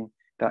automating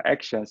the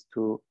actions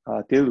to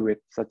deal with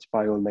such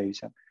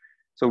violation.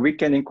 So we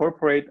can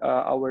incorporate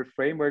our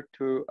framework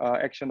to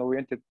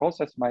action-oriented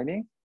process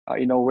mining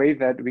in a way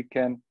that we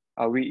can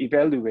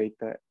re-evaluate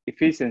the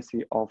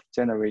efficiency of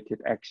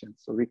generated actions.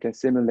 So we can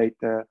simulate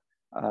the,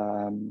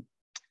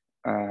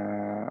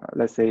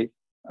 let's say,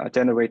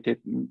 generated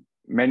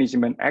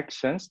management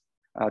actions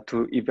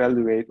to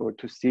evaluate or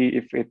to see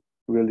if it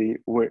really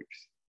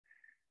works.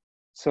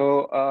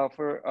 So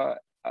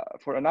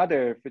for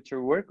another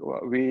future work,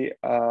 we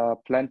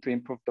plan to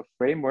improve the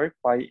framework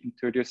by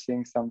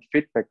introducing some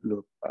feedback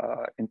loop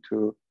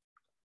into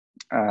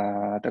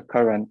the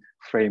current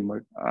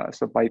framework.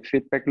 So by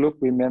feedback loop,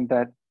 we mean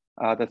that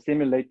the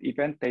simulate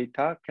event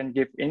data can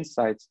give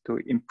insights to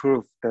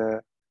improve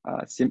the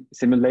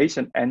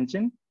simulation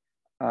engine,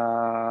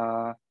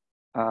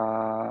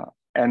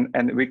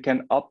 and we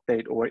can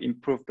update or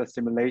improve the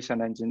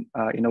simulation engine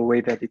in a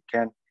way that it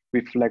can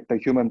reflect the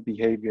human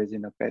behaviors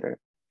in a better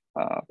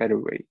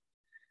way.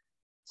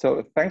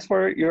 So thanks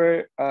for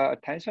your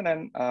attention,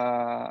 and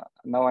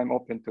now I'm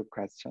open to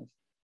questions.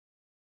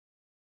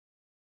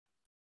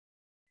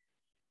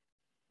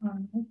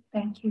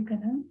 Thank you,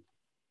 Kanan.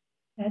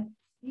 Let's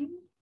see.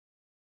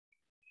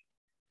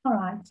 All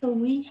right, so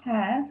we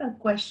have a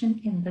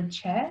question in the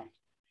chat.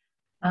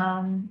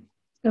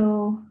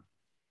 So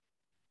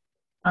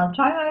I'll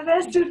try my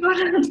best to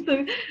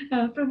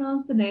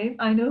pronounce the name.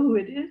 I know who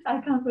it is. I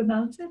can't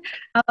pronounce it.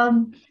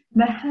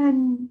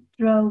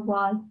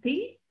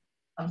 Mahendrawati.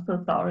 I'm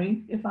so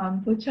sorry if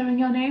I'm butchering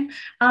your name.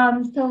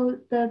 So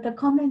the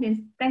comment is,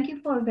 thank you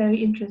for a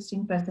very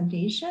interesting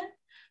presentation.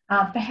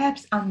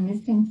 Perhaps I'm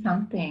missing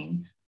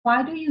something.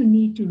 Why do you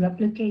need to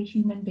replicate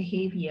human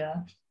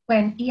behavior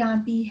when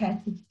ERP has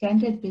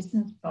extended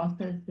business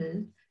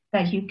processes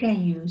that you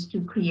can use to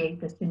create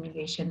the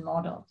simulation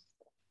models?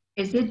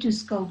 Is it to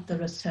scope the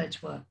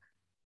research work?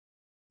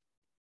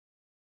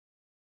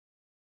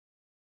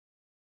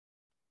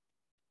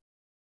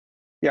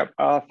 Yeah,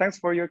 thanks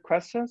for your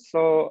question.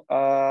 So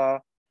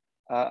I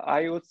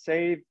would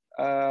say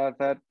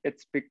that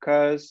it's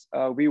because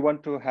we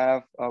want to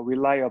have a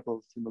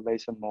reliable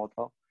simulation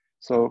model.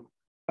 So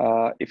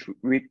if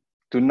we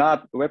do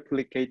not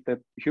replicate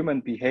the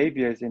human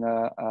behaviors in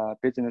a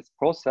business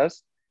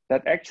process,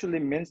 that actually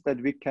means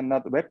that we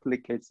cannot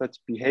replicate such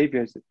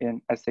behaviors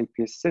in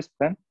SAP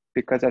system,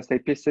 because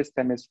SAP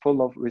system is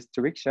full of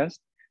restrictions.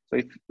 So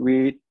if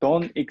we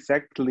don't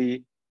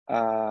exactly,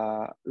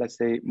 let's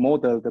say,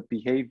 model the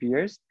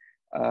behaviors,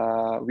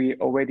 we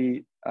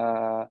already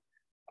are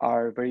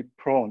very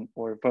prone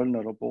or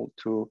vulnerable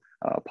to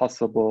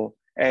possible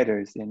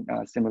errors in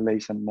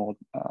simulation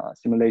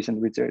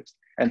results.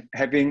 And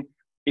having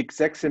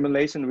exact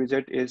simulation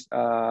result is,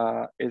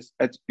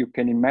 as you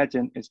can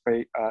imagine, is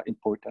very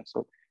important.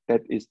 So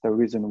that is the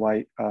reason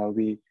why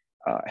we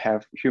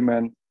have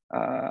human,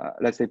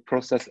 let's say,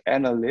 process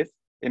analysts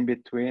in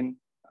between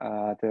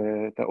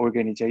the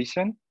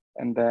organization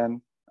and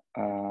then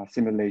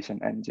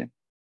simulation engine.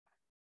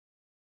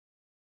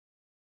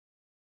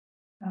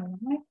 All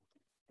right,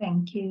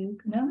 thank you,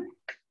 Kunal.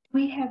 Do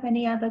we have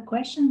any other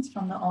questions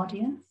from the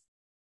audience?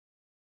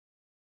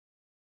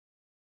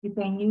 You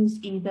can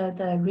use either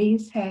the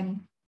raise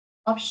hand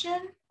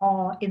option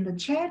or in the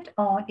chat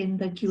or in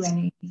the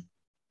Q&A.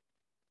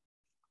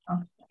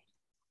 Okay.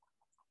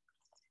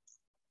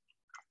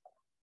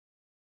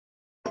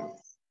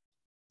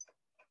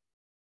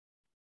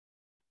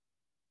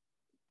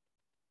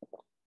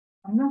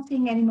 I'm not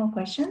seeing any more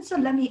questions, so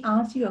let me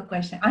ask you a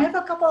question. I have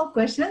a couple of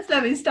questions.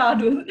 Let me start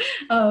with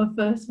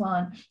first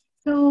one.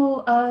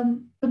 So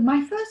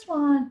my first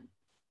one,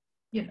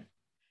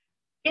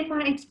 in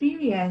my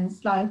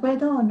experience, like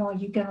whether or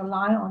not you can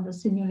rely on the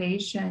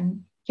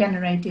simulation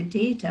generated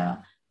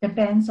data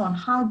depends on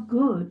how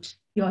good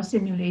your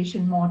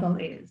simulation model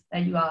is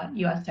that you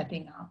are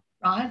setting up,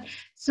 right?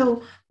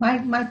 So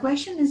my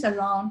question is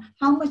around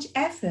how much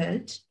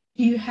effort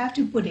do you have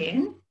to put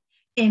in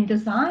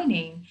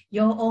designing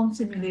your own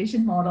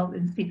simulation model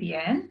in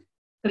CPN?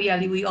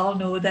 Clearly, we all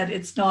know that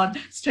it's not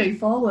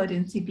straightforward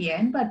in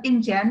CPN, but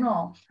in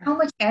general, how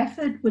much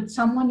effort would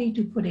someone need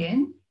to put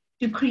in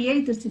to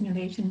create the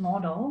simulation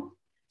model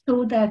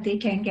so that they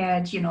can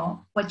get,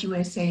 what you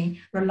were saying,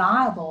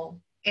 reliable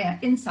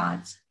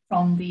insights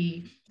from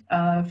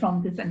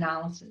this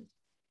analysis?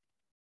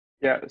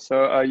 Yeah,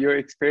 so your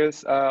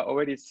experience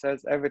already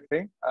says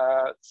everything.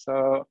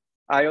 So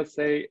I would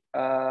say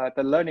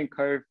the learning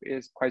curve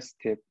is quite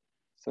steep.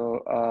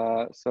 So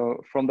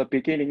from the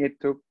beginning, it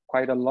took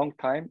quite a long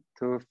time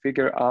to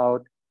figure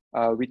out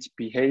which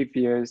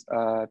behaviors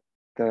the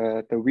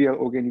real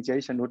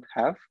organization would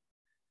have.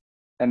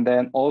 and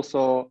then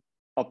also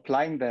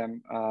applying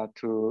them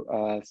to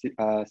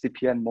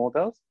CPN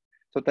models.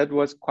 So that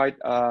was quite,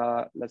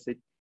 let's say,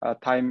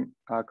 time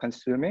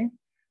consuming.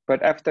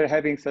 But after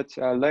having such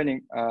a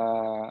learning,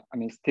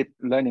 steep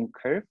learning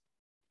curve,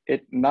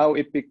 now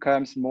it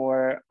becomes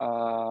more,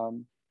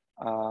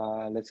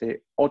 let's say,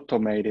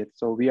 automated.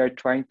 So we are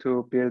trying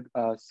to build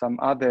some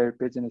other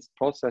business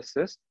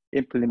processes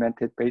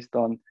implemented based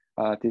on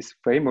this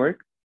framework.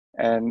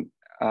 And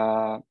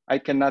I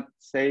cannot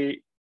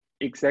say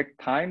exact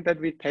time that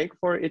we take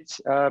for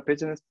each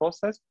business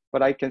process,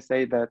 but I can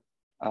say that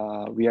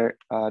we are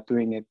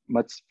doing it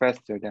much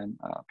faster than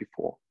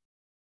before.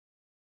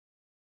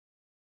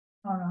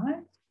 All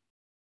right.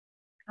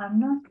 I'm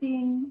not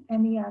seeing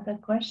any other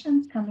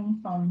questions coming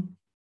from.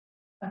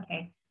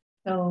 Okay,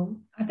 so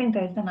I think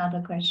there's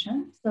another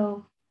question.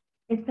 So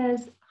it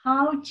says,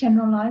 how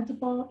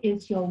generalizable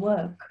is your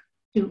work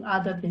to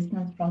other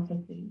business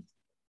processes?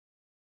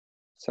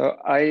 So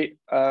I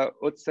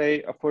would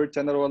say for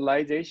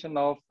generalization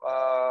of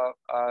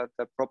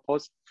the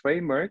proposed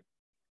framework,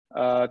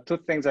 two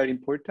things are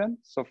important.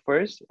 So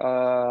first,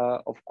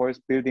 of course,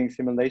 building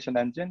simulation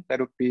engine, that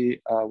would be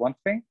one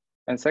thing.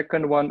 And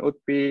second one would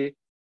be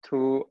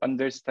to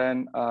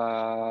understand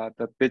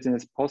the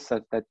business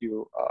process that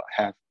you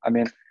have. I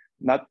mean,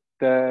 not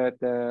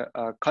the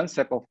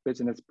concept of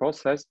business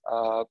process.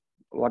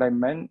 What I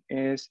meant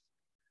is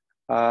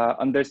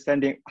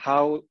understanding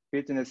how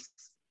business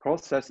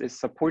process is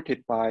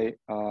supported by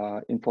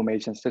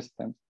information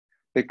systems.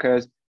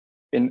 Because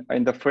in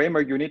the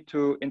framework, you need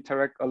to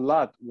interact a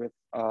lot with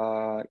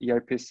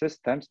ERP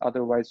systems.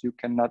 Otherwise, you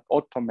cannot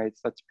automate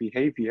such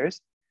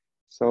behaviors.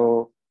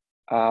 So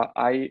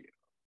I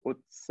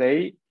would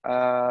say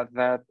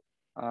that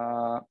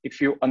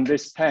if you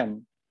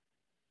understand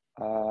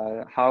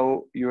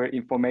how your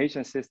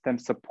information system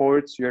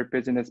supports your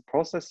business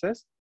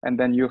processes, and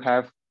then you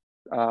have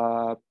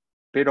a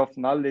bit of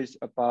knowledge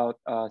about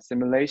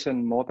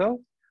simulation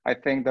model, I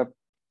think the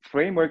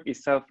framework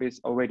itself is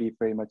already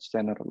very much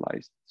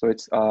generalized. So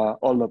it's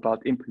all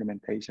about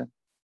implementation.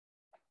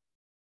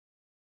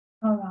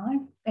 All right,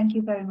 thank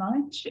you very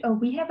much.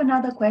 We have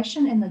another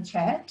question in the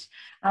chat.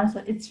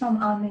 So it's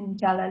from Amin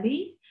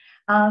Jalali.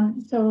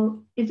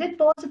 So is it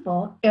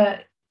possible,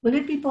 will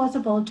it be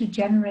possible to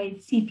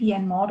generate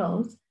CPN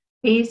models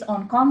based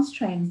on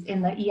constraints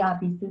in the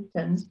ERP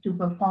systems to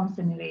perform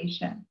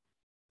simulation?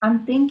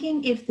 I'm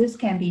thinking if this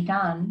can be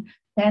done,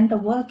 then the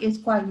work is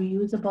quite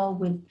reusable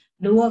with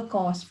lower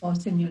cost for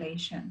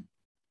simulation.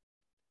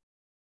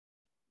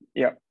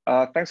 Yeah,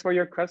 thanks for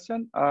your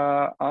question,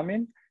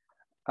 Amin.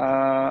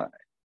 The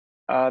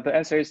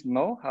answer is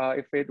no.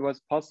 If it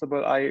was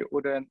possible, I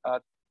wouldn't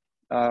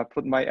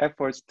put my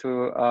efforts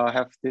to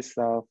have this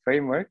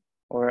framework,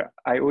 or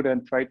I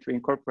wouldn't try to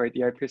incorporate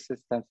ERP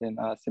systems in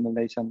a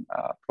simulation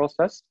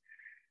process.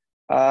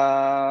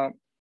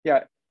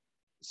 Yeah,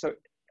 so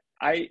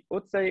I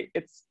would say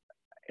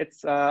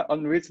it's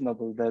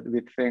unreasonable that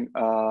we think,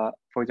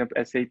 for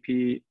example, SAP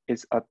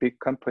is a big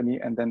company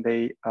and then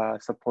they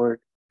support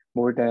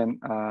more than,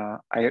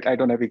 I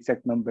don't have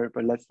exact number,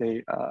 but let's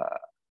say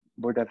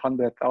more than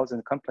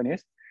 100,000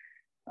 companies.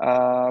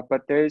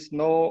 But there is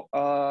no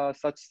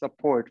such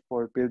support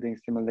for building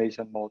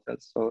simulation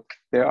models. So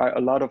there are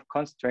a lot of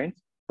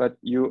constraints, but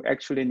you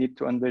actually need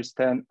to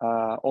understand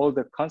all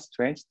the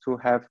constraints to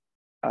have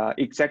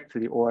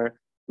exactly or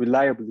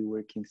reliably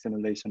working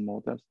simulation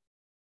models.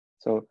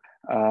 So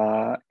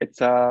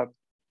it's a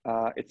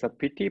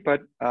pity,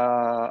 but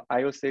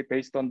I will say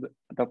based on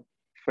the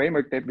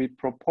framework that we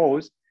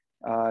propose,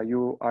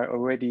 you are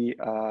already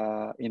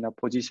in a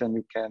position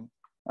you can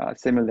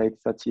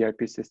simulate such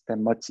ERP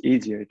system much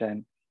easier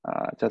than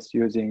just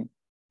using,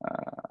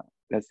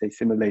 let's say,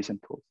 simulation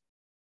tools.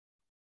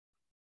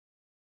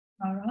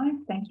 All right,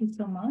 thank you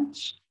so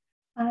much.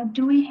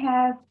 Do we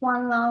have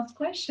one last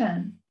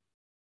question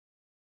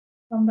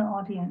from the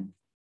audience?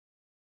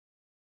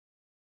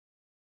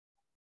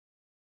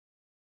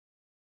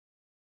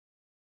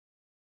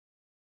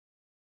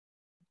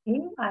 Okay,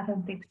 I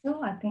don't think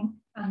so. I think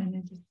Amin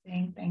is just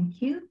saying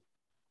thank you.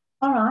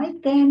 All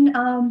right, then,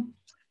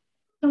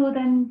 so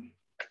then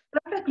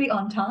perfectly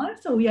on time.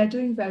 So we are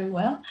doing very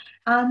well.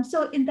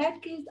 So in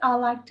that case, I'd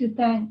like to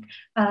thank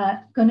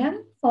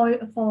Gunan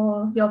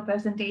for your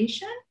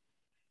presentation.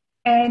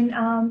 And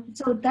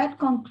so that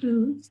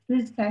concludes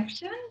this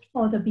section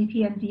for the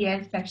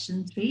BPMDS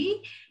Section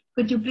 3.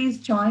 Could you please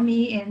join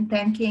me in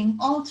thanking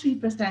all three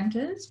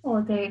presenters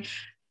for their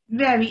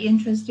very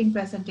interesting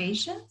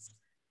presentations?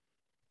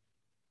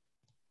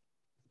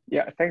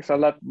 Yeah, thanks a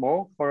lot,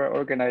 Mo, for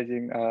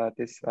organizing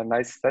this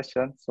nice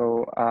session.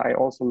 So I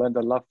also learned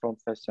a lot from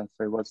session.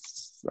 So it was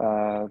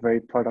a very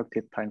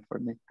productive time for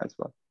me as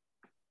well.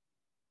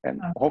 And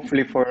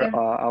hopefully for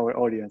our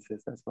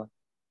audiences as well.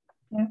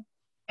 Yeah.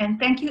 And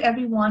thank you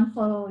everyone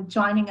for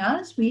joining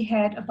us. We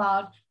had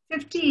about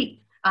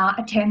 50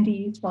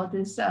 attendees for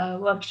this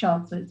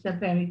workshop. So it's a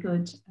very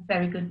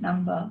good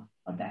number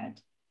for that.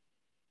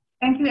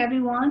 Thank you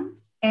everyone,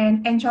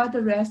 and enjoy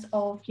the rest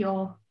of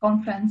your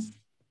conference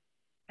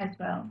as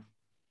well.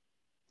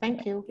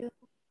 Thank you.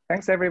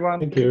 Thanks, everyone.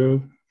 Thank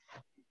you.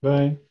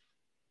 Bye.